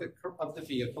number of the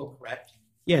vehicle, correct?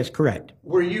 Yes, correct.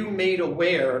 Were you made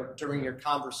aware during your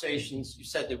conversations, you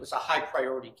said it was a high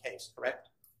priority case, correct?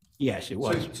 Yes, it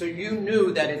was. So you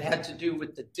knew that it had to do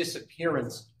with the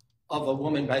disappearance of a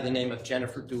woman by the name of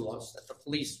Jennifer Dulos that the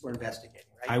police were investigating,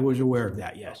 right? I was aware of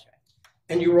that, yes. Okay.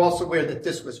 And you were also aware that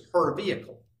this was her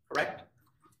vehicle, correct?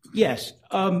 Yes.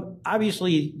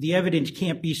 Obviously, the evidence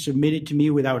can't be submitted to me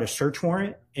without a search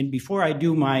warrant. And before I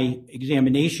do my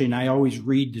examination, I always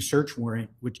read the search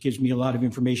warrant, which gives me a lot of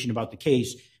information about the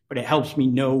case, but it helps me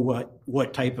know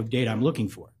what type of data I'm looking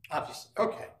for. Obviously.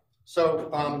 Okay. So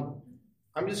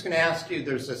I'm just going to ask you,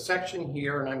 there's a section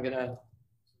here, and I'm going to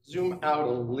zoom out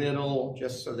a little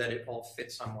just so that it all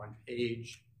fits on one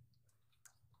page.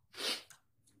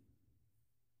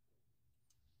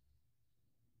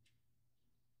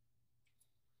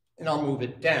 And I'll move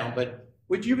it down, but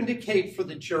would you indicate for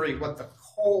the jury what the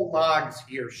call logs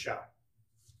here show?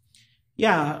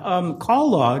 Yeah,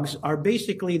 call logs are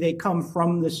basically, they come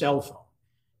from the cell phone.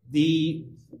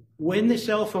 When the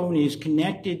cell phone is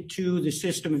connected to the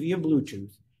system via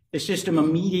Bluetooth, the system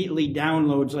immediately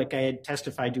downloads, like I had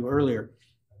testified to earlier,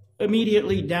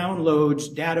 immediately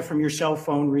downloads data from your cell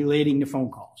phone relating to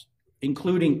phone calls,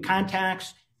 including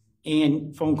contacts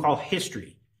and phone call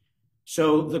history.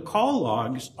 So the call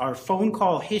logs are phone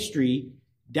call history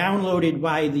downloaded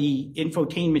by the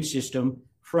infotainment system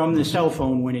from the cell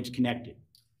phone when it's connected.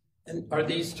 And are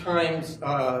these times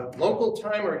local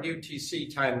time or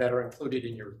UTC time that are included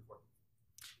in your report?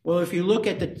 Well, if you look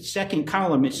at the second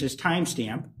column, it says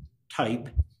timestamp, type,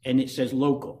 and it says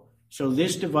local. So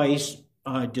this device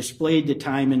displayed the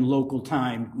time in local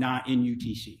time, not in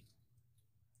UTC.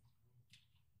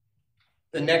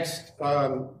 The next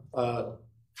column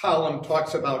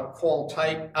talks about call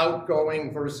type,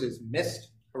 outgoing versus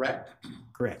missed, correct?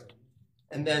 Correct.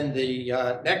 And then the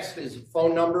next is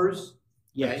phone numbers.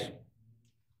 Yes. Right?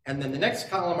 And then the next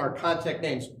column are contact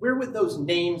names. Where would those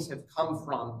names have come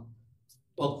from?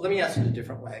 Well, let me ask it a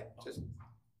different way.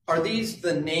 Are these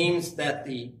the names that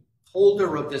the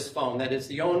holder of this phone, that is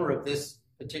the owner of this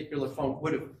particular phone,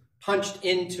 would have punched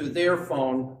into their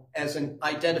phone as an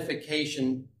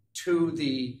identification to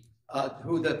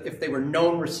if they were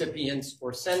known recipients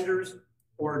or senders,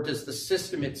 or does the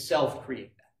system itself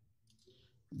create that?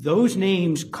 Those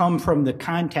names come from the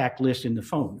contact list in the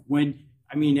phone.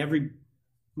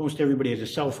 Most everybody has a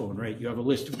cell phone, right? You have a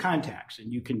list of contacts,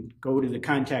 and you can go to the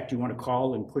contact you want to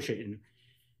call and push it in.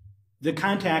 The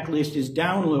contact list is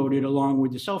downloaded along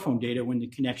with the cell phone data when the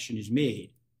connection is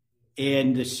made.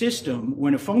 And the system,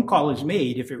 when a phone call is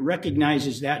made, if it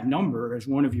recognizes that number as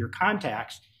one of your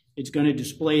contacts, it's going to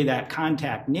display that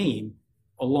contact name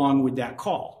along with that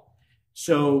call.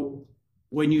 So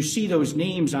when you see those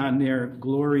names on there,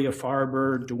 Gloria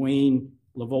Farber, Dwayne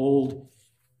Lavold,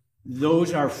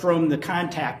 those are from the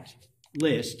contact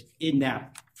list in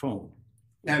that phone.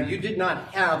 Now, you did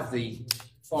not have the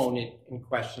phone in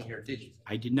question here, did you?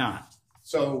 I did not.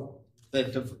 So the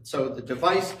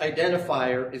device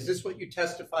identifier, is this what you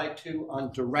testified to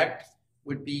on direct,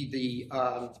 would be the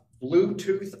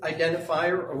Bluetooth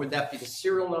identifier, or would that be the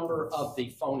serial number of the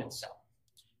phone itself?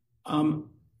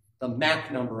 The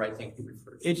MAC number, I think you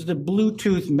referred to. It's the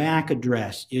Bluetooth MAC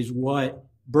address is what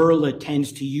Burla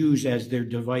tends to use as their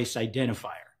device identifier.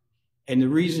 And the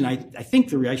reason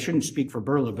I shouldn't speak for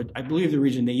Burla, but I believe the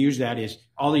reason they use that is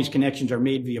all these connections are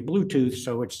made via Bluetooth,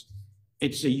 so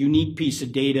it's a unique piece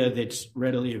of data that's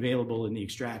readily available in the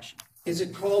extraction. Is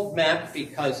it called MAC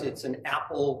because it's an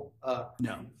Apple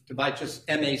No. device, just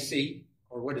MAC,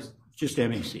 or what is it? Just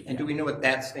MAC. And do we know what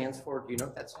that stands for? Do you know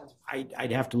what that stands for?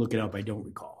 I'd have to look it up. I don't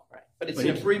recall. Right. But it's an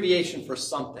abbreviation for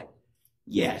something.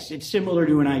 Yes, it's similar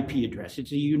to an IP address.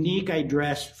 It's a unique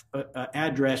address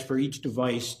for each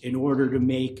device in order to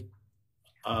make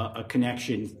a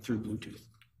connection through Bluetooth.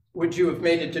 Would you have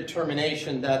made a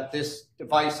determination that this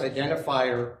device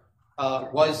identifier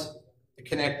was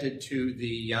connected to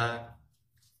the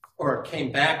or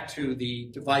came back to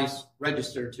the device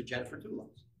registered to Jennifer Dulos?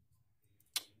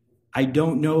 I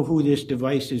don't know who this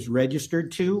device is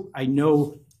registered to. I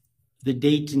know the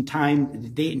date and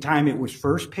time it was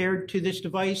first paired to this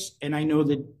device, and I know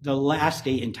that the last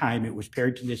date and time it was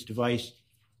paired to this device.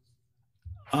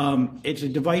 It's a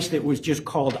device that was just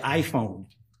called iPhone.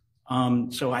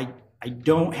 So I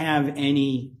don't have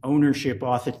any ownership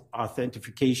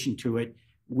authentication to it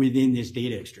within this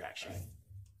data extraction.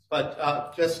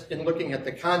 But just in looking at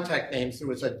the contact names, there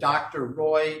was a Dr.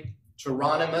 Roy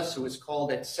Geronimus who was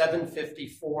called at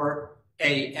 7:54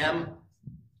 a.m.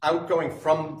 outgoing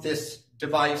from this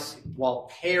device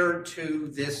while paired to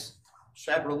this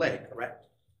Chevrolet, correct?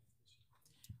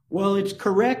 Well, it's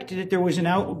correct that there was an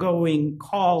outgoing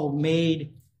call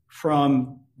made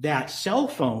from that cell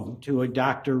phone to a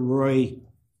Dr. Roy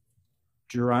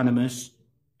Geronimus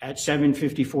at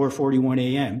 7:41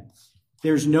 a.m.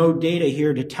 There's no data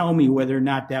here to tell me whether or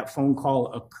not that phone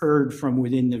call occurred from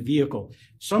within the vehicle.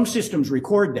 Some systems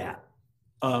record that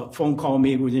phone call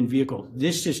made within vehicle.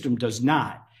 This system does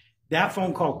not. That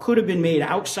phone call could have been made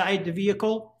outside the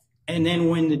vehicle, and then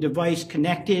when the device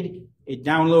connected, it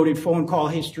downloaded phone call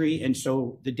history, and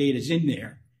so the data's in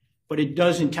there. But it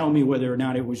doesn't tell me whether or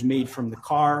not it was made from the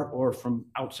car or from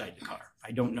outside the car.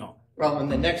 I don't know. Well,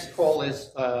 and the next call is,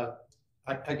 I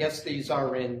guess these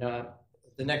are in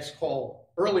the next call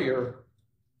earlier,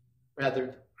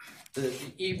 rather the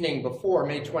evening before,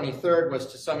 May 23rd,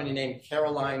 was to somebody named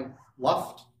Caroline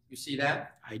Luft. You see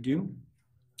that? I do.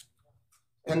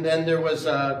 And then there was,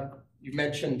 you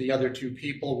mentioned the other two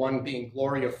people, one being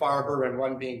Gloria Farber and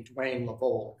one being Dwayne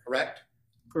LaVole, correct?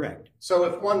 Correct. So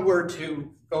if one were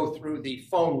to go through the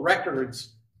phone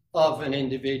records of an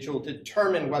individual,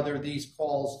 determine whether these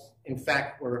calls in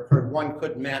fact were occurred, one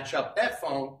could match up that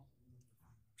phone,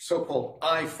 so-called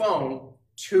iPhone,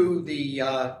 to the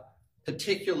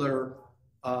particular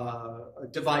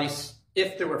device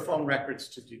if there were phone records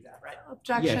to do that, right?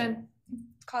 Objection. Yeah.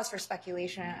 Cause for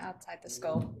speculation outside the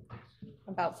scope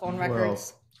about phone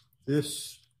records. Well,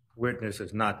 this witness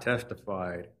has not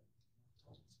testified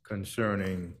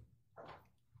concerning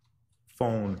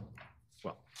phone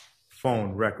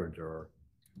records, or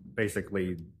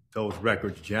basically those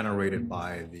records generated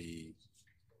by the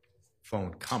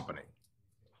phone company.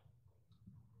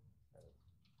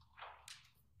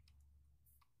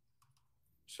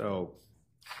 So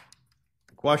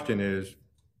the question is,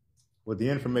 would the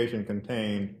information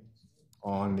contained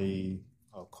on the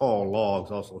call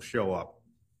logs also show up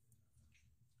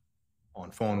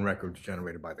on phone records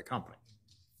generated by the company?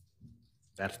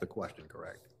 That's the question,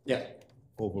 correct? Yes.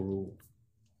 Overruled.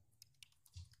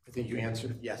 I think you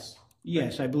answered yes.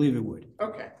 Yes, I believe it would.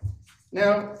 Okay.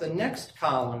 Now, the next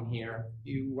column here,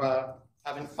 you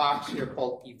have a box here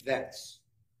called events.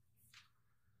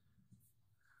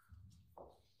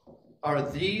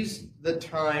 Are these the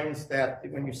times that,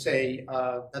 when you say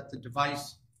that the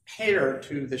device paired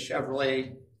to the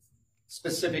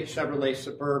specific Chevrolet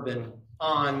Suburban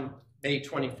on May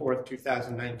 24th,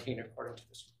 2019, according to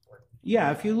this report?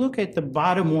 Yeah, if you look at the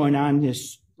bottom one on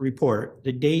this report,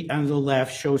 the date on the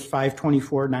left shows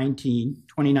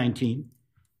 5/24/2019,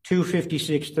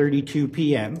 2:56:32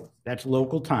 p.m. That's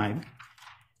local time.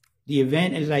 The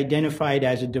event is identified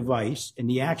as a device, and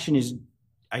the action is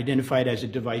identified as a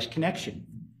device connection.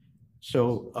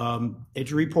 So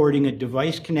it's reporting a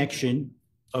device connection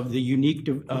of the unique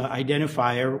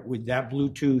identifier with that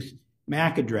Bluetooth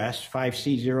MAC address,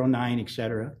 5C09, et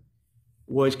cetera,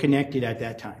 was connected at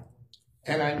that time.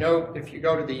 And I know if you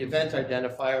go to the event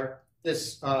identifier,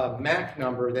 this MAC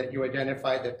number that you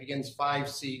identified that begins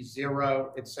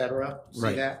 5C0, et cetera, see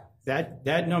right. that?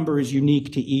 That number is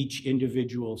unique to each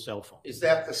individual cell phone. Is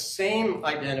that the same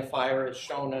identifier as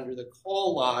shown under the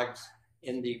call logs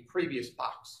in the previous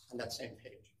box on that same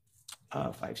page?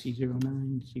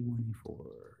 5C09,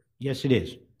 C184. Yes, it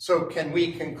is. So can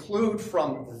we conclude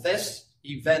from this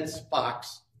events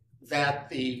box that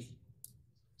the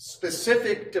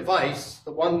specific device,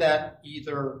 the one that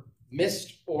either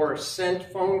missed or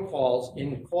sent phone calls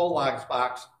in call logs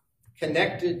box,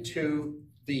 connected to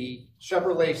the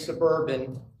Chevrolet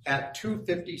Suburban at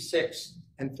 2:56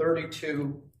 and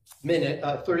 32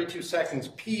 seconds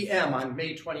p.m. on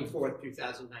May 24th,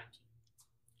 2019?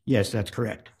 Yes, that's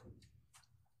correct.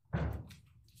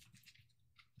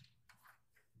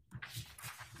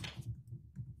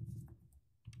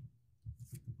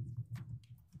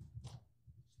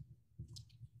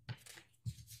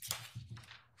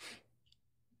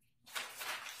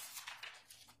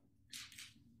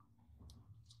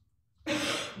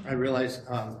 I realize,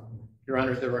 Your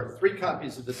Honor, there are 3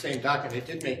 copies of the same document. I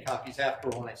did make copies after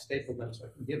when I stapled them, so I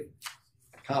can give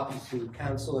a copy to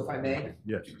counsel, if I may.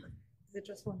 Yes. Is it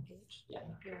just one page? Yeah.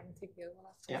 You want to take the other one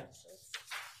off? Yeah.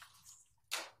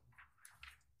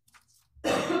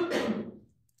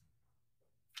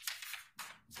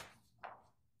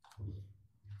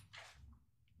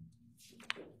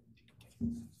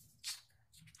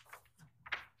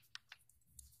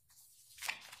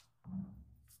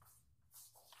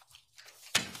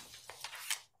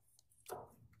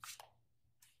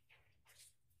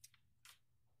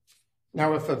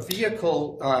 Now, if a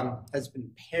vehicle has been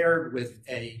paired with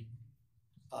a,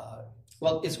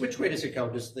 which way does it go?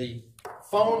 Does the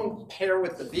phone pair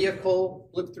with the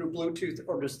vehicle through Bluetooth,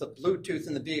 or does the Bluetooth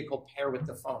in the vehicle pair with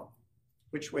the phone?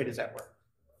 Which way does that work?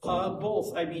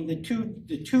 Both. I mean, the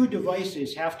two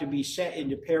devices have to be set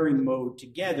into pairing mode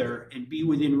together and be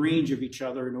within range of each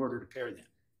other in order to pair them.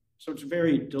 So it's a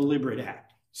very deliberate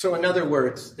act. So in other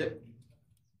words,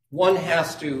 one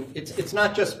has to, it's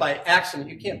not just by accident.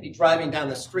 You can't be driving down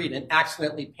the street and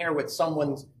accidentally pair with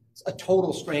a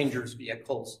total stranger's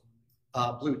vehicle's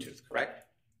Bluetooth, correct?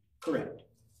 Correct.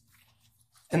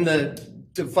 And the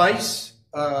device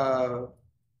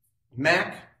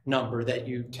MAC number that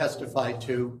you testified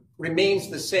to remains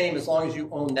the same as long as you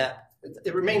own that.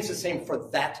 It remains the same for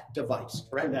that device,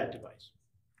 correct? For that device.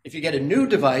 If you get a new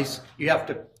device, you have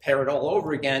to pair it all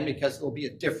over again because it'll be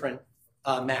a different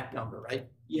MAC number, right?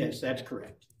 Yes, that's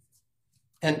correct.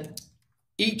 And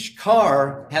each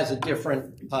car has a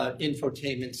different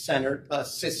infotainment center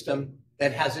system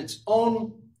that has its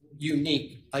own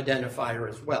unique identifier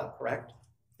as well, correct?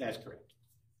 That's correct.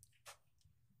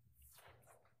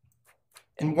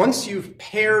 And once you've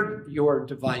paired your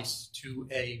device to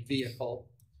a vehicle,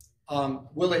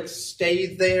 will it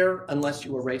stay there unless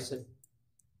you erase it?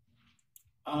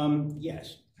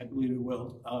 Yes, I believe it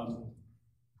will.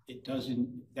 It doesn't,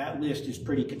 that list is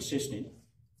pretty consistent.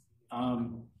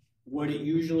 What it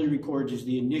usually records is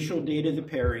the initial date of the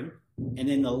pairing and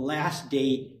then the last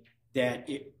date that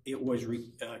it was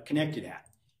connected at.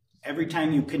 Every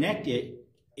time you connect it,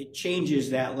 it changes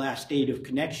that last date of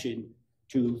connection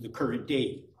to the current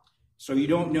date. So you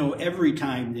don't know every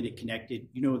time that it connected.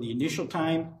 You know the initial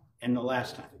time and the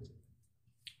last time.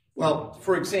 Well,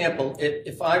 for example,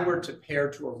 if I were to pair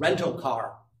to a rental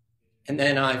car and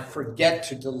then I forget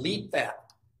to delete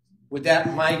that, would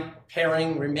that my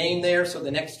pairing remain there? So the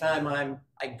next time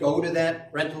I go to that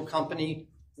rental company,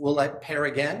 will I pair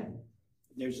again?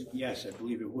 Yes, I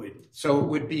believe it would. So it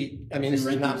would be, I mean, this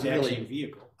is not really a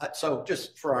vehicle. So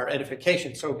just for our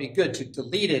edification, so it'd be good to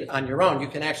delete it on your own. You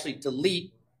can actually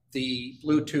delete the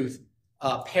Bluetooth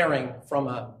pairing from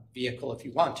a vehicle if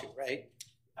you want to, right?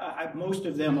 Most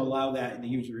of them allow that in the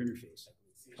user interface.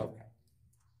 Okay.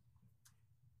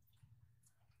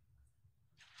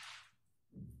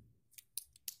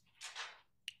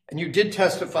 And you did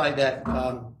testify that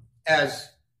as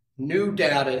new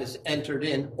data is entered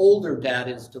in, older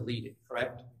data is deleted,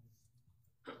 correct?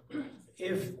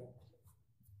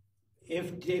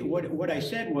 What I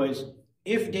said was,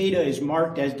 if data is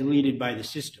marked as deleted by the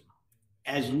system,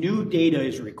 as new data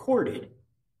is recorded,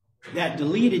 that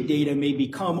deleted data may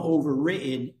become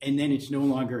overwritten and then it's no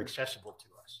longer accessible to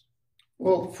us.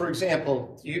 Well, for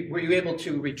example, were you able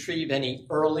to retrieve any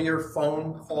earlier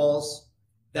phone calls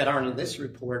that aren't in this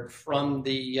report from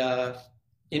the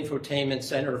infotainment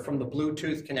center, from the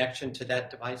Bluetooth connection to that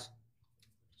device?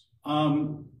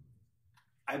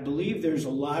 I believe there's a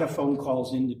lot of phone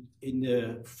calls in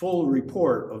the full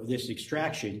report of this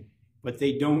extraction, but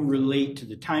they don't relate to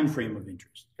the time frame of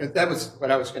interest. That was what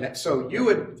I was going to. So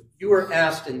you were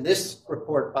asked in this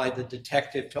report by the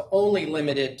detective to only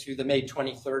limit it to the May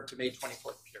 23rd to May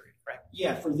 24th period, correct?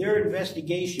 Yeah, for their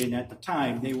investigation at the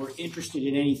time, they were interested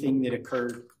in anything that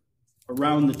occurred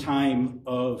around the time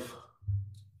of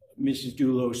Mrs.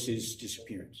 Dulos'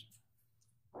 disappearance.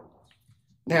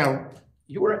 Now,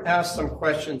 you were asked some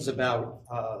questions about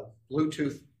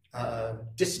Bluetooth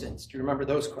distance. Do you remember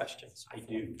those questions? I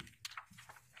do.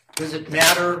 Does it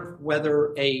matter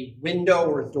whether a window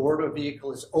or a door to a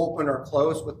vehicle is open or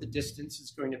closed, what the distance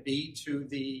is going to be to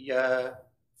the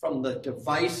from the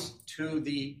device to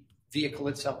the vehicle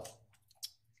itself?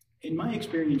 In my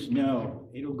experience, no.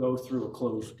 It'll go through a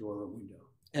closed door or window.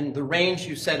 And the range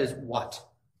you said is what?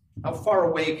 How far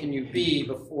away can you be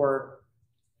before?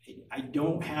 I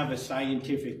don't have a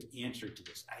scientific answer to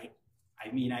this.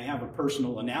 I mean, I have a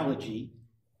personal analogy.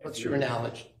 What's your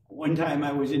analogy? One time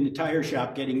I was in the tire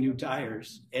shop getting new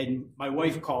tires, and my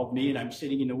wife called me, and I'm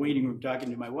sitting in the waiting room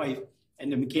talking to my wife, and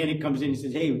the mechanic comes in and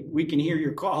says, "Hey, we can hear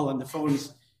your call on the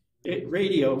phone's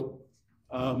radio."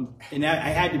 And I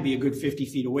had to be a good 50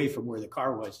 feet away from where the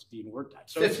car was being worked on.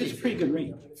 So it's a pretty good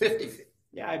range. 50 feet.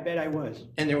 Yeah, I bet I was.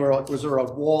 And was there a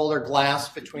wall or glass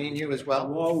between you as A well?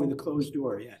 wall with a closed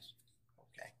door, yes.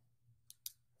 Okay.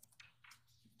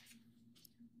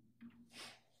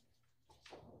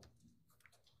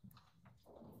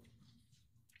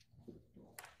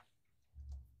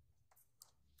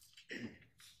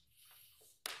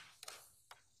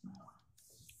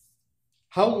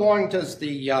 How long does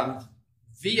the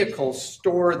vehicle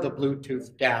store the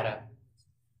Bluetooth data?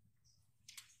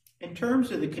 In terms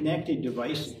of the connected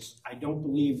devices, I don't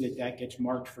believe that that gets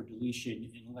marked for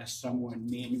deletion unless someone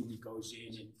manually goes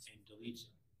in and deletes it.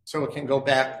 So it can go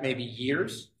back maybe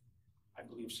years? I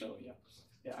believe so, yeah.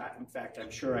 In fact, I'm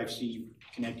sure I've seen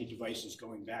connected devices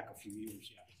going back a few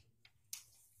years, yeah.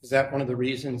 Is that one of the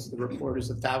reasons the report is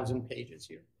 1,000 pages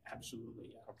here? Absolutely,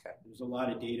 yeah. Okay. There's a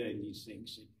lot of data in these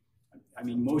things. I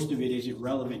mean, most of it is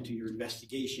irrelevant to your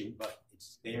investigation, but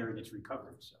it's there and it's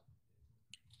recovered, so.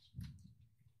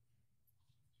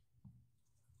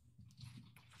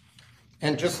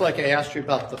 And just like I asked you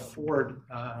about the Ford,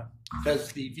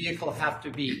 does the vehicle have to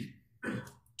be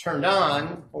turned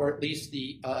on, or at least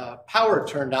the power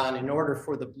turned on, in order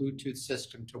for the Bluetooth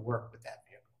system to work with that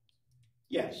vehicle?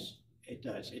 Yes, it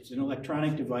does. It's an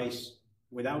electronic device.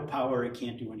 Without power, it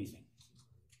can't do anything.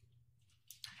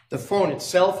 The phone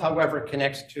itself, however,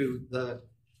 connects to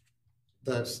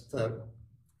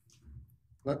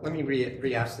let me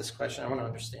re-ask this question. I want to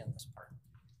understand this part.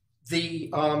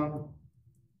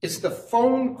 It's the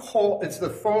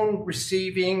phone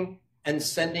receiving and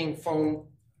sending phone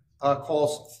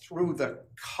calls through the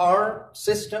car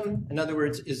system? In other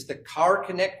words, is the car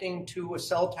connecting to a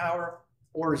cell tower,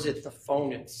 or is it the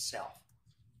phone itself?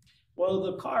 Well,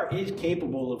 the car is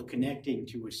capable of connecting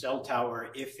to a cell tower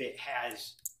if it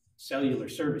has cellular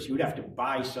service. You would have to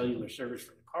buy cellular service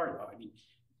for the car, though. I mean,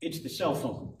 it's the cell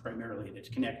phone primarily that's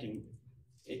connecting.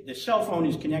 The cell phone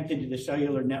is connected to the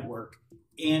cellular network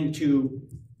and to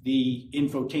the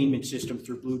infotainment system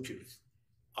through Bluetooth.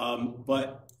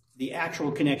 But the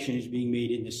actual connection is being made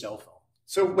in the cell phone.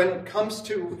 So when it comes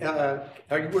to,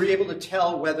 were you able to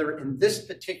tell whether in this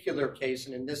particular case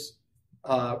and in this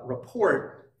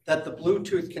report that the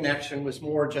Bluetooth connection was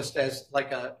more just as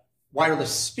like a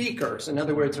wireless speakers? In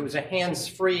other words, it was a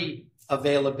hands-free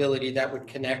availability that would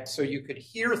connect so you could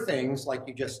hear things like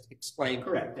you just explained.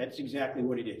 Correct. That's exactly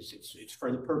what it is. It's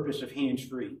for the purpose of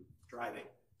hands-free driving.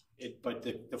 But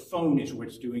the phone is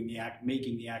what's doing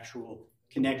making the actual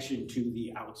connection to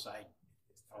the outside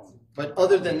phone. But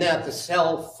other than that, the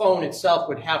cell phone itself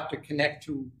would have to connect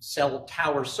to cell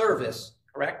tower service,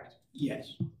 correct?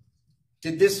 Yes.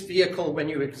 Did this vehicle, when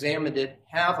you examined it,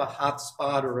 have a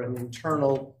hotspot or an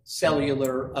internal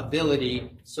cellular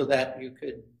ability so that you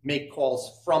could make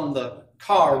calls from the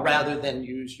car rather than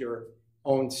use your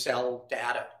own cell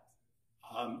data?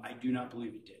 I do not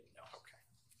believe it did. No. Okay.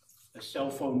 A cell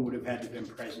phone would have had to have been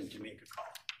present to make a call.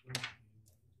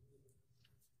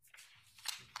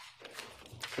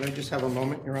 Can I just have a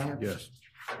moment, Your Honor? Yes.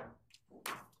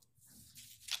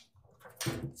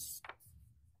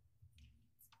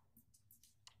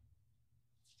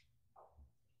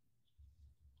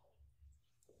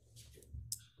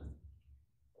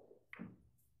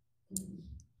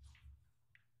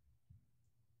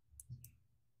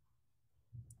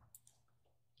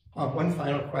 One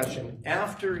final question.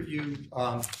 After you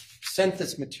sent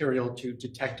this material to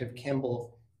Detective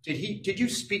Kimball, did you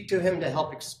speak to him to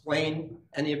help explain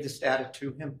any of this data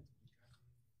to him?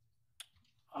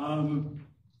 I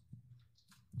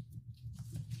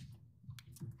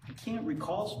can't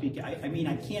recall speaking. I mean,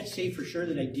 I can't say for sure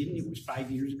that I didn't. It was 5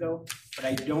 years ago, but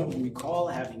I don't recall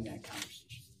having that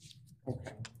conversation.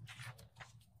 Okay.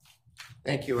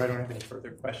 Thank you. I don't have any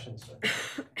further questions.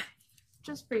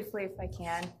 Just briefly, if I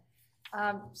can.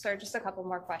 Sir, just a couple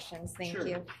more questions. Thank Sure.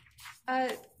 you.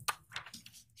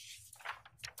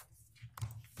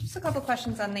 Just a couple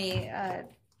questions on the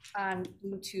on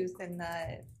Bluetooth and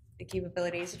the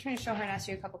capabilities. Attorney Shohern asked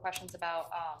you a couple questions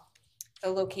about the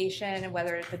location and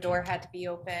whether the door had to be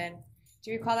open.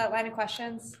 Do you recall that line of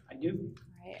questions? I do.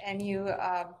 Right. And you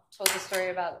told the story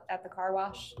about at the car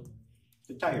wash?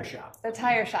 The tire shop. The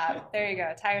tire shop. There you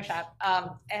go, tire shop.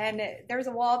 And there was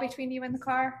a wall between you and the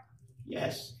car?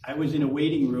 Yes. I was in a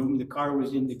waiting room. The car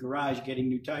was in the garage getting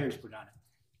new tires put on it.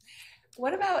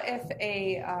 What about if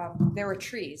there were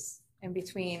trees in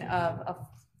between a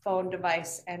phone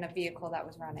device and a vehicle that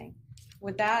was running?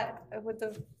 Would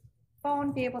the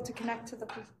phone be able to connect to the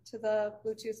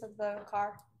Bluetooth of the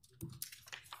car?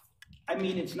 I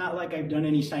mean, it's not like I've done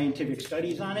any scientific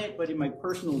studies on it, but in my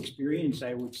personal experience,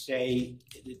 I would say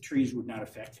the trees would not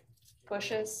affect it.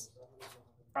 Bushes?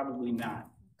 Probably not.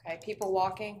 Okay. People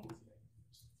walking?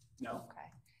 No.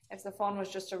 Okay. If the phone was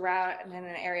just around and in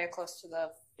an area close to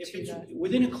the... If it's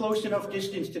within a close enough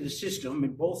distance to the system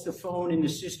and both the phone and the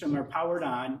system are powered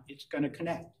on, it's going to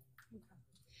connect.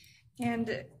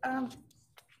 And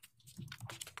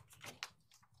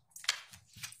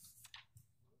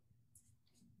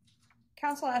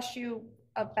counsel asked you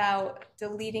about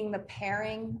deleting the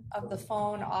pairing of the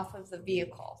phone off of the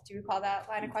vehicle. Do you recall that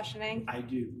line of questioning? I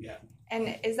do, yeah.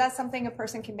 And is that something a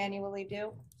person can manually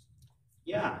do?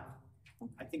 Yeah,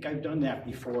 I think I've done that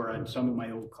before on some of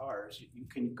my old cars. You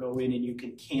can go in and you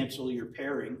can cancel your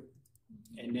pairing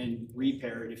and then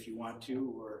repair it if you want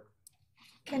to, or...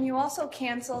 Can you also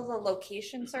cancel the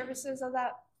location services of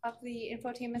the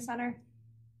infotainment center?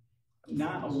 I'm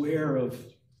not aware of,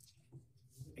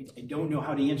 I don't know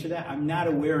how to answer that. I'm not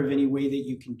aware of any way that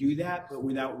you can do that, but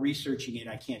without researching it,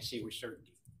 I can't say with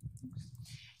certainty.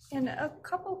 And a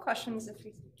couple questions, if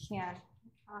we can.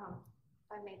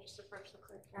 I may just approach the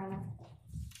clerk, Your Honor.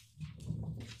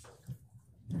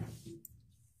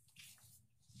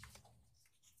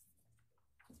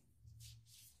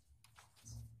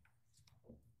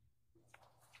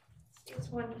 It's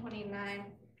 129.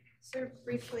 So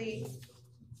briefly,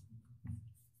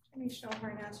 Commissioner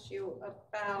Horn asked you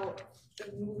about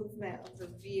the movement of the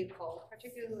vehicle,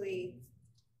 particularly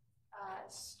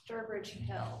Sturbridge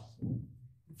Hill.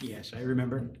 Yes, I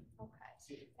remember.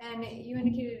 Okay. And you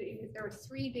indicated there were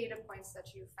 3 data points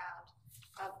that you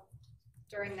found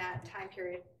during that time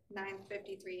period,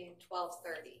 9:53 and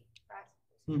 12:30, correct?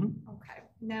 Mm-hmm. Okay.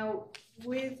 Now,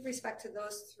 with respect to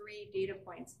those 3 data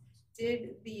points,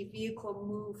 did the vehicle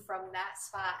move from that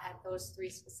spot at those 3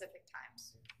 specific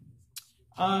times?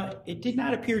 It did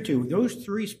not appear to. Those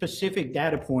 3 specific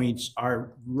data points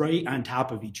are right on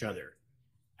top of each other.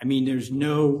 I mean, there's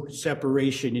no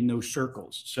separation in those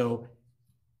circles. So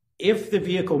if the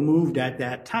vehicle moved at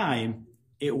that time,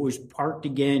 it was parked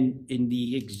again in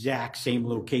the exact same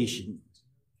location.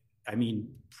 I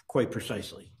mean, quite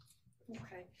precisely.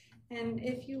 Okay. And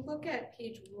if you look at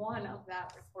page 1 of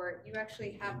that report, you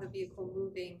actually have the vehicle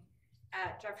moving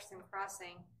at Jefferson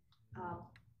Crossing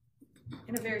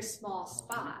in a very small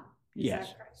spot. Is Yes.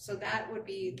 that correct? So that would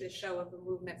be the show of the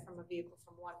movement from a vehicle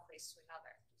from one place to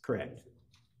another. Correct.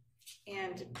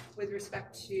 And with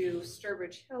respect to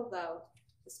Sturbridge Hill, though,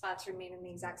 the spots remain in the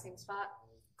exact same spot?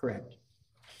 Correct.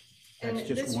 And That's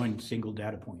just this- one single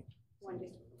data point. One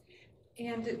day.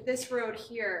 And this road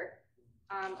here,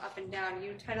 up and down,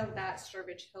 you titled that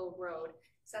Sturbridge Hill Road.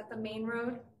 Is that the main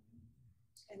road?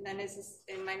 And then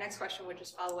and my next question would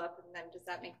just follow up, and then does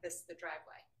that make this the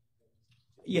driveway?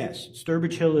 Yes,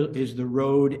 Sturbridge Hill is the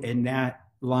road, and that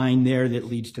line there that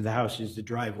leads to the house is the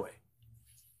driveway.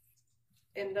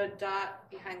 And the dot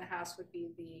behind the house would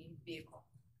be the vehicle?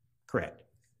 Correct.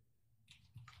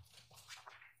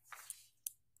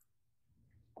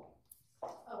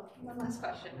 Oh, one last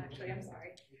question, actually, I'm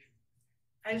sorry.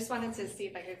 I just wanted to see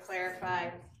if I could clarify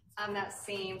on that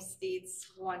same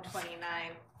States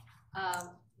 129.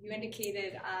 You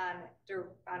indicated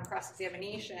on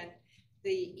cross-examination,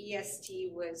 the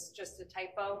EST was just a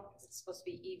typo. It's supposed to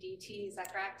be EDT, is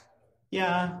that correct?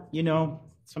 Yeah, you know,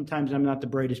 sometimes I'm not the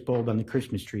brightest bulb on the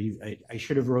Christmas tree. I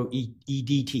should have wrote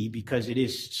EDT because it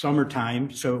is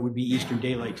summertime, so it would be Eastern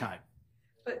Daylight Time.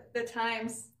 But the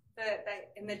times that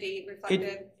in the date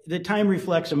reflected? The time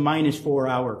reflects a -4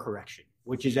 hour correction,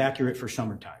 which is accurate for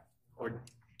summertime or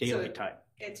daylight time.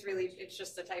 It's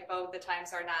just a typo. The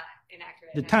times are not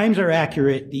inaccurate. The times are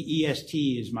accurate. The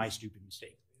EST is my stupid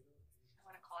mistake. I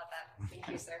want to call it that. Thank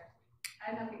you, sir.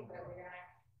 I have nothing further, Your Honor.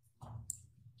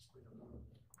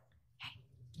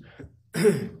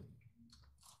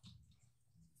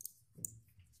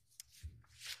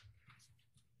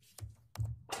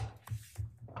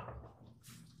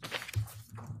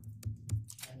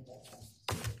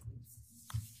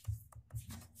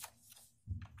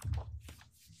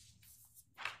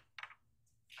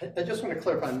 I just want to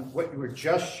clarify on what you were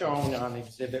just shown on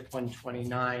Exhibit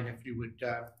 129. If you would,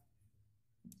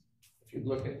 if you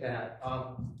look at that,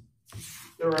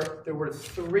 there were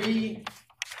 3.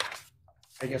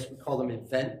 I guess we call them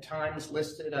event times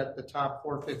listed at the top: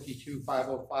 4:52,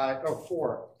 5:05. Oh,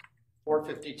 4.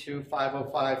 4:52,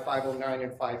 5:05, 5:09,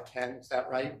 and 5:10. Is that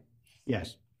right?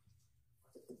 Yes.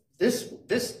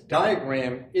 This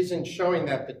diagram isn't showing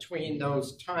that between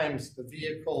those times the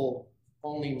vehicle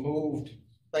only moved.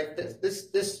 Like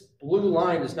this blue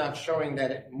line is not showing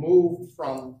that it moved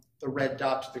from the red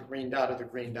dot to the green dot or the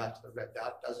green dot to the red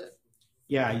dot, does it?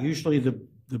 Yeah, usually the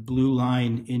blue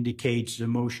line indicates the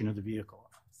motion of the vehicle.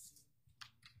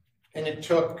 And it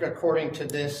took, according to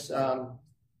this,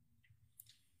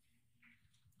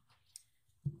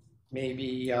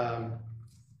 maybe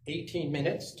 18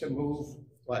 minutes to move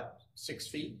what, 6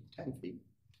 feet, 10 feet?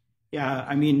 Yeah,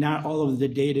 I mean, not all of the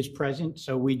data is present,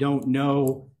 so we don't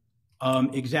know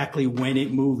exactly when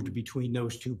it moved between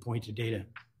those 2 points of data.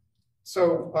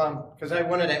 So, because I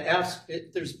wanted to ask,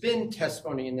 there's been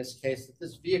testimony in this case that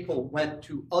this vehicle went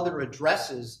to other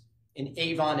addresses in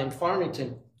Avon and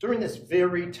Farmington during this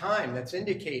very time that's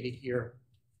indicated here.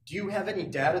 Do you have any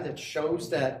data that shows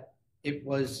that it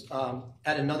was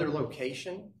at another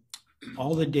location?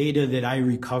 All the data that I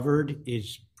recovered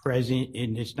is present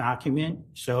in this document.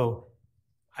 So,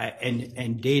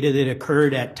 and data that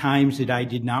occurred at times that I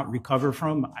did not recover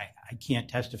from, I can't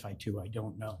testify to. I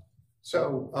don't know.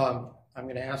 So I'm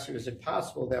going to ask you, is it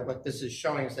possible that what this is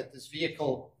showing is that this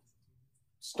vehicle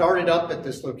started up at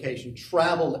this location,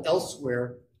 traveled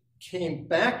elsewhere, came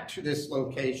back to this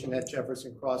location at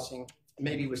Jefferson Crossing, and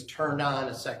maybe was turned on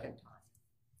a second time?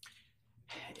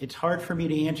 It's hard for me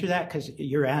to answer that because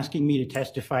you're asking me to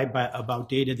testify about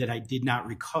data that I did not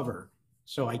recover.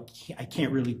 So I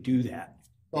can't really do that.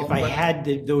 Well, if I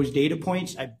had those data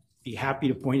points, I'd be happy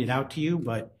to point it out to you,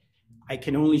 but I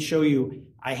can only show you,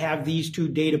 I have these 2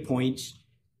 data points.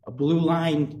 A blue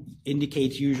line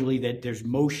indicates usually that there's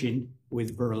motion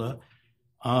with Burla,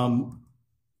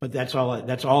 but that's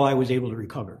all I was able to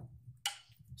recover.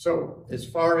 So as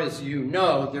far as you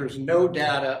know, there's no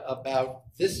data about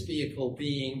this vehicle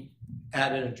being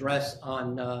at an address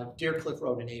on Deer Cliff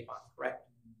Road in Avon, correct?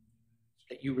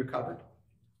 That you recovered?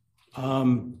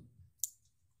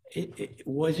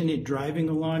 Wasn't it driving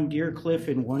along Deer Cliff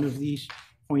in one of these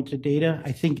points of data?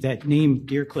 I think that name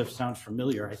Deer Cliff sounds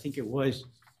familiar. I think it was.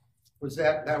 Was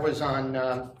that was on?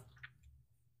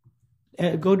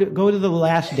 Go to the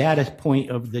last data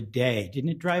point of the day. Didn't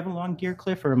it drive along Deer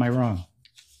Cliff, or am I wrong?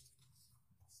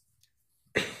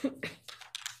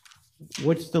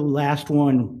 What's the last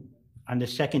one on the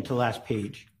second to last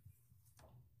page?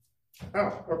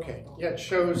 Oh, okay. Yeah, it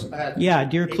shows at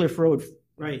Deer Cliff Road,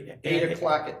 right? 8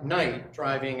 o'clock at night,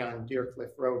 driving on Deer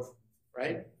Cliff Road,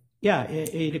 right? Yeah,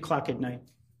 8 o'clock at night.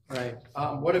 Right.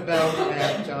 What about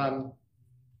at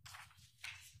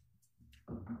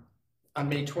on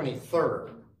May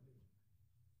 23rd?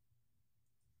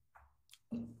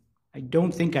 I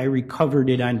don't think I recovered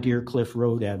it on Deer Cliff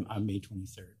Road on May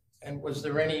 23rd. And was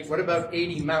there any, what about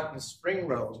 80 Mountain Spring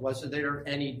Road? Was there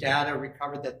any data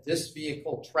recovered that this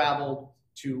vehicle traveled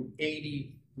to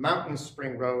 80 Mountain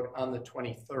Spring Road on the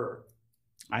 23rd?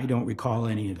 I don't recall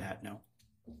any of that, no.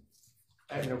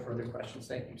 I have no further questions.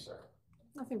 Thank you, sir.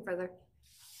 Nothing further.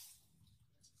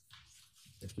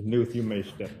 Mr. Newth, you may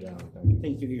step down. Thank you.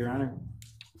 Thank you, Your Honor.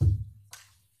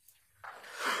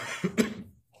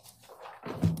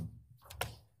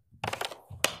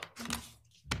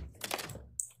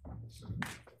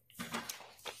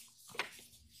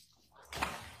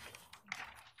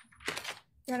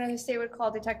 Your Honor, the state would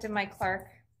call Detective Mike Clark.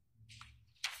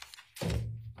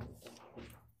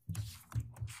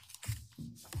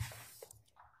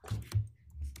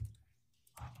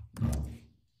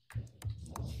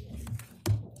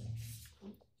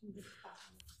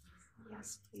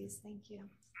 Yes, please. Thank you.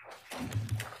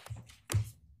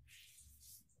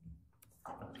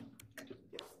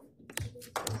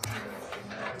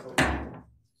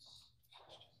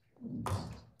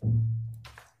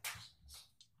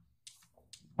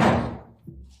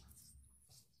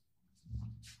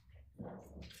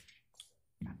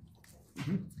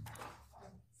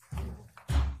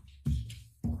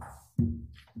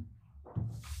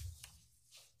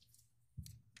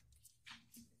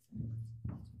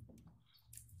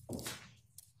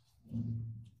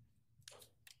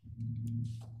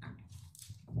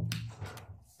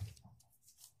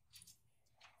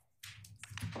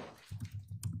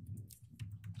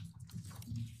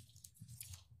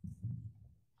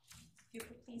 If you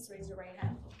could please raise your right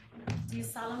hand. Do you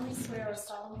solemnly swear or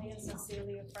solemnly and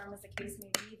sincerely affirm, as the case may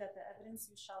be, that the evidence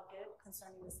you shall give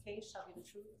concerning this case shall be the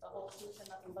truth, the whole truth, and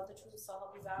nothing but the truth, so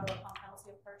help you God, or upon penalty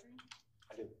of perjury?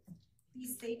 I do.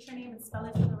 Please state your name and spell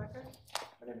it for the record.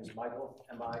 My name is Michael,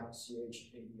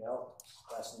 M-I-C-H-A-E-L,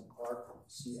 last name Clark,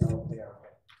 C-L-A-R-K.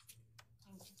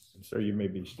 Sir, you may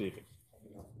be seated.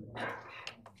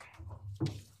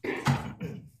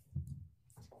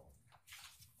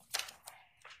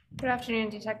 Good afternoon,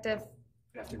 Detective.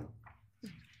 Good afternoon.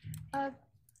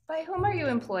 By whom are you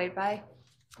employed by?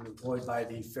 I'm employed by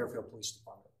the Fairfield Police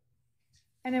Department,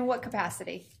 And in what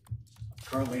capacity?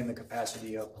 currently in the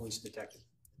capacity of police detective.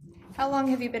 How long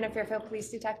have you been a Fairfield Police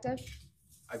Detective?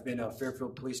 I've been a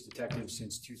Fairfield Police Detective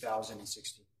since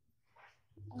 2016.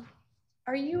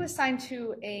 Are you assigned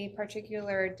to a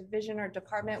particular division or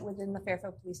department within the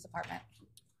Fairfield Police Department?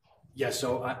 Yes,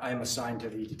 so I'm assigned to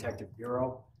the Detective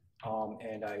Bureau.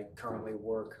 and I currently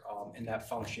work in that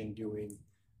function doing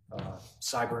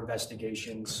cyber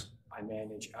investigations. I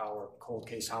manage our cold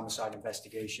case homicide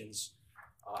investigations.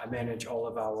 I manage all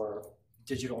of our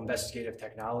digital investigative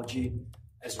technology,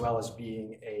 as well as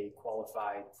being a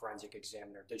qualified forensic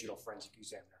examiner, digital forensic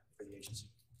examiner for the agency.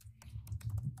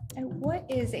 And what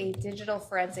is a digital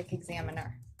forensic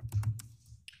examiner?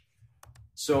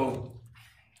 So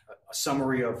a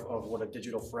summary of what a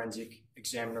digital forensic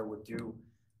examiner would do.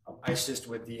 I assist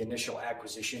with the initial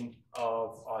acquisition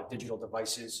of digital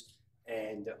devices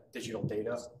and digital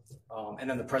data, and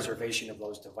then the preservation of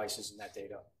those devices and that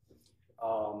data.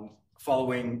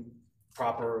 Following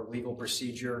proper legal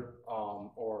procedure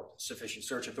or sufficient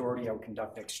search authority, I would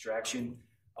conduct extraction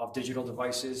of digital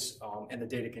devices and the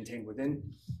data contained within.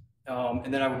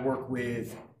 And then I would work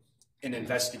with an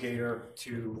investigator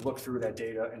to look through that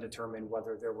data and determine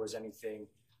whether there was anything,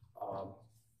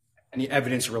 any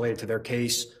evidence related to their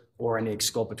case or any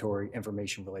exculpatory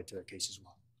information related to their case as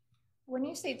well. When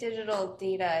you say digital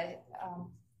data,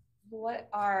 what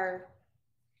are,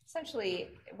 essentially,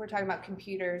 we're talking about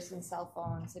computers and cell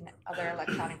phones and other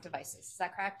electronic devices, is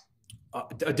that correct?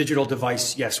 A digital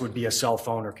device, yes, would be a cell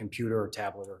phone or computer or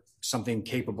tablet or something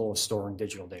capable of storing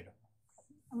digital data.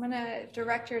 I'm going to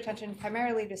direct your attention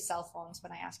primarily to cell phones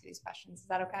when I ask you these questions. Is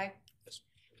that okay? Yes.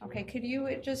 Okay, could you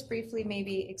just briefly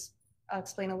maybe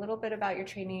explain a little bit about your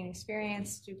training and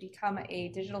experience to become a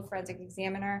digital forensic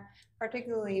examiner,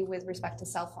 particularly with respect to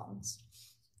cell phones?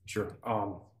 Sure.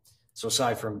 So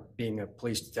aside from being a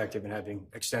police detective and having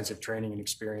extensive training and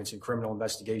experience in criminal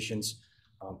investigations,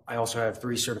 I also have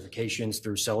 3 certifications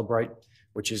through Celebrite,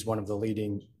 which is one of the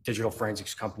leading digital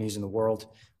forensics companies in the world.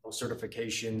 Those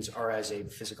certifications are as a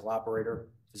physical operator,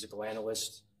 physical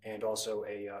analyst, and also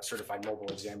a certified mobile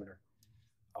examiner.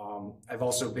 I've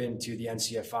also been to the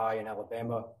NCFI in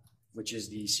Alabama, which is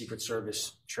the Secret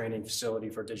Service training facility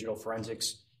for digital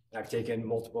forensics. And I've taken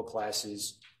multiple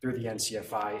classes through the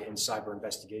NCFI in cyber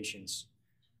investigations.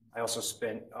 I also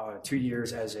spent 2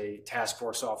 years as a task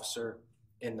force officer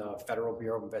in the Federal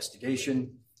Bureau of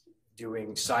Investigation,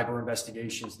 doing cyber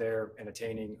investigations there and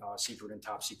attaining secret and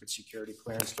top secret security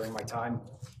clearance during my time,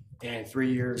 and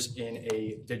 3 years in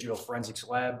a digital forensics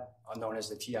lab known as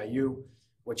the TIU,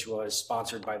 which was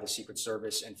sponsored by the Secret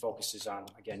Service and focuses on,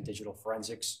 again, digital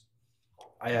forensics.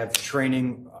 I have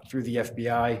training through the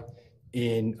FBI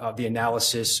in the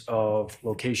analysis of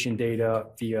location data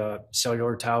via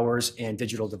cellular towers and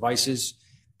digital devices,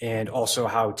 and also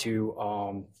how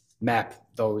to map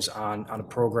those on a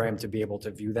program to be able to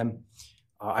view them.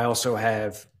 I also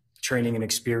have training and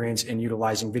experience in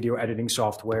utilizing video editing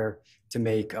software to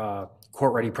make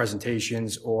court-ready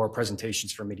presentations or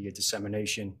presentations for media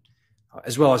dissemination,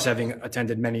 as well as having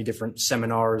attended many different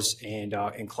seminars and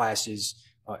classes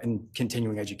in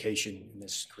continuing education in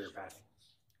this career path.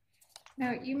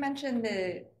 Now, you mentioned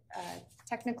the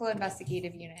Technical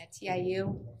Investigative Unit,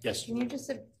 TIU. Yes. Can you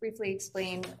just briefly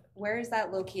explain where is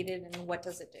that located and what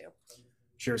does it do?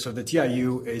 Sure. So the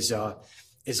TIU is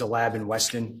a lab in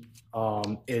Weston.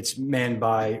 It's manned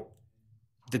by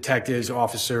detectives,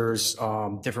 officers,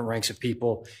 different ranks of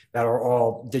people that are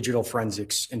all digital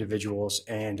forensics individuals.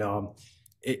 And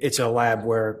it's a lab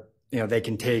where they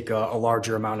can take a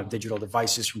larger amount of digital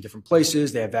devices from different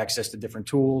places. They have access to different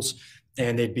tools,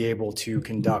 and they'd be able to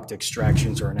conduct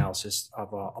extractions or analysis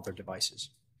of other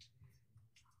devices.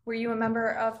 Were you a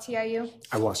member of TIU?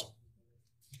 I was.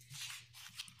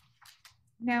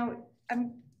 Now,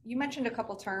 you mentioned a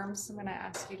couple terms. I'm going to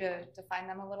ask you to define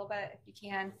them a little bit, if you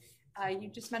can. You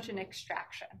just mentioned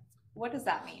extraction. What does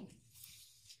that mean?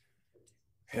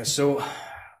 Yeah, so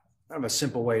I have a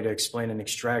simple way to explain an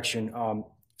extraction.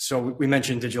 So we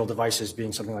mentioned digital devices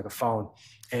being something like a phone,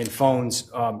 and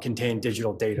phones contain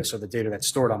digital data, so the data that's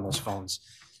stored on those phones.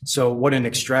 So what an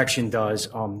extraction does,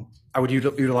 I would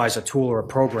utilize a tool or a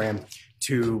program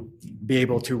to be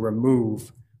able to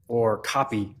remove or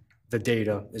copy the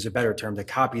data, is a better term, to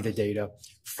copy the data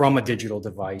from a digital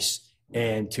device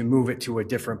and to move it to a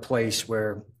different place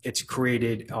where it's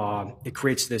created, it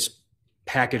creates this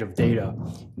packet of data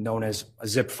known as a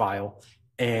zip file,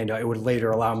 and it would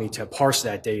later allow me to parse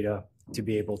that data to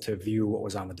be able to view what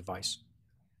was on the device.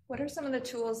 What are some of the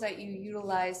tools that you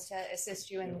utilize to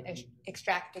assist you in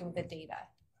extracting the data?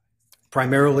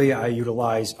 Primarily, I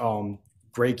utilize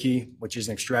Graykey, which is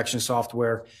an extraction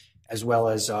software, as well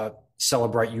as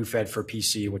Celebrite UFED for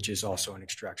PC, which is also an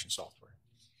extraction software.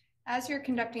 As you're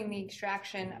conducting the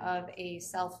extraction of a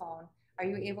cell phone, are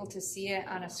you able to see it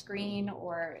on a screen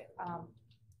or,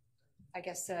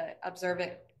 observe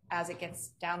it as it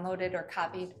gets downloaded or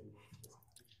copied?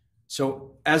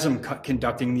 So as I'm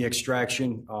conducting the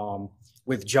extraction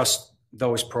with just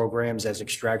those programs as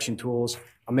extraction tools,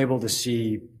 I'm able to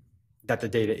see that the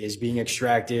data is being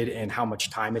extracted and how much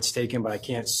time it's taken, but I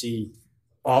can't see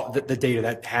all the data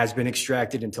that has been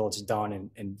extracted until it's done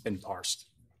and been parsed.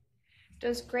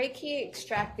 Does GrayKey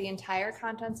extract the entire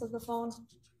contents of the phone?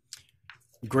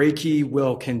 GrayKey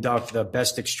will conduct the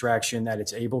best extraction that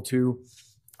it's able to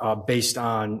based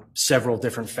on several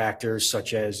different factors,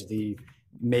 such as the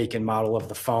make and model of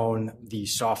the phone, the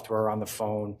software on the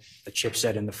phone, the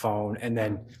chipset in the phone, and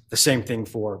then the same thing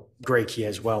for GrayKey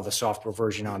as well, the software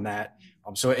version on that.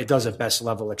 So it does a best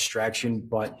level extraction,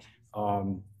 but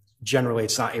generally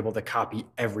it's not able to copy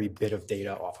every bit of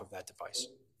data off of that device.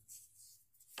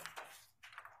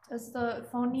 Does the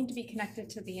phone need to be connected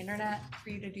to the internet for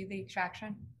you to do the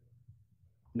extraction?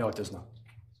 No, it does not.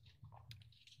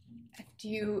 Do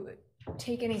you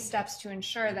take any steps to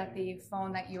ensure that the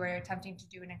phone that you are attempting to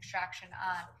do an extraction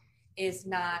on is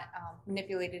not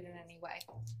manipulated in any way?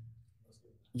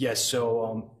 Yes,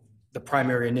 so the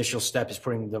primary initial step is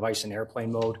putting the device in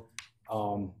airplane mode.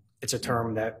 It's a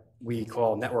term that we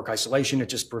call network isolation. It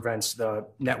just prevents the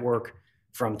network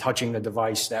from touching the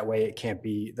device. That way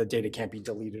the data can't be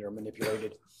deleted or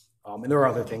manipulated. And there are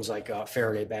other things like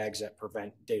Faraday bags that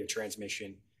prevent data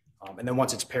transmission. And then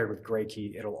once it's paired with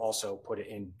GrayKey, it'll also put it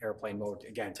in airplane mode,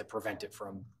 again, to prevent it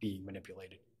from being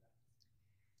manipulated.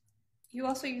 You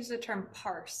also use the term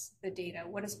parse the data.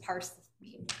 What does parse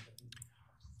mean?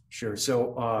 Sure.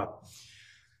 So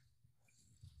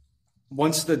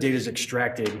once the data is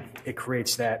extracted, it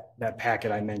creates that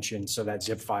packet I mentioned, so that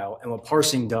zip file. And what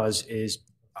parsing does is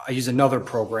I use another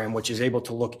program which is able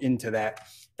to look into that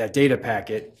data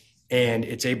packet, and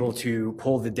it's able to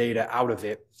pull the data out of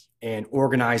it and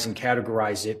organize and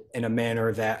categorize it in a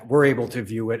manner that we're able to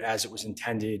view it as it was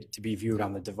intended to be viewed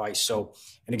on the device. So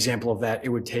an example of that, it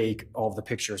would take all of the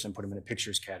pictures and put them in a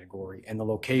pictures category, and the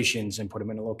locations and put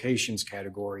them in a locations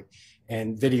category,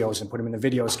 and videos and put them in the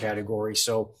videos category.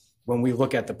 So when we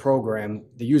look at the program,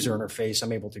 the user interface,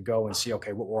 I'm able to go and see,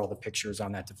 okay, what were all the pictures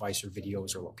on that device or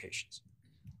videos or locations.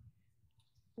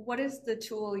 What is the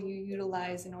tool you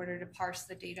utilize in order to parse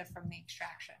the data from the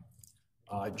extraction?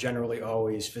 Generally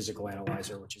always Physical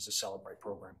Analyzer, which is a Celebrite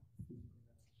program.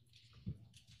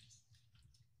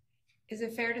 Is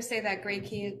it fair to say that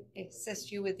GrayKey assists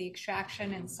you with the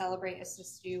extraction and Celebrate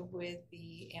assists you with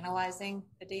the analyzing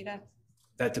the data?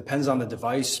 That depends on the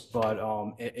device, but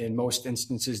in most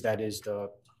instances, that is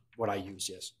what I use,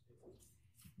 yes.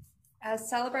 As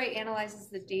Celebrate analyzes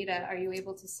the data, are you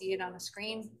able to see it on a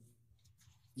screen?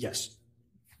 Yes.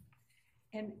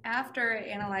 And after it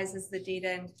analyzes the data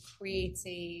and creates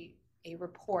a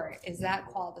report, is that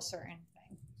called a certain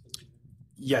thing?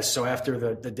 Yes, so after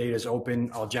the data is open,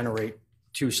 I'll generate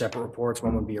two separate reports.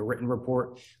 One would be a written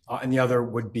report, and the other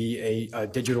would be a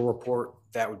digital report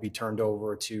that would be turned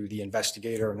over to the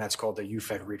investigator, and that's called a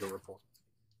UFED reader report.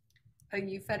 A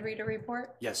UFED reader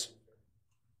report? Yes.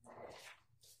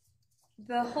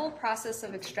 The whole process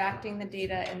of extracting the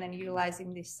data and then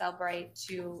utilizing the Celebrite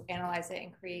to analyze it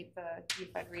and create the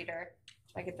UFED reader,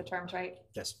 did I get the terms right?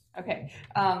 Yes. Okay.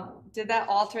 Did that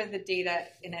alter the data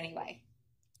in any way?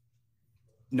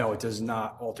 No, it does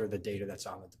not alter the data that's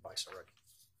on the device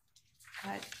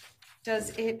already.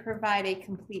 Does it provide a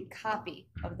complete copy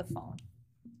of the phone?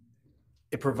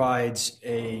 It provides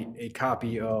a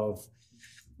copy of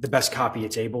the best copy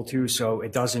it's able to, so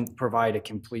it doesn't provide a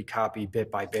complete copy bit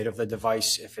by bit of the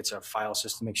device if it's a file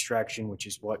system extraction, which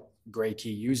is what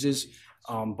GrayKey uses,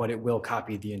 but it will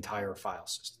copy the entire file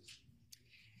system.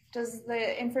 Does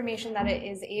the information that it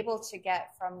is able to get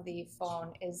from the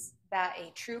phone, is that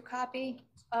a true copy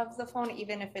of the phone,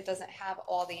 even if it doesn't have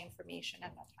all the information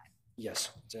at that time? Yes.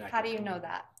 How do you know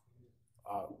that?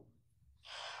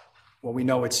 Well, we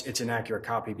know it's an accurate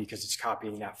copy because it's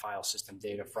copying that file system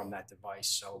data from that device.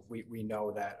 So we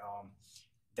know that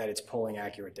that it's pulling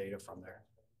accurate data from there.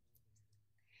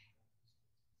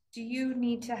 Do you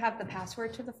need to have the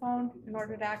password to the phone in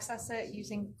order to access it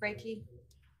using GrayKey?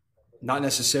 Not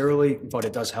necessarily, but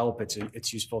it does help.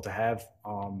 It's useful to have.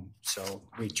 So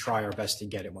we try our best to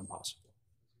get it when possible.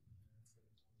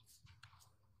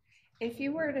 If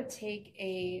you were to take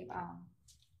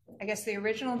I guess the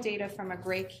original data from a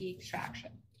GrayKey extraction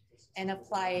and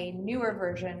apply a newer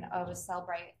version of a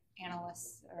Celebrite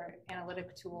analyst or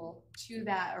analytic tool to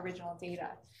that original data,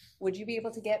 would you be able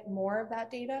to get more of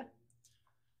that data?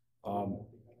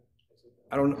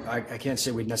 I can't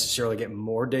say we'd necessarily get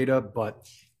more data, but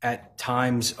at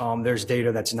times there's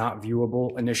data that's not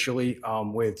viewable initially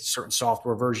with certain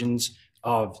software versions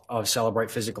of Celebrite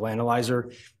Physical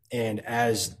Analyzer. And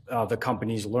as the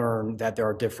companies learn that there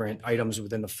are different items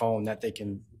within the phone that they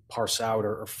can parse out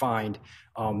or find.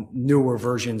 Newer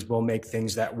versions will make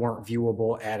things that weren't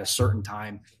viewable at a certain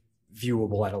time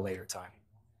viewable at a later time.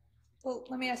 Well,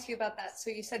 let me ask you about that. So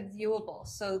you said viewable.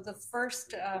 So the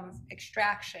first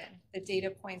extraction, the data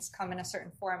points come in a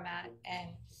certain format, and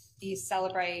the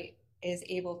Cellebrite is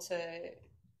able to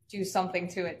do something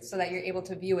to it so that you're able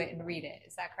to view it and read it.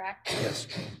 Is that correct? Yes.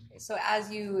 So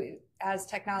as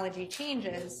technology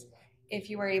changes, if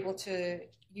you were able to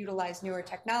utilize newer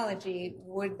technology,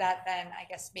 would that then, I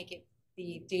guess, make it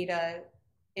the data,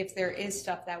 if there is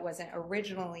stuff that wasn't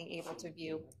originally able to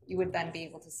view, you would then be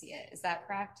able to see it. Is that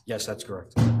correct? Yes, that's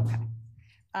correct. Okay.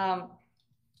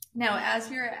 Now, as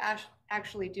you're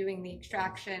actually doing the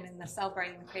extraction and the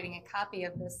Cellebrite and creating a copy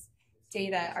of this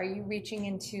data, are you reaching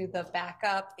into the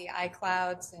backup, the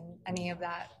iClouds, and any of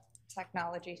that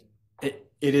technology? It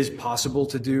is possible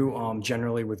to do.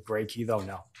 Generally with Gray Key, though,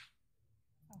 no.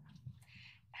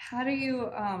 How do you,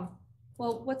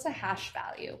 well, what's a hash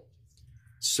value?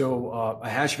 So a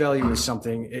hash value is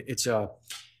something, it's a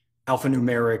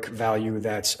alphanumeric value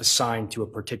that's assigned to a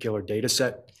particular data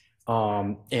set.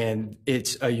 And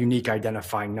it's a unique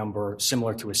identifying number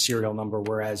similar to a serial number,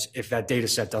 whereas if that data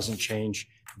set doesn't change,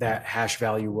 that hash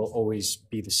value will always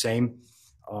be the same.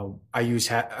 I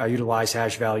utilize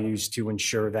hash values to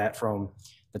ensure that from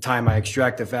the time I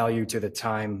extract the value to the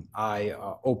time I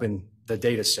open the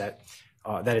data set,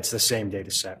 that it's the same data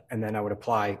set. And then I would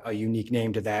apply a unique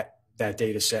name to that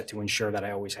data set to ensure that I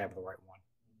always have the right one.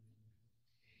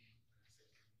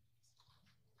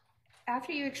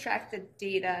 After you extract the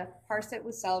data, parse it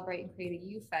with Cellebrite and create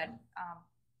a UFED,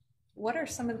 what are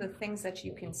some of the things that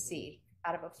you can see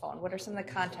out of a phone? What are some of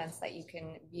the contents that you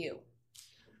can view?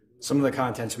 Some of the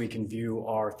contents we can view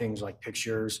are things like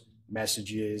pictures,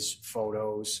 messages,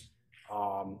 photos,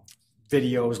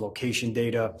 videos, location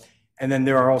data. And then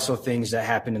there are also things that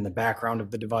happen in the background of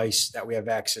the device that we have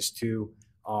access to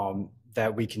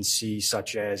that we can see,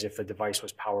 such as if the device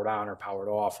was powered on or powered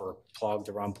off or plugged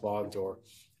or unplugged or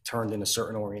turned in a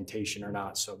certain orientation or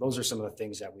not. So those are some of the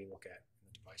things that we look at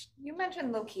in the device. You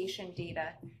mentioned location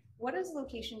data. What does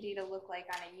location data look like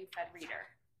on a UFED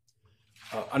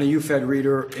reader? On a UFED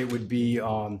reader, it would be,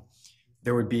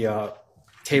 there would be a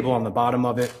table on the bottom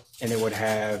of it, and it would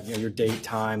have your date,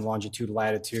 time, longitude,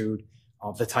 latitude,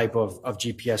 the type of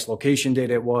GPS location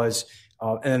data it was.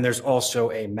 And then there's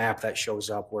also a map that shows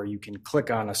up where you can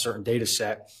click on a certain data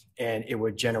set and it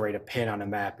would generate a pin on a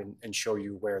map and show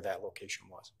you where that location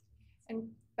was. And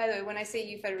by the way, when I say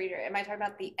UFED reader, am I talking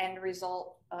about the end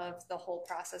result of the whole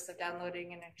process of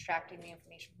downloading and extracting the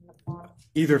information from the phone?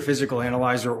 Either physical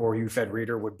analyzer or UFED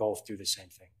reader would both do the same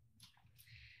thing.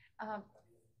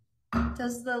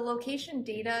 Does the location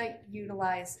data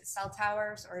utilize cell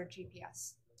towers or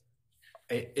GPS?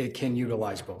 It can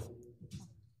utilize both.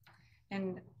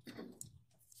 And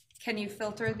can you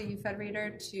filter the UFED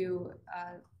reader to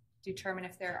determine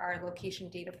if there are location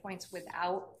data points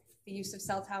without the use of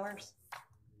cell towers?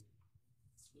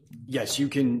 Yes, you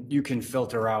can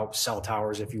filter out cell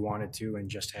towers if you wanted to and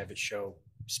just have it show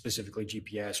specifically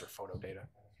GPS or photo data.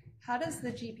 How does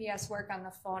the GPS work on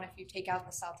the phone if you take out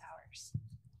the cell towers?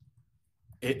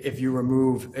 If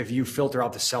you filter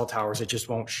out the cell towers, it just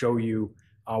won't show you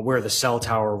where the cell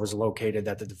tower was located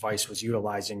that the device was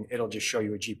utilizing. It'll just show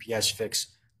you a GPS fix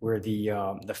where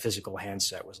the physical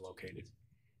handset was located.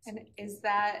 And is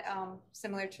that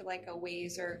similar to like a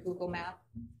Waze or Google Map?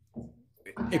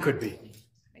 It could be.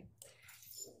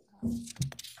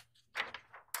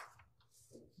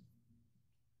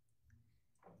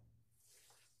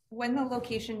 When the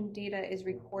location data is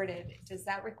recorded, does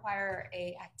that require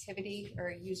a activity or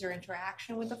a user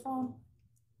interaction with the phone?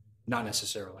 Not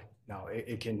necessarily. No,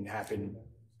 it can happen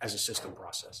as a system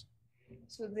process.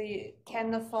 So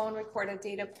can the phone record a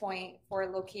data point for a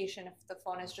location if the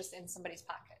phone is just in somebody's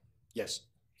pocket? Yes.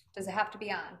 Does it have to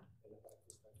be on?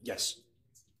 Yes.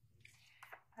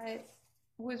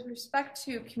 With respect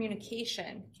to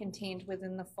communication contained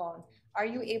within the phone, are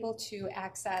you able to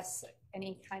access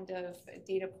any kind of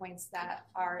data points that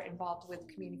are involved with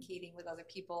communicating with other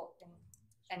people in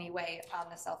any way on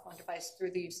the cell phone device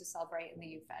through the use of Cellebrite and the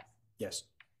UFED? Yes.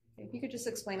 If you could just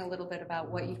explain a little bit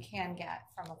about what you can get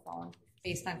from a phone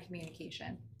based on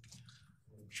communication.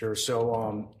 Sure.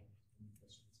 So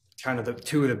kind of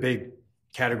two of the big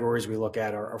categories we look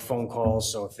at are phone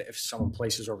calls. So if someone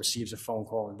places or receives a phone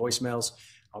call and voicemails,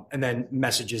 and then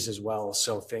messages as well.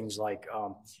 So things like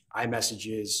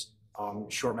iMessages,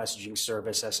 short messaging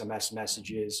service, SMS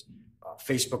messages,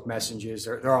 Facebook messages.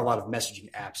 There are a lot of messaging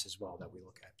apps as well that we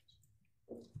look at.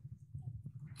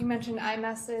 You mentioned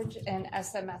iMessage and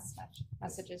SMS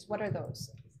messages. What are those?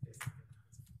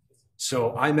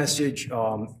 So iMessage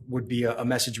would be a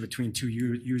message between two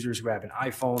users who have an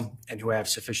iPhone and who have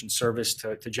sufficient service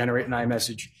to generate an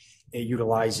iMessage. It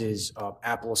utilizes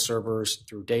Apple servers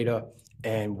through data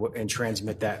and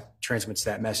transmits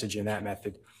that message in that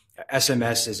method.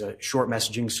 SMS is a short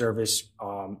messaging service,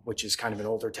 which is kind of an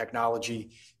older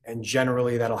technology. And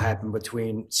generally that'll happen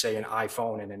between, say, an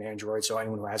iPhone and an Android. So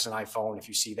anyone who has an iPhone, if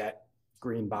you see that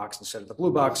green box instead of the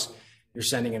blue box, you're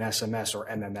sending an SMS or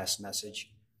MMS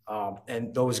message.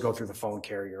 And those go through the phone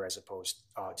carrier as opposed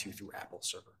to through Apple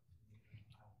server.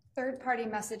 Third-party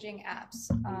messaging apps,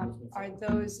 are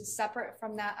those separate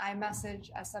from that iMessage,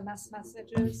 SMS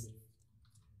messages?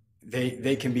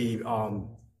 They can be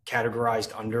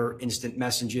categorized under instant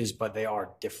messages, but they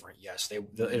are different. Yes,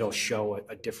 it'll show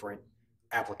a different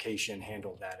application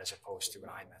handle that as opposed to an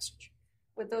iMessage.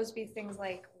 Would those be things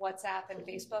like WhatsApp and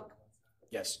Facebook?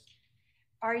 Yes.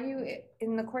 Are you,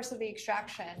 in the course of the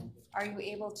extraction, are you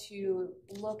able to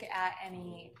look at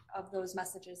any of those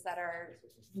messages that are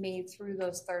made through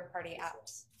those third-party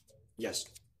apps? Yes.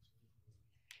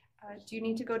 Do you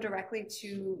need to go directly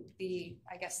to the,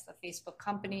 I guess, the Facebook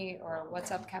company or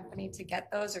WhatsApp company to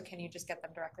get those, or can you just get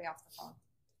them directly off the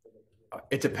phone?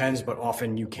 It depends, but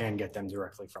often you can get them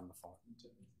directly from the phone.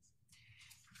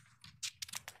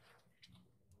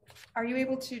 Are you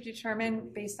able to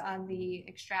determine, based on the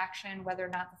extraction, whether or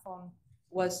not the phone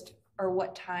was, or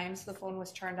what times the phone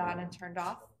was turned on and turned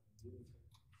off?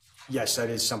 Yes, that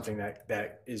is something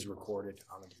that is recorded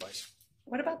on the device.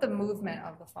 What about the movement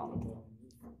of the phone?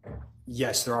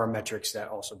 Yes, there are metrics that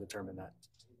also determine that.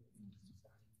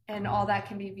 And all that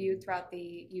can be viewed throughout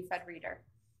the UFED reader?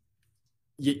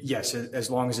 Yes, as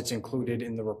long as it's included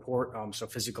in the report. So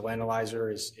physical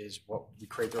analyzer is what we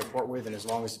create the report with, and as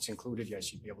long as it's included,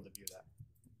 yes, you'd be able to view that.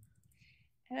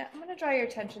 And I'm going to draw your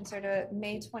attention, sir, to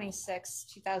May 26,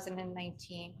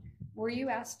 2019. Were you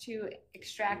asked to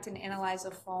extract and analyze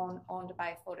a phone owned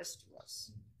by Fotis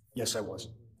Dulos? Yes, I was.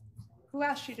 Who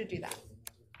asked you to do that?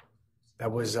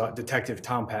 That was Detective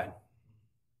Tom Patton.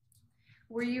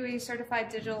 Were you a certified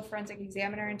digital forensic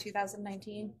examiner in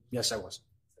 2019? Yes, I was.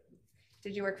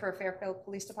 Did you work for Fairfield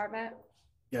Police Department?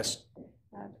 Yes.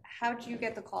 How did you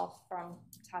get the call from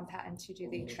Tom Patton to do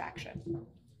the extraction?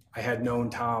 I had known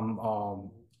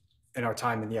Tom in our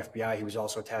time in the FBI. He was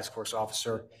also a task force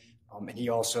officer, and he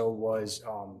also was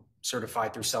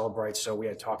certified through Celebrite, so we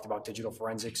had talked about digital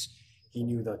forensics. He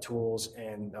knew the tools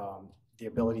and the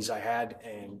abilities I had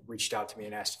and reached out to me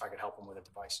and asked if I could help him with a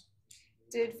device.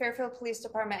 Did Fairfield Police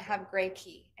Department have Gray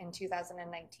Key in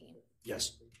 2019?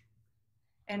 Yes.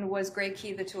 And was Gray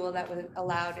Key the tool that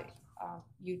allowed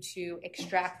you to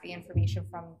extract the information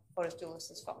from Fotis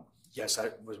Dulos' phone? Yes,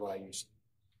 that was what I used.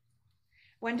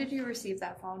 When did you receive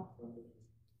that phone?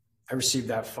 I received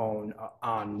that phone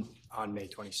on May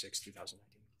 26, 2019.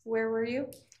 Where were you?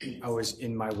 I was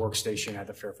in my workstation at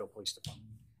the Fairfield Police Department.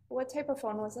 What type of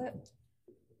phone was it?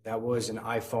 That was an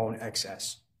iPhone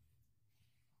XS.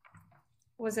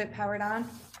 Was it powered on?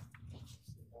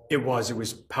 It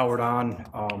was powered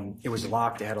on. It was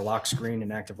locked. It had a lock screen,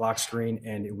 an active lock screen,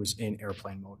 and it was in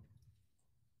airplane mode.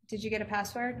 Did you get a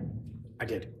password? I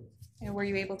did. And were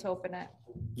you able to open it?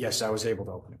 Yes, I was able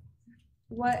to open it.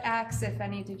 What acts, if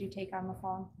any, did you take on the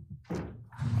phone?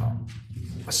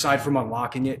 Aside from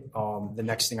unlocking it, the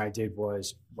next thing I did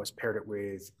was paired it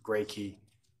with Gray Key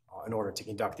in order to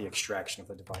conduct the extraction of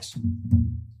the device.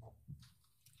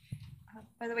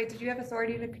 By the way, did you have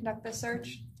authority to conduct this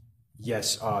search?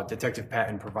 Yes, Detective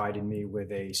Patton provided me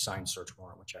with a signed search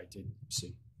warrant, which I did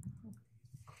see.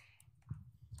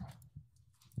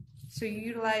 So you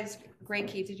utilized Gray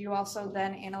Key. Did you also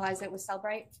then analyze it with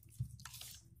Cellbrite?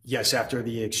 Yes, after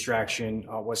the extraction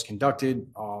was conducted,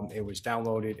 it was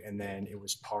downloaded, and then it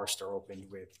was parsed or opened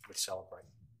with Cellbrite.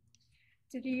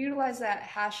 Did you utilize that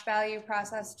hash value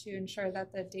process to ensure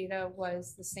that the data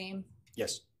was the same?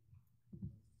 Yes.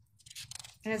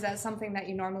 And is that something that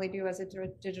you normally do as a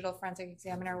digital forensic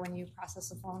examiner when you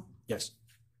process a phone? Yes.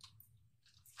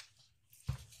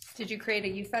 Did you create a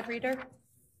UFED reader?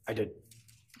 I did.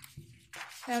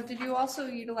 Now, did you also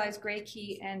utilize Gray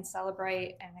Key and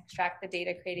Celebrite and extract the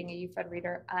data, creating a UFED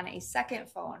reader on a second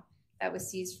phone that was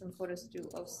seized from Fotis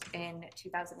Dulos in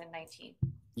 2019?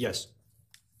 Yes.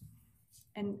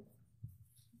 And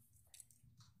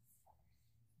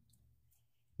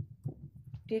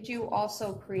did you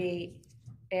also create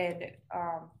and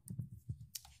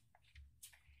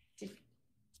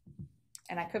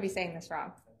I could be saying this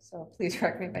wrong, so please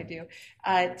correct me if I do.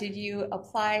 Did you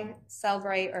apply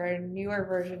Cellbrite or a newer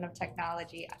version of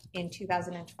technology in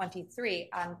 2023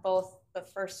 on both the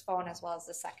first phone as well as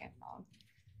the second phone?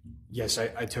 Yes,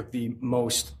 I took the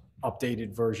most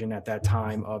updated version at that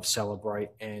time of Celebrite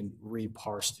and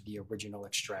reparsed the original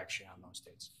extraction on those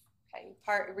dates. Okay,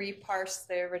 you reparsed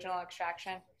the original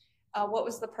extraction. What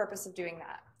was the purpose of doing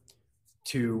that?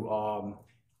 To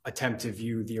attempt to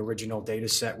view the original data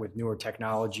set with newer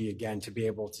technology, again, to be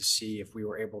able to see if we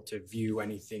were able to view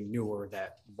anything newer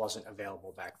that wasn't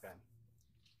available back then.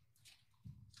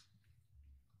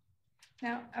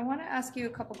 Now, I want to ask you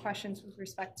a couple questions with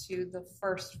respect to the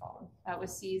first phone that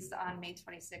was seized on May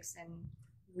 26th and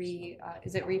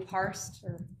is it reparsed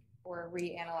or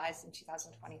reanalyzed in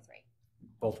 2023?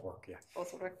 Both work, yeah.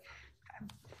 Both would work.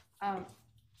 Okay.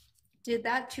 Did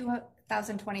that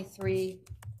 2023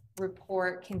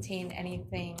 report contain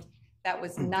anything that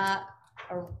was not,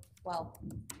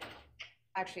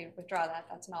 actually withdraw that,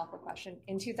 that's an awful question.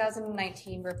 In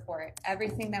 2019 report,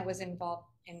 everything that was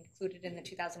included in the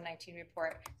 2019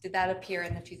 report, did that appear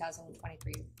in the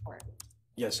 2023 report?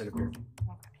 Yes, it appeared.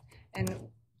 Okay. And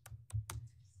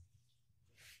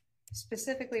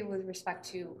specifically with respect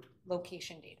to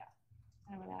location data,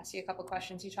 I'm going to ask you a couple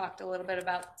questions. You talked a little bit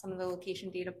about some of the location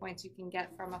data points you can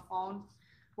get from a phone.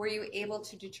 Were you able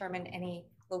to determine any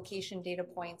location data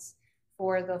points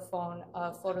for the phone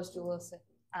of Fotis Dulos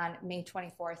on May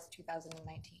 24th,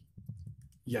 2019?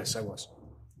 Yes, I was.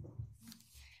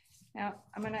 Now,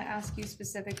 I'm going to ask you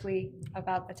specifically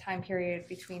about the time period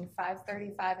between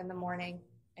 5:35 in the morning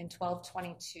and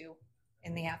 12:22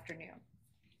 in the afternoon.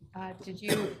 Did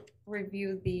you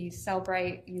review the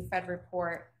Cellbrite UFED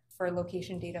report for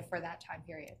location data for that time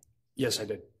period? Yes, I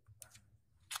did.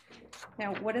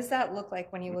 Now, what does that look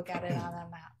like when you look at it on a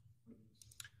map?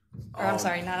 Or I'm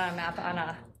sorry, not on a map,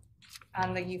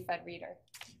 on the UFED reader.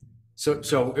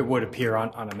 So it would appear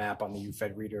on a map on the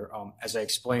UFED reader. As I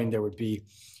explained, there would be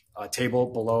a table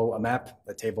below a map.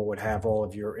 The table would have all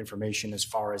of your information as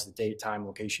far as the date, time,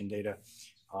 location data,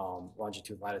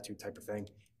 longitude, latitude type of thing.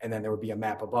 And then there would be a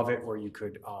map above it where you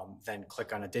could then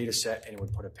click on a data set and it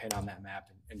would put a pin on that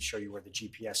map and show you where the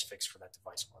GPS fix for that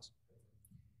device was.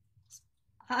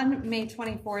 On May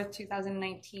 24th,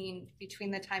 2019,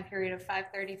 between the time period of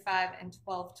 5:35 and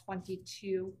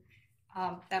 12:22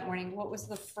 that morning, what was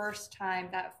the first time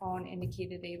that phone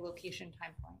indicated a location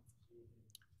time point?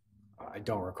 I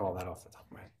don't recall that off the top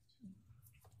of my head.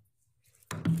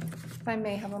 If I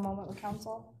may have a moment with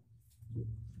counsel.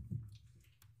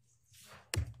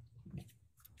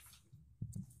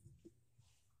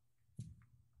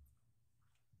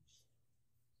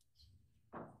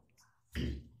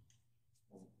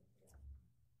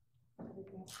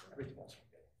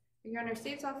 Your Honor,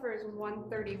 state's offer is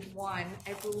 131.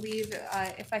 I believe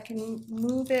if I can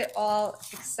move it all,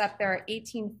 except there are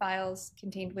 18 files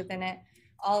contained within it,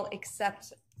 all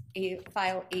except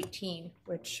file 18,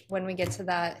 which when we get to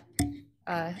that,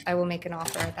 I will make an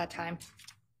offer at that time.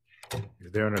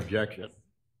 Is there an objection?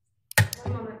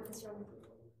 One moment, Mr. Chairman.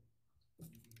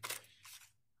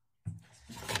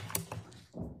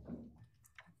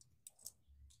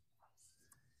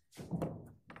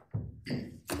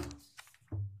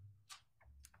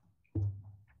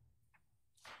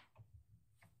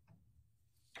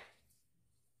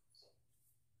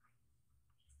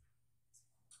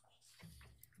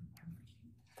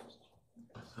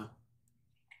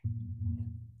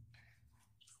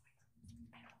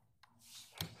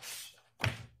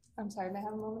 I'm sorry, may I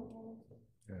have a moment?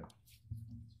 Yeah.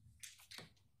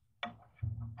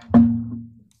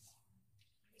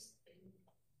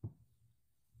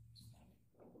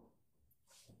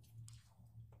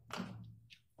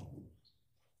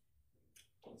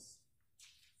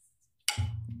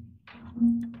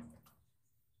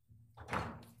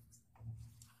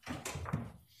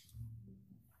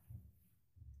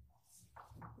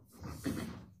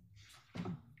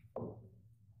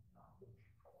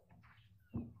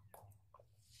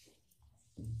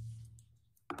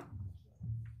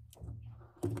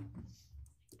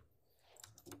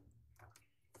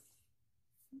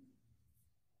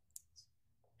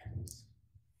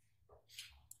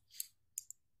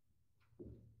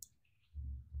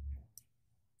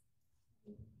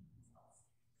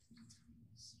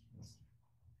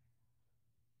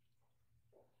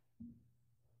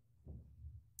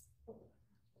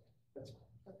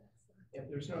 If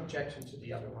there's no objection to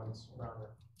the other ones, Your Honor.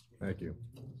 Thank you.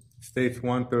 States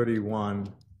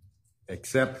 131,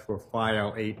 except for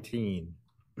file 18,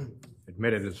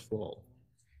 admitted as full.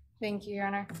 Thank you, Your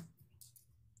Honor.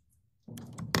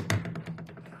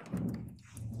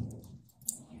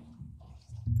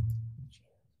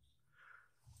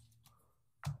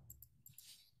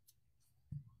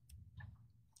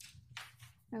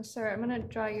 Now, sir, I'm going to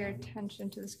draw your attention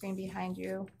to the screen behind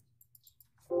you.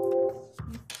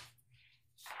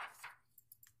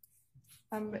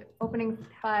 I'm opening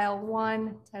file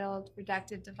 1 titled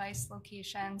Redacted Device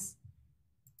Locations.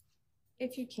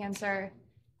 If you can, sir,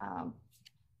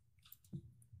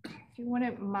 if you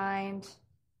wouldn't mind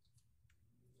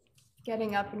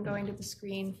getting up and going to the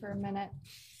screen for a minute.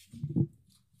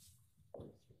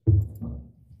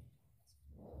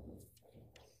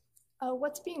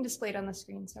 What's being displayed on the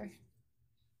screen, sir?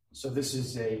 So this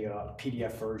is a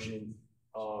PDF version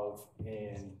of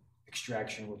an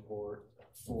extraction report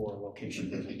for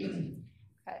location.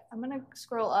 Okay, I'm going to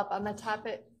scroll up. On the top,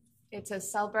 it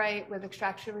says Cellbrite with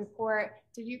extraction report.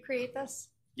 Did you create this?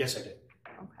 Yes, I did.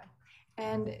 Okay.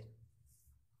 And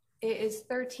it is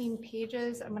 13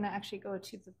 pages. I'm going to actually go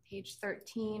to the page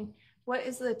 13. What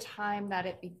is the time that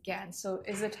it began? So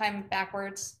is the time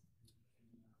backwards?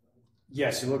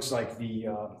 Yes, it looks like the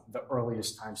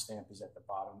earliest timestamp is at the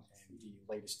bottom and the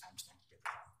latest timestamp.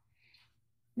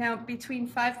 Now, between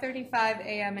 5:35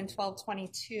 a.m. and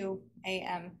 12:22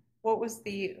 a.m., what was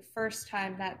the first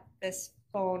time that this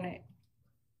phone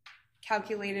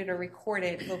calculated or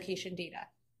recorded location data?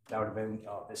 That would have been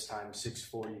this time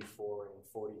 6:44 and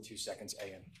 42 seconds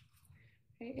a.m.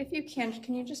 Okay, if you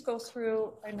can you just go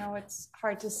through? I know it's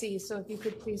hard to see, so if you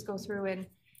could please go through and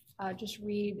just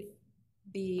read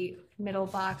the middle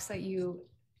box that you,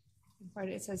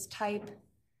 it says type,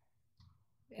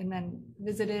 and then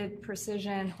visited,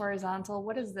 precision, horizontal.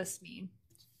 What does this mean?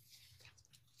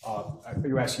 Are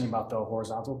you asking about the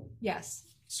horizontal? Yes.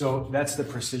 So that's the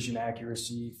precision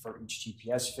accuracy for each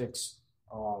GPS fix.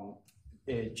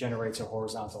 It generates a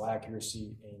horizontal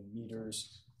accuracy in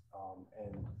meters,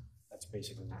 and that's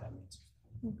basically what that means.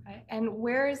 Okay. And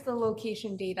where is the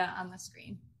location data on the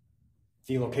screen?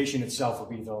 The location itself will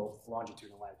be the longitude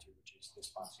and latitude, which is this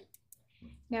box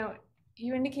here. Now,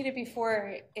 you indicated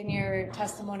before in your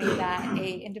testimony that an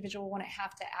individual wouldn't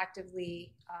have to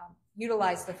actively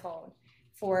utilize the phone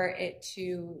for it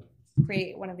to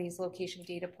create one of these location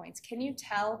data points. Can you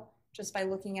tell just by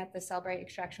looking at the Cellbrite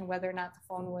extraction whether or not the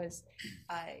phone was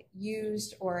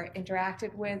used or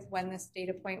interacted with when this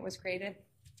data point was created?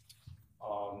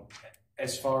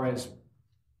 As far as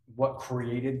what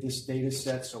created this data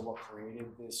set, so what created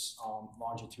this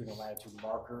longitude and latitude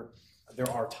marker, there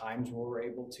are times where we're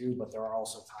able to, but there are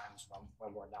also times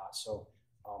when we're not. So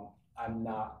I'm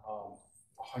not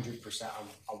 100%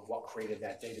 on what created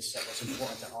that data set. What's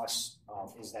important to us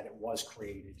is that it was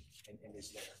created and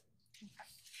is there.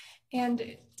 Okay.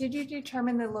 And did you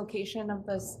determine the location of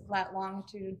this lat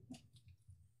longitude?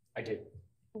 I did.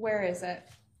 Where is it?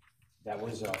 That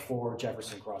was 4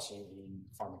 Jefferson Crossing in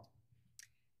Farmington.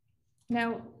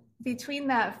 Now, between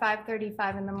that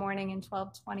 5:35 in the morning and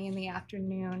 12:20 in the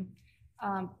afternoon,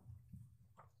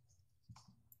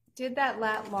 did that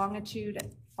lat longitude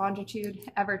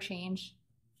ever change?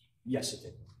 Yes, it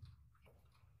did.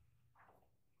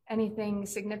 Anything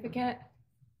significant?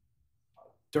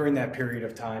 During that period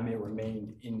of time, it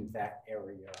remained in that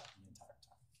area the entire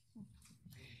time.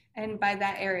 And by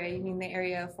that area, you mean the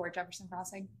area of 4 Jefferson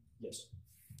Crossing? Yes.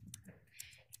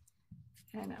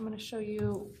 And I'm going to show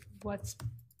you what's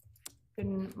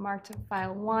been marked in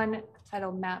file 1,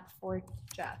 titled Map for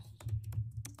Jeff.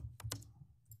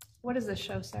 What does this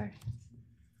show, sir?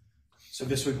 So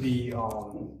this would be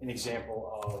an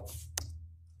example of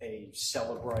a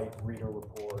Cellbrite reader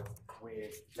report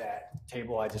with that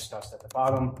table I discussed at the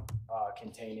bottom,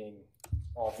 containing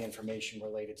all of the information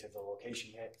related to the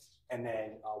location hit. And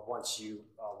then once you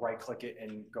right-click it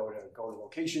and go to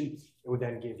location, it would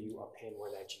then give you a pin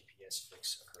where that GPS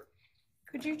fix occurred.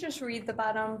 Could you just read the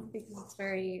bottom because it's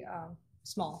very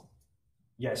small?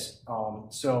 Yes.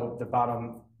 So the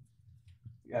bottom,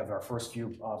 you have our first few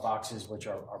boxes, which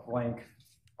are blank.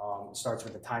 It starts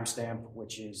with the timestamp,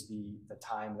 which is the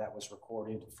time that was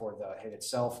recorded for the hit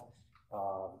itself.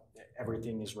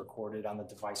 Everything is recorded on the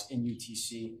device in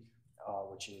UTC,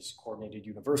 which is Coordinated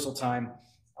Universal Time.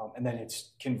 And then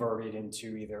it's converted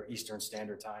into either Eastern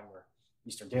Standard Time or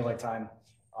Eastern Daylight Time.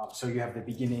 So you have the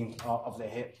beginning of the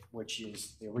hit, which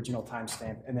is the original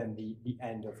timestamp, and then the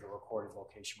end of the recorded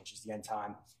location, which is the end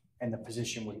time. And the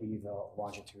position would be the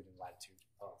longitude and latitude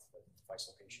of the device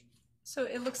location. So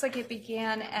it looks like it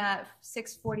began at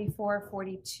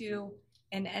 6:44:42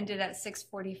 and ended at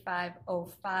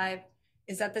 6:45:05.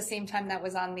 Is that the same time that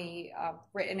was on the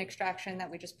written extraction that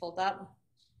we just pulled up?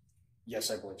 Yes,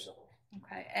 I believe so.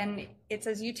 Okay, and it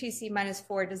says UTC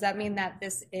 -4. Does that mean that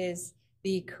this is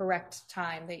the correct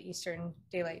time, the Eastern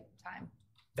Daylight Time?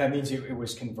 That means it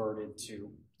was converted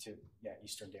to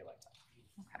Eastern Daylight Time.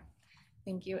 Okay,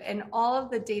 thank you. And all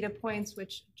of the data points,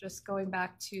 which just going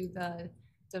back to the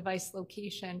device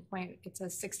location point, it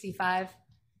says 65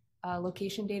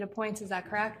 location data points. Is that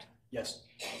correct? Yes.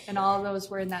 And all of those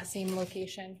were in that same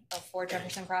location of 4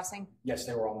 Jefferson Crossing? Yes,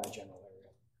 they were all in that general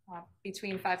area.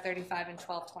 Between 5:35 and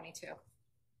 12:22.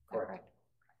 Correct.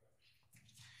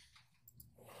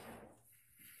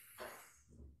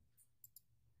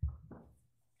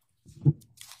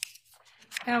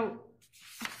 Now,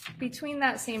 between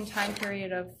that same time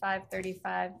period of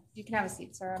 5:35, you can have a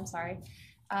seat, sir, I'm sorry,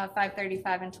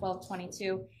 5:35 and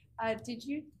 12:22, did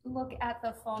you look at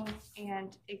the phone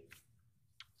and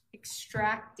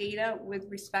extract data with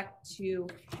respect to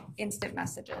instant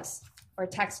messages, or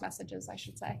text messages, I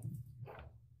should say?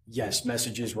 Yes,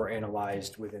 messages were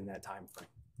analyzed within that time frame.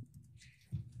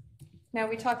 Now,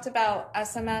 we talked about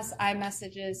SMS,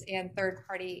 iMessages, and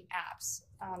third-party apps.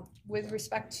 With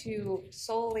respect to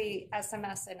solely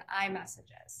SMS and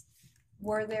iMessages,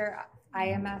 were there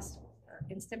IMS or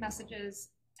instant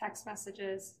messages, text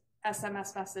messages,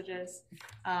 SMS messages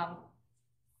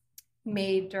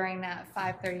made during that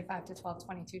 5:35 to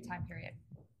 12:22 time period?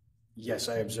 Yes,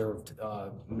 I observed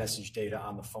message data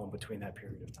on the phone between that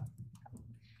period of time.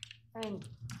 And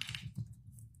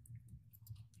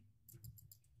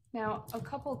now, a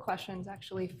couple of questions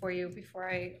actually for you before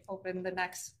I open the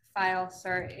next file,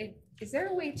 sir. Is there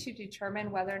a way to determine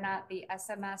whether or not the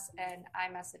SMS and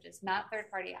iMessages, not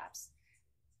third-party apps,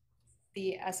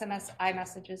 the SMS,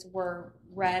 iMessages were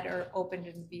read or opened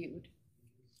and viewed?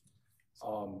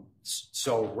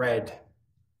 So read,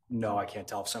 no, I can't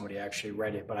tell if somebody actually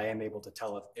read it, but I am able to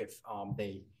tell if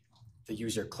the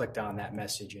user clicked on that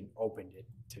message and opened it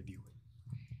to view it.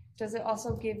 Does it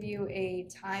also give you a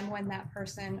time when that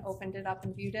person opened it up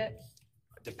and viewed it?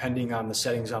 Depending on the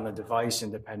settings on the device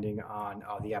and depending on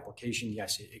the application,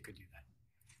 yes, it could do that.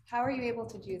 How are you able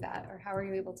to do that, or how are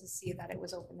you able to see that it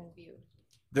was opened and viewed?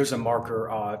 There's a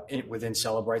marker within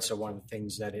Celebrite, so one of the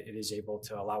things that it is able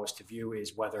to allow us to view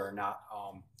is whether or not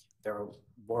there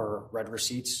were read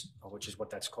receipts, which is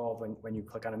what that's called when you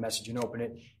click on a message and open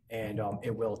it, and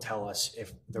it will tell us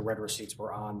if the read receipts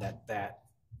were on that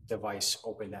device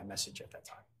opened that message at that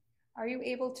time. Are you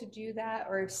able to do that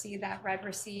or see that read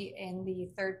receipt in the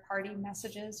third-party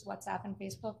messages, WhatsApp and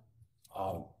Facebook?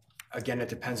 Again, it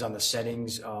depends on the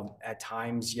settings. At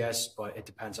times, yes, but it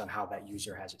depends on how that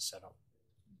user has it set up.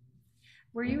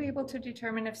 Were you able to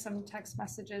determine if some text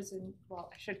messages and,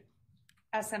 well,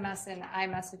 SMS and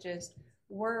iMessages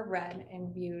were read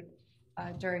and viewed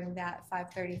during that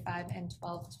 5:35 and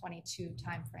 12:22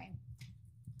 time frame?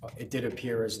 It did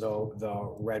appear as though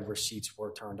the read receipts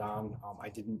were turned on. I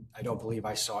don't believe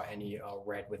I saw any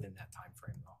read within that time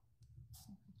frame, though.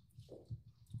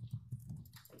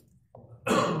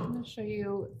 I'm going to show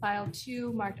you file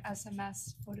 2 marked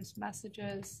SMS Fotis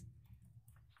messages.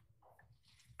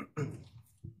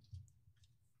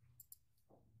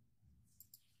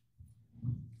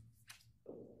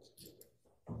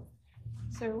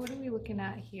 So what are we looking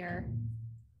at here,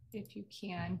 if you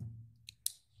can?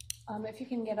 If you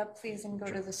can get up, please, and go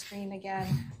to the screen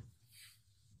again.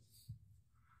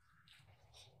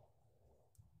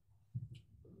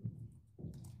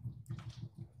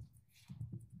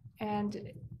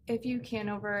 And if you can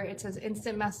it says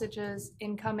instant messages,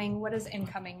 incoming. What does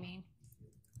incoming mean?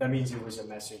 That means it was a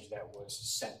message that was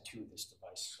sent to this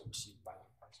device, so received by the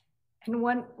device. And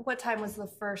what time was the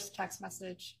first text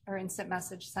message or instant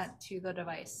message sent to the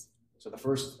device? So the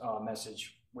first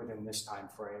message within this time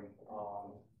frame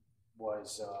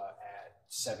was at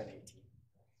 7:18.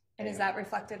 And is that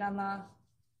reflected on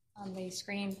the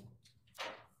screen?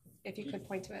 If you could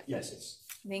point to it. Yes, it's.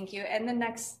 Thank you. And the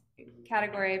next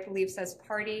category, I believe, says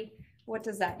party. What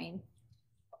does that mean?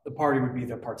 The party would be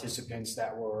the participants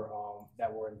that were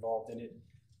involved in it.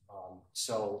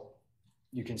 So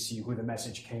you can see who the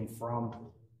message came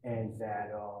from, and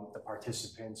that the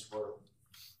participants were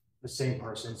the same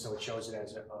person. So it shows it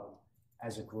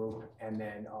as a group, and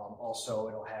then also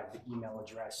it'll have the email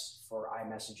address for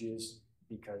iMessages,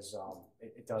 because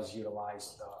it does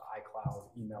utilize the iCloud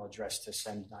email address to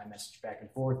send an iMessage back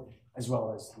and forth, as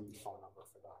well as the phone number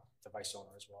for the device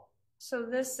owner as well. So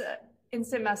this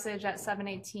instant message at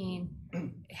 7:18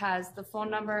 has the phone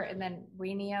number and then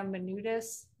Rania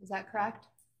Minutis. Is that correct?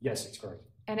 Yes, it's correct.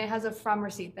 And it has a from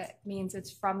receipt. That means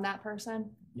it's from that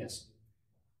person? Yes.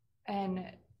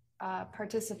 And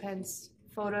participants,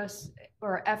 Fotis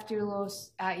or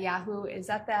Fdulos at Yahoo, is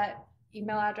that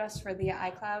email address for the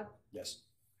iCloud? Yes.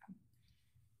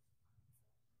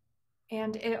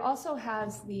 And it also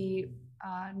has the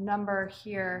number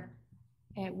here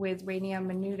with Rania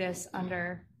Minutis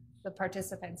under the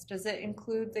participants. Does it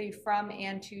include the from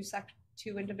and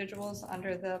two individuals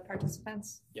under the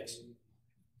participants? Yes.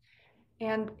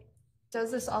 And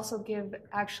does this also give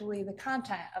actually the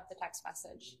content of the text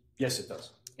message? Yes, it does.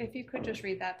 If you could just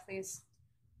read that, please.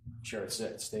 Sure, it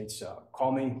states,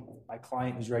 call me. My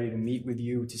client is ready to meet with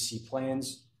you to see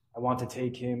plans. I want to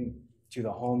take him to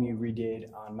the home you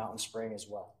redid on Mountain Spring as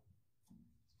well.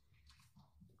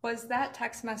 Was that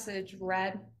text message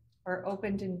read or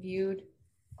opened and viewed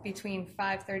between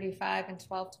 5:35 and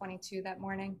 12:22 that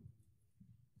morning?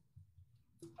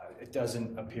 It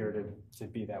doesn't appear to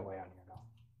be that way on here, no.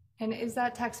 And is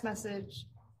that text message,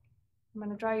 I'm going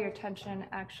to draw your attention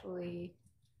actually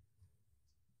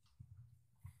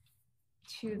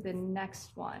to the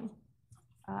next one,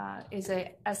 is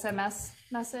a SMS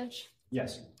message?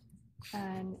 Yes.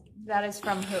 And that is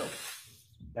from who?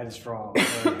 That is from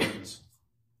Aaron Haynes.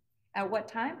 At what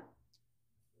time?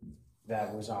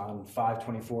 That was on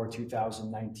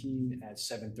 5/24/2019 at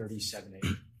 7:37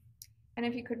 a.m. And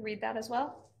if you could read that as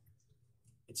well?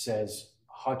 It says,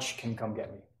 Hutch can come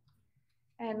get me.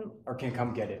 Or can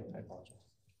come get it, I apologize.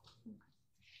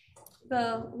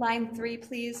 The line 3,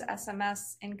 please,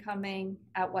 SMS incoming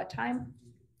at what time?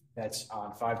 That's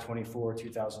on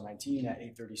 5/24/2019 at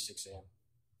 8:36 a.m.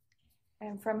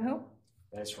 And from who?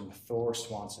 That is from Thor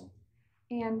Swanson.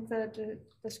 And the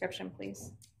description,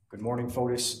 please. Good morning,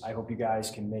 Fotis. I hope you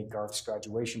guys can make Garth's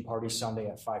graduation party Sunday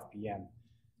at 5 p.m.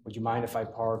 Would you mind if I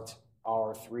parked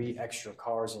our 3 extra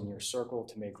cars in your circle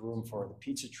to make room for the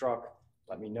pizza truck?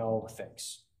 Let me know.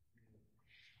 Thanks.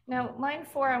 Now, line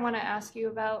 4, I want to ask you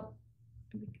about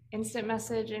instant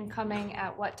message incoming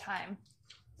at what time?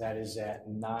 That is at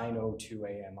 9:02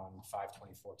 a.m. on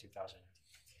 5/24/2019.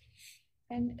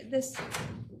 And this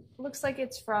looks like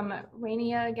it's from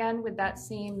Rania again with that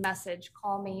same message.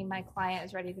 Call me, my client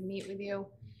is ready to meet with you.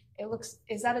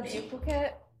 Is that a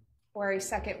duplicate or a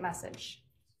second message?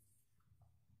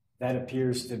 That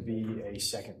appears to be a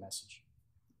second message.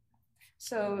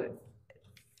 So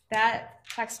that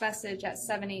text message at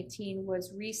 7:18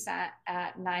 was resent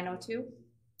at 9:02?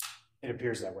 It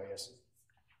appears that way, yes.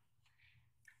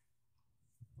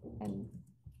 And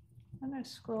I'm going to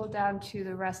scroll down to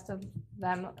the rest of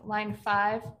them. Line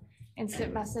 5,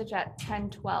 instant message at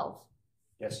 10:12.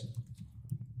 Yes.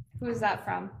 Who is that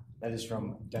from? That is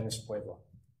from Dennis Puebla.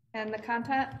 And the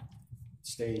content?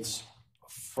 States,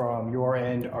 from your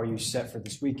end, are you set for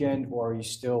this weekend or are you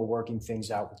still working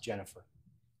things out with Jennifer?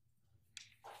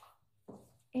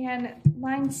 And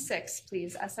line 6,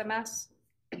 please, SMS.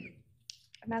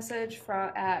 A message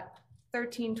from at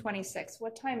 13:26.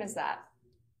 What time is that?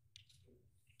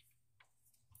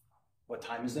 What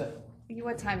time is that?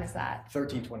 What time is that?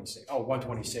 13:26. Oh,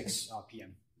 1:26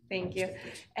 p.m. Thank you.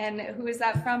 And who is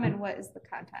that from and what is the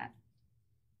content?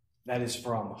 That is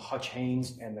from Hutch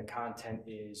Haynes and the content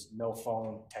is no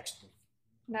phone, text me.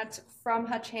 And that's from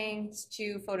Hutch Haynes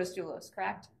to Fotis Dulos,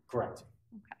 correct? Correct.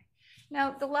 Okay.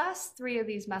 Now, the last 3 of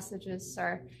these messages,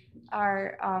 sir,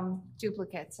 are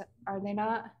duplicates, are they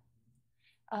not?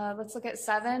 Let's look at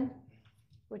 7,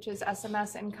 which is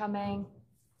SMS incoming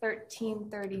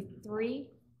 13:33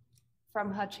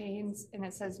 from Hutch Haynes, and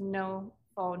it says no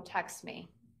phone, text me.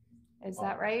 Is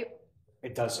that right?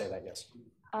 It does say that, yes.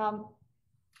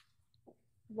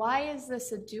 Why is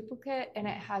this a duplicate and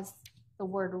it has the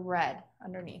word red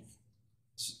underneath?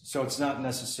 So it's not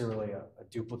necessarily a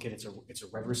duplicate, it's a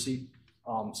red receipt.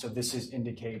 So this is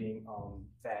indicating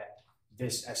that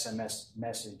this SMS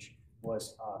message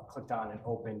was clicked on and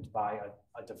opened by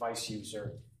a device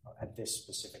user at this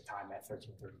specific time at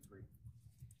 13:33.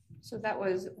 So that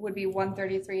would be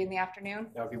 1:33 in the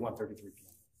afternoon? That would be 1:33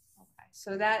 p.m. Okay,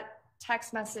 so that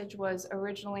text message was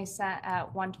originally sent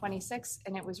at 1:26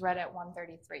 and it was read at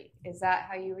 1:33. Is that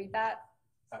how you read that?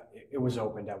 It was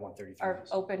opened at 1:33. Or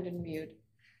opened and viewed.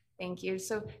 Thank you.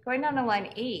 So going down to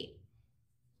line 8,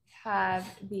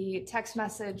 have the text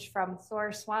message from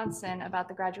Thor Swanson about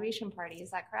the graduation party. Is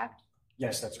that correct?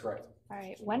 Yes, that's correct. All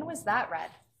right. When was that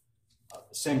read?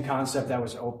 Same concept, that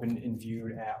was opened and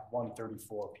viewed at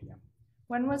 1:34 p.m.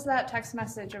 When was that text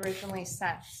message originally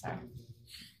sent, sir?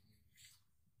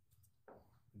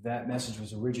 That message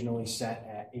was originally sent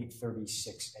at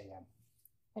 8:36 a.m.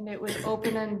 And it was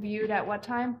opened and viewed at what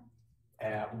time?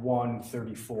 At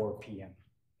 1:34 p.m.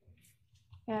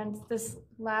 And this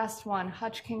last one,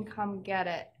 Hutch can come get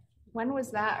it. When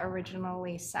was that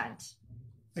originally sent?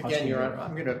 Again, Your Honor,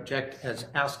 I'm going to object as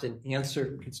asked and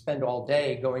answered. We could spend all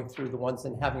day going through the ones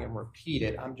and having them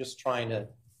repeated. I'm just trying to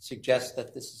suggest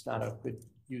that this is not a good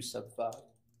use of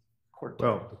court time.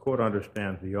 Well, the court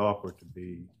understands the offer to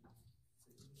be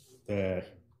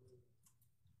that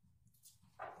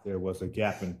there was a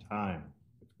gap in time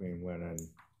between when a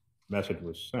message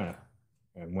was sent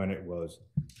and when it was.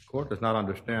 The court does not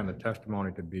understand the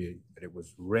testimony to be that it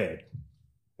was read,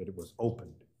 that it was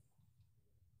opened.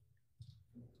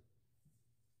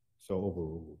 so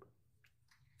overruled.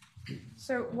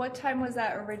 So what time was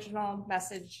that original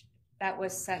message that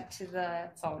was sent to the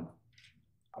phone?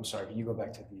 I'm sorry, can you go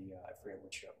back to the, I forget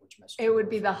which message? It would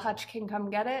be the Hutch can come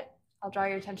get it. I'll draw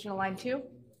your attention to line 2.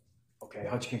 Okay,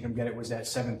 Hutch can come get it was at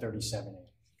 7:37 a.m.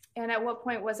 And at what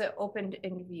point was it opened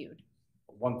and viewed?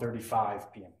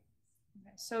 1:35 p.m.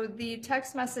 Okay, so the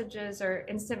text messages or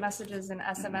instant messages and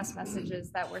SMS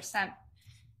messages that were sent,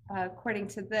 according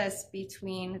to this,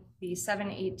 between the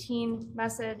 7:18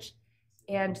 message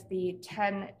and the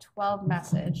 10:12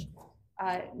 message,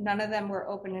 none of them were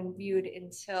opened and viewed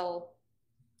until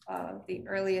the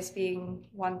earliest being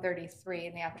 1:33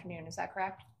 in the afternoon. Is that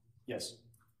correct? Yes.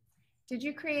 Did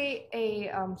you create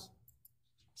a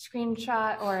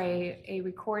screenshot or a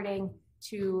recording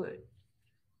to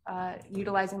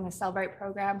utilizing the Cellbrite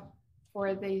program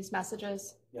for these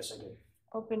messages? Yes, I did.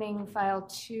 Opening file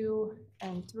 2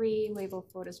 and 3, label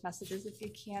Fotis messages if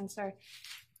you can, sir.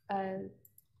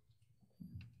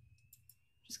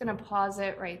 Just going to pause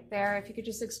it right there. If you could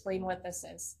just explain what this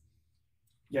is.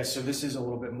 Yes, so this is a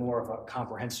little bit more of a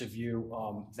comprehensive view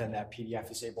than that PDF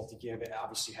is able to give. It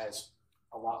obviously has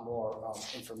a lot more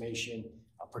information,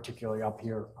 particularly up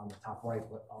here on the top right.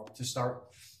 But to start,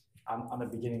 on the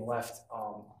beginning left,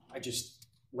 I just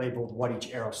labeled what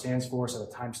each arrow stands for, so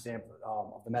the timestamp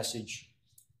of the message,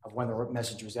 of when the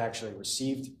message was actually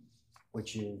received,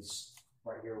 which is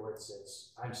right here where it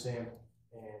says timestamp,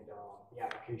 and the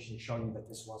application showing you that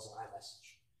this was an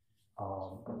iMessage.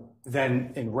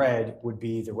 Then in red would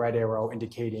be the red arrow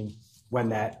indicating when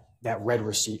that red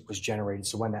receipt was generated,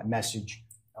 so when that message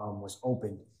was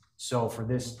opened. So for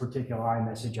this particular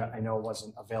iMessage, I know it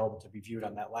wasn't available to be viewed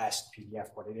on that last PDF,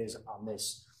 but it is on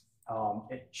this.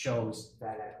 It shows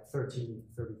that at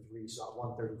 13:33, so at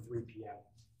 1:33 p.m.,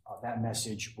 that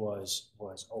message was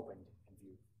opened and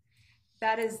viewed.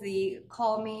 That is the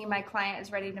call me, my client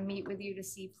is ready to meet with you to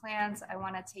see plans. I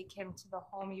want to take him to the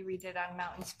home you redid on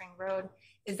Mountain Spring Road.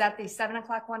 Is that the 7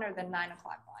 o'clock one or the 9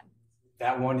 o'clock one?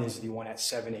 That one is the one at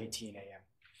 7:18 a.m.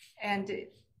 And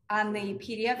on the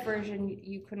PDF version,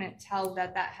 you couldn't tell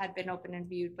that that had been opened and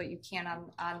viewed, but you can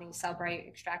on the Cellbrite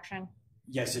extraction?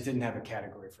 Yes, it didn't have a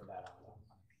category for that.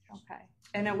 Okay.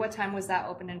 And at what time was that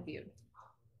opened and viewed?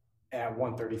 At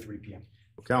 1:33 p.m.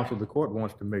 Counsel, the court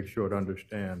wants to make sure it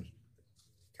understands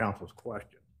counsel's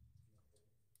question.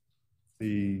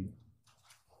 The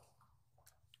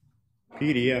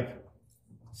PDF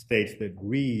states that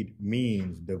read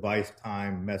means device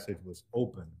time message was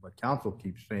opened, but counsel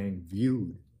keeps saying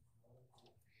viewed.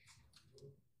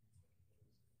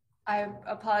 I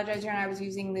apologize, Your Honor, I was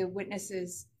using the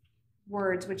witness's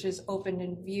words, which is opened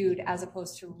and viewed, as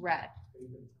opposed to read.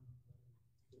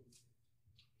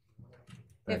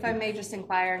 If I may just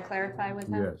inquire and clarify with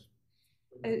him?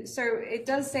 Yes. So it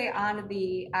does say on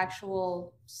the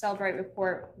actual Cellbrite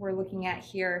report we're looking at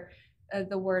here,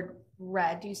 the word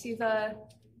read. Do you see the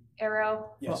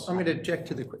arrow? Yes. Well, I'm going to object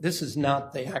to this is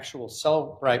not the actual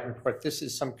Cellbrite report. This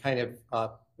is some kind of,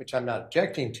 which I'm not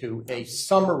objecting to, a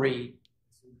summary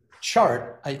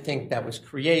chart, I think, that was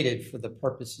created for the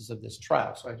purposes of this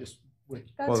trial. So I just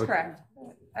would. That's correct.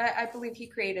 I believe he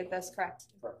created this, correct?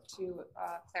 To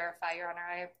clarify, Your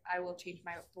Honor, I will change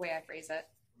the way I phrase it.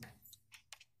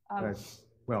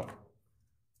 Well,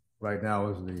 right now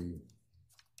is the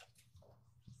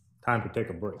time to take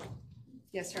a break.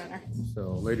 Yes, Your Honor.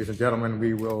 So, ladies and gentlemen,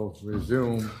 we will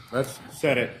resume. Let's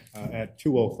set it at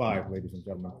 2:05, ladies and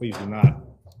gentlemen. Please do not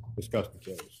discuss the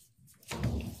case.